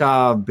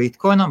 ka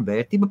bitcoinam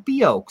vērtība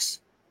pieaugs.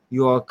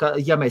 Jo,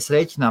 ja mēs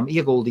rēķinām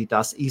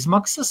ieguldītās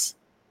izmaksas,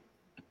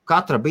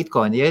 katra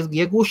bitcoina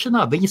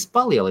iegūšanā viņas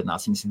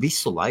palielinās, viņas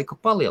visu laiku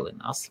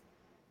palielinās.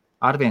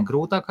 Arvien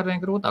grūtāk.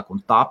 Un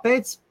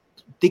tāpēc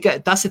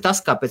tas ir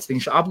tas, kāpēc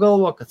viņš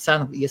apgalvo, ka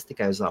cena ies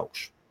tikai uz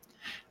augšu.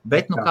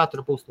 Bet, kā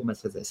tur būs, to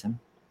mēs redzēsim.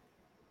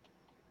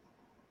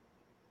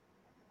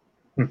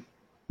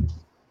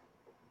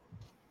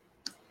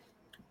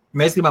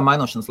 Mēs gribam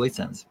mainošanas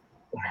licenci.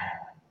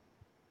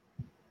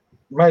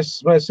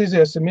 Mēs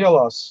iziesim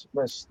ielās,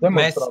 mēs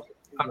demonstrāsim.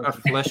 Mēs ar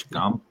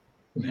fleškām.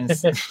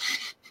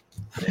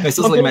 Mēs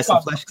uzlīmēsim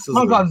fleškas.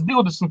 Man kāds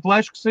 20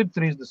 fleškas ir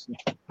 30.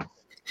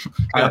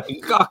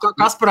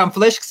 Kasparam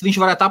fleškas viņš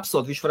varētu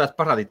apsot, viņš varētu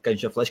parādīt, ka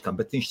viņš ir fleškām,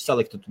 bet viņš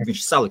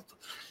saliktu.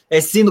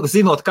 Es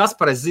zinot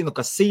Kaspar, es zinu,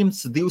 ka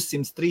 100,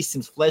 200,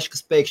 300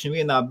 fleškas pēkšņi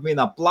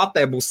vienā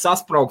platē būs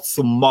sasprauktas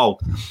un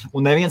maukt.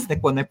 Un neviens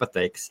neko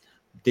nepateiks.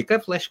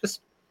 Tikai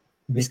fleškas.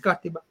 Viss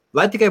kārtībā.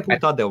 Lai tikai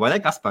būtu atdeva, vai ne,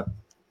 Kaspar?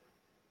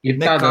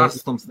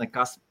 Nekārstums,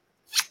 nekas.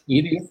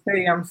 Ir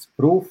iespējams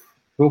proof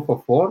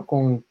of work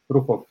un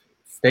proof of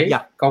stake?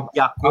 Jā,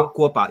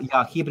 kopā.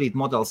 Jā, hibrīd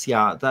modelis,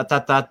 jā. Tas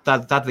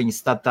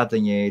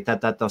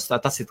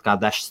ir kā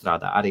Dash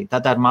strādā arī.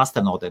 Tad ar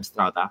masternodēm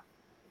strādā.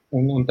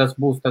 Un tas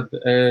būs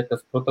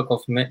tas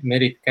protokols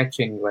merit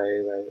catching vai?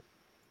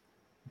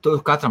 Tur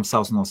katram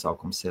savs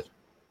nosaukums ir.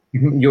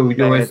 Jo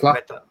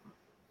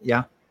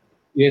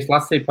es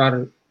lasīju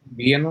par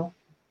vienu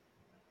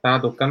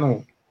tādu, ka,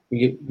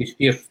 viņš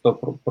tieši uz to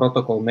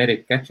protokolu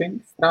merit catching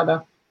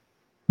strādā,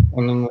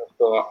 un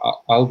to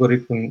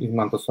algoritmu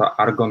izmanto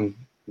Argon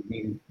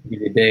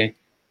 2D.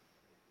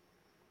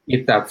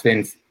 Ir tāds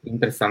viens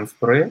interesants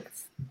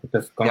projekts,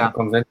 tas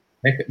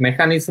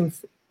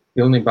mehānisms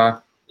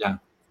pilnībā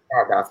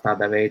strādās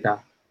tādā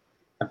veidā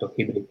ar to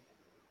hibrīdu.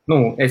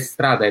 Es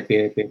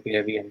strādāju pie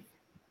viena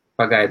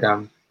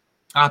pagaidām.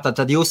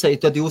 Tad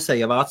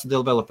jūsēja vācu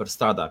developeri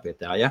strādā pie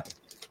tā, ja?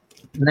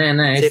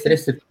 Nē,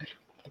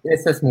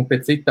 es esmu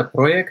pie cita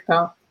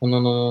projektā, un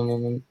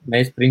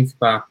mēs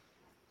principā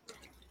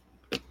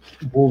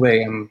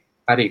būvējam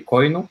arī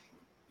koinu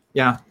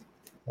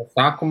no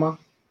sākuma,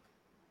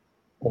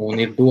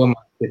 un ir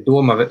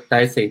doma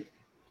taisīt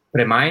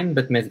premain,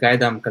 bet mēs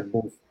gaidām, kad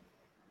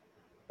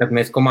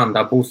mēs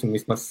komandā būsim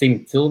vismaz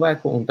 100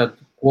 cilvēku, un tad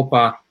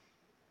kopā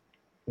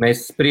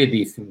mēs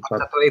spriedīsim.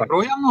 Tad ir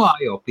projām no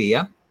IOP,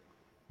 ja?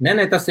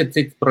 Nē, tas ir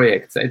cits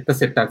projekts. Tas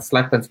ir tāds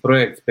slepens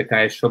projekts, pie kā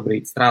es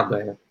šobrīd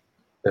strādāju.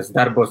 Tas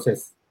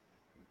darbosies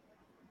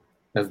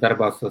uz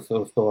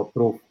to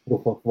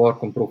proof of work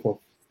un proof of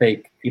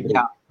stake.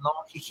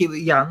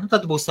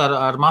 Tad būs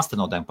ar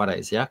masternodēm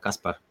pareizi, ja,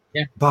 Kaspar?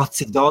 Jā. Bāt,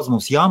 cik daudz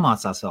mums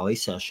jāmācās vēl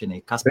visā šī,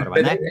 Kaspar,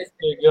 vai ne?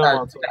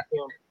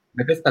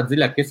 Bet es tā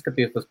dziļāk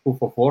izskatījos tas proof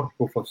of work,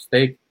 proof of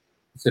stake.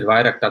 Tas ir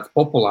vairāk tāds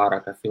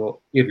populārākas,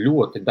 jo ir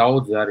ļoti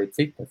daudz arī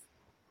citas.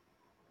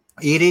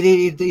 Ir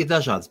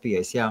dažādas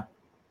pieejas, jā.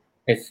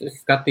 Es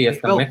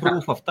skatījos tam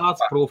proof of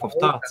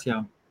tāds,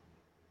 jā.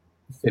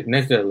 Tas ir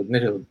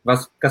nežēlīgi.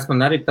 Kas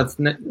man arī tāds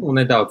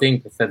nedaudz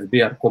interesēts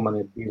bija, ar ko man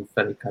ir bijis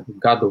arī kādu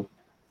gadu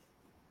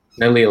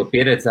neliela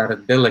pieredze ar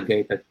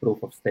delegated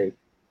proof of stake.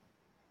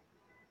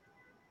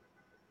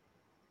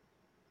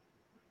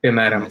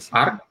 Piemēram,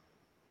 ARC,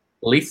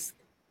 list.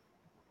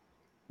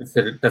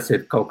 Tas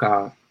ir kaut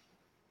kā,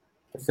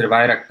 tas ir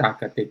vairāk tā,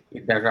 ka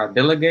ir dažādi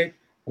delegate,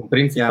 un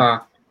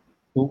principā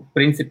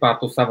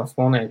tu savas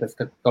monētas,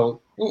 kad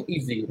kaut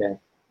izīrē,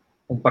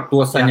 un par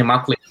to saņem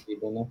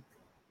atlīdzību,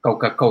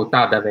 kaut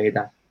tādā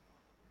veidā.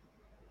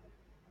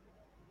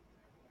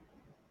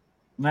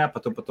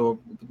 Par to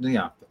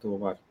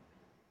var.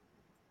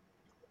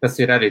 Tas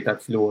ir arī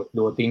tāds ļoti,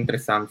 ļoti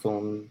interesants,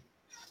 un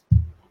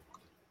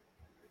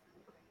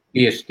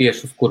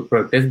tieši uz kur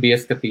projektu es biju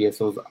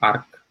ieskatījies uz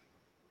ARC.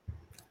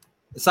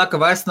 Saka,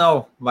 vairs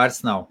nav.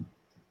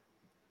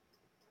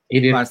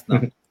 Ir. Vairs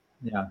nav,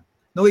 jā.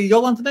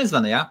 Jolanta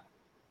nezvana, jā?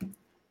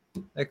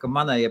 Ka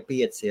manējie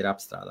 5 ir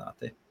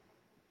apstrādāti.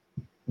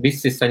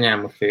 Visi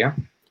saņēmuši, ja?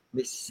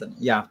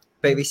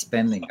 Visi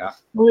pendingā.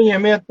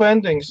 Viņiem iet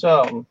pendings,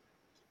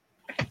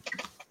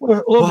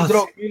 Labi,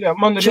 draugi, mīļā,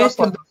 man ir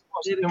jāslēdz,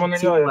 man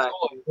ir jāiet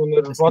gulēt, un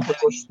ir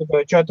atlikušas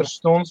tikai 4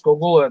 stundas, ko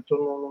gulēt, un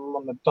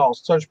man ir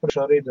tāls ceļš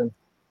priekšā rītdien.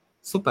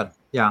 Super,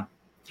 jā.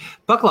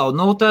 Paklau,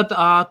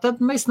 tad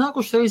mēs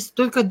nākušreiz,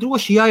 tur, kad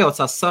droši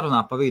jājaucās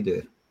sarunā pa vidu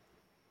ir.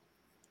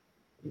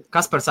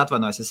 Kaspars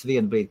atvainojas, es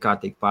vienu brīdi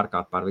kārtīgi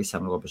pārkāpu pār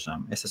visām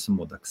robežām. Es esmu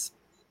mudaks.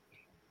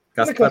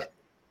 Kaspar?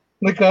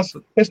 Nekas,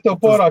 es tev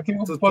pārāk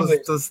ilgi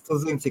pazīstu. Tu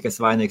zini, cik es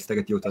vainīgs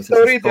tagad jūtos.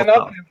 Tev rītdien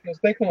atriepties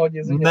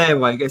tehnoloģijas ziņā.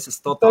 Nevajag, es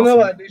esmu totāls.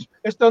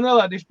 Es tev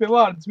nelaidīšu pie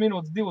vārdas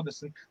minūtes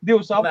 20.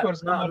 2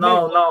 apvers.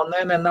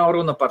 Nav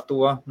runa par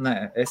to.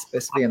 Nē,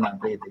 es vienā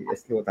brīdī.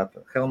 Es ļoti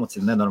atvaru. Helmuts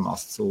ir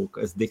nenormāls cūka.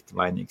 Es dikti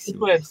vainīgs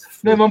jūtos.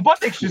 Nē, man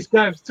patīk šis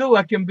skaidrs.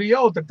 Cilvēkiem bija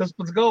jautri, tas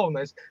pats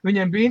galvenais.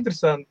 Viņiem bija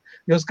interesanti,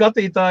 jo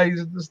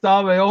skatītāji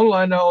stāvēja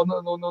online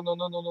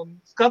un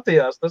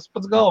skatījās. Tas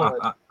pats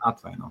galvenais.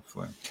 Atvaino.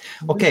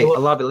 Ok,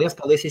 labi, liels liels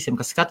paldies visiem,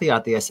 kas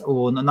skatījāties,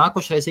 un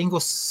nākošreiz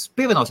Ingus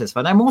pievienosies,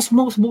 vai ne? Mums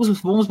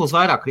būs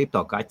vairāk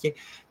kriptokaķi.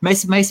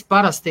 Mēs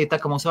parasti,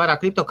 tā kā mums vairāk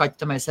kriptokaķi,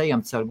 tad mēs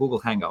ejam caur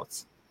Google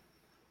Hangouts.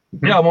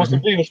 Jā, mums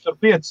ir bijuši tur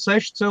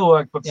 5-6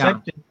 cilvēki, pat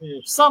 7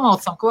 bijuši.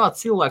 Samaucam klāt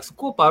cilvēks,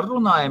 kopā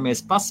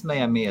runājamies,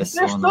 pasmējamies.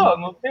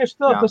 Tieši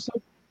tā,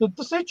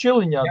 tas ir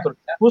čiliņā. Tur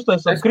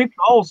uztaisām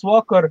kripto alus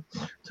vakar,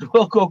 tur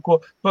vēl kaut ko,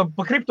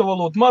 pa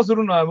kriptovalūtu maz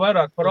runājam,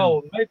 vairāk par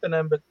alu un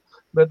meitenēm,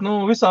 bet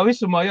visā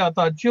visumā, jā,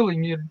 tāda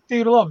čiliņa ir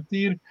tīri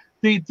labi,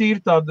 tīri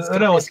tāda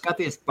relatīva.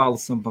 Skaties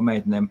palus un pa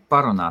meitenēm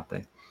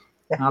parunātē.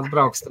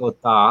 Atbrauks to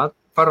tā,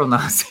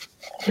 parunāsi.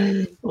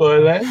 Vai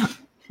ne?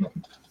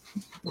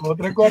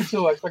 Rekord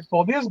cilvēks, tā,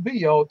 paldies,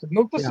 bija jautri.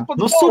 Tas ir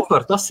pat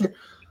super, tas ir.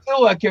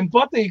 Cilvēkiem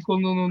patīk,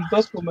 un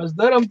tas, ko mēs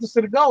darām, tas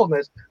ir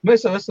galvenais.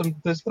 Mēs jau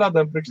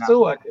strādājam priekš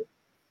cilvēkiem.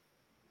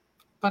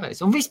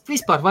 Pareizi. Un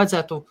vispār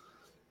vajadzētu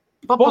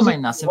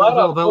papamēģināsim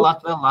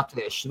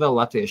vēl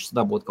latviešus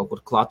dabūt kaut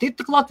kur klāt. Ir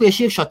tik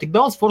latvieši iekšā tik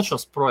daudz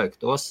foršos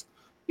projektos.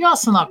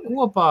 Jāsanāk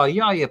kopā,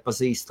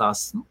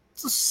 jāiepazīstās.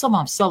 Tas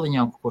savām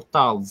saliņām kaut kur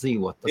tālu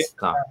dzīvot. Tas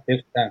tā.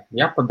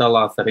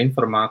 Jāpadalās ar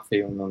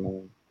informāciju.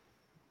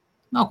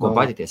 Nav ko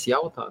baidīties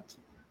jautāt.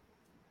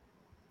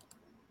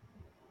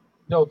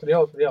 Jautri,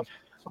 jā.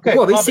 Okay,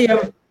 ko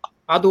visiem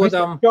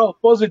atdodam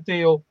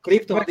pozitīvu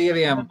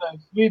kriptodieviem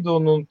vidu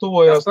un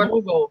tuvojās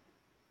nogalu.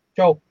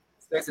 Čau.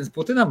 Sveiciens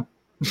Putinam.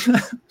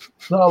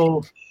 Salu.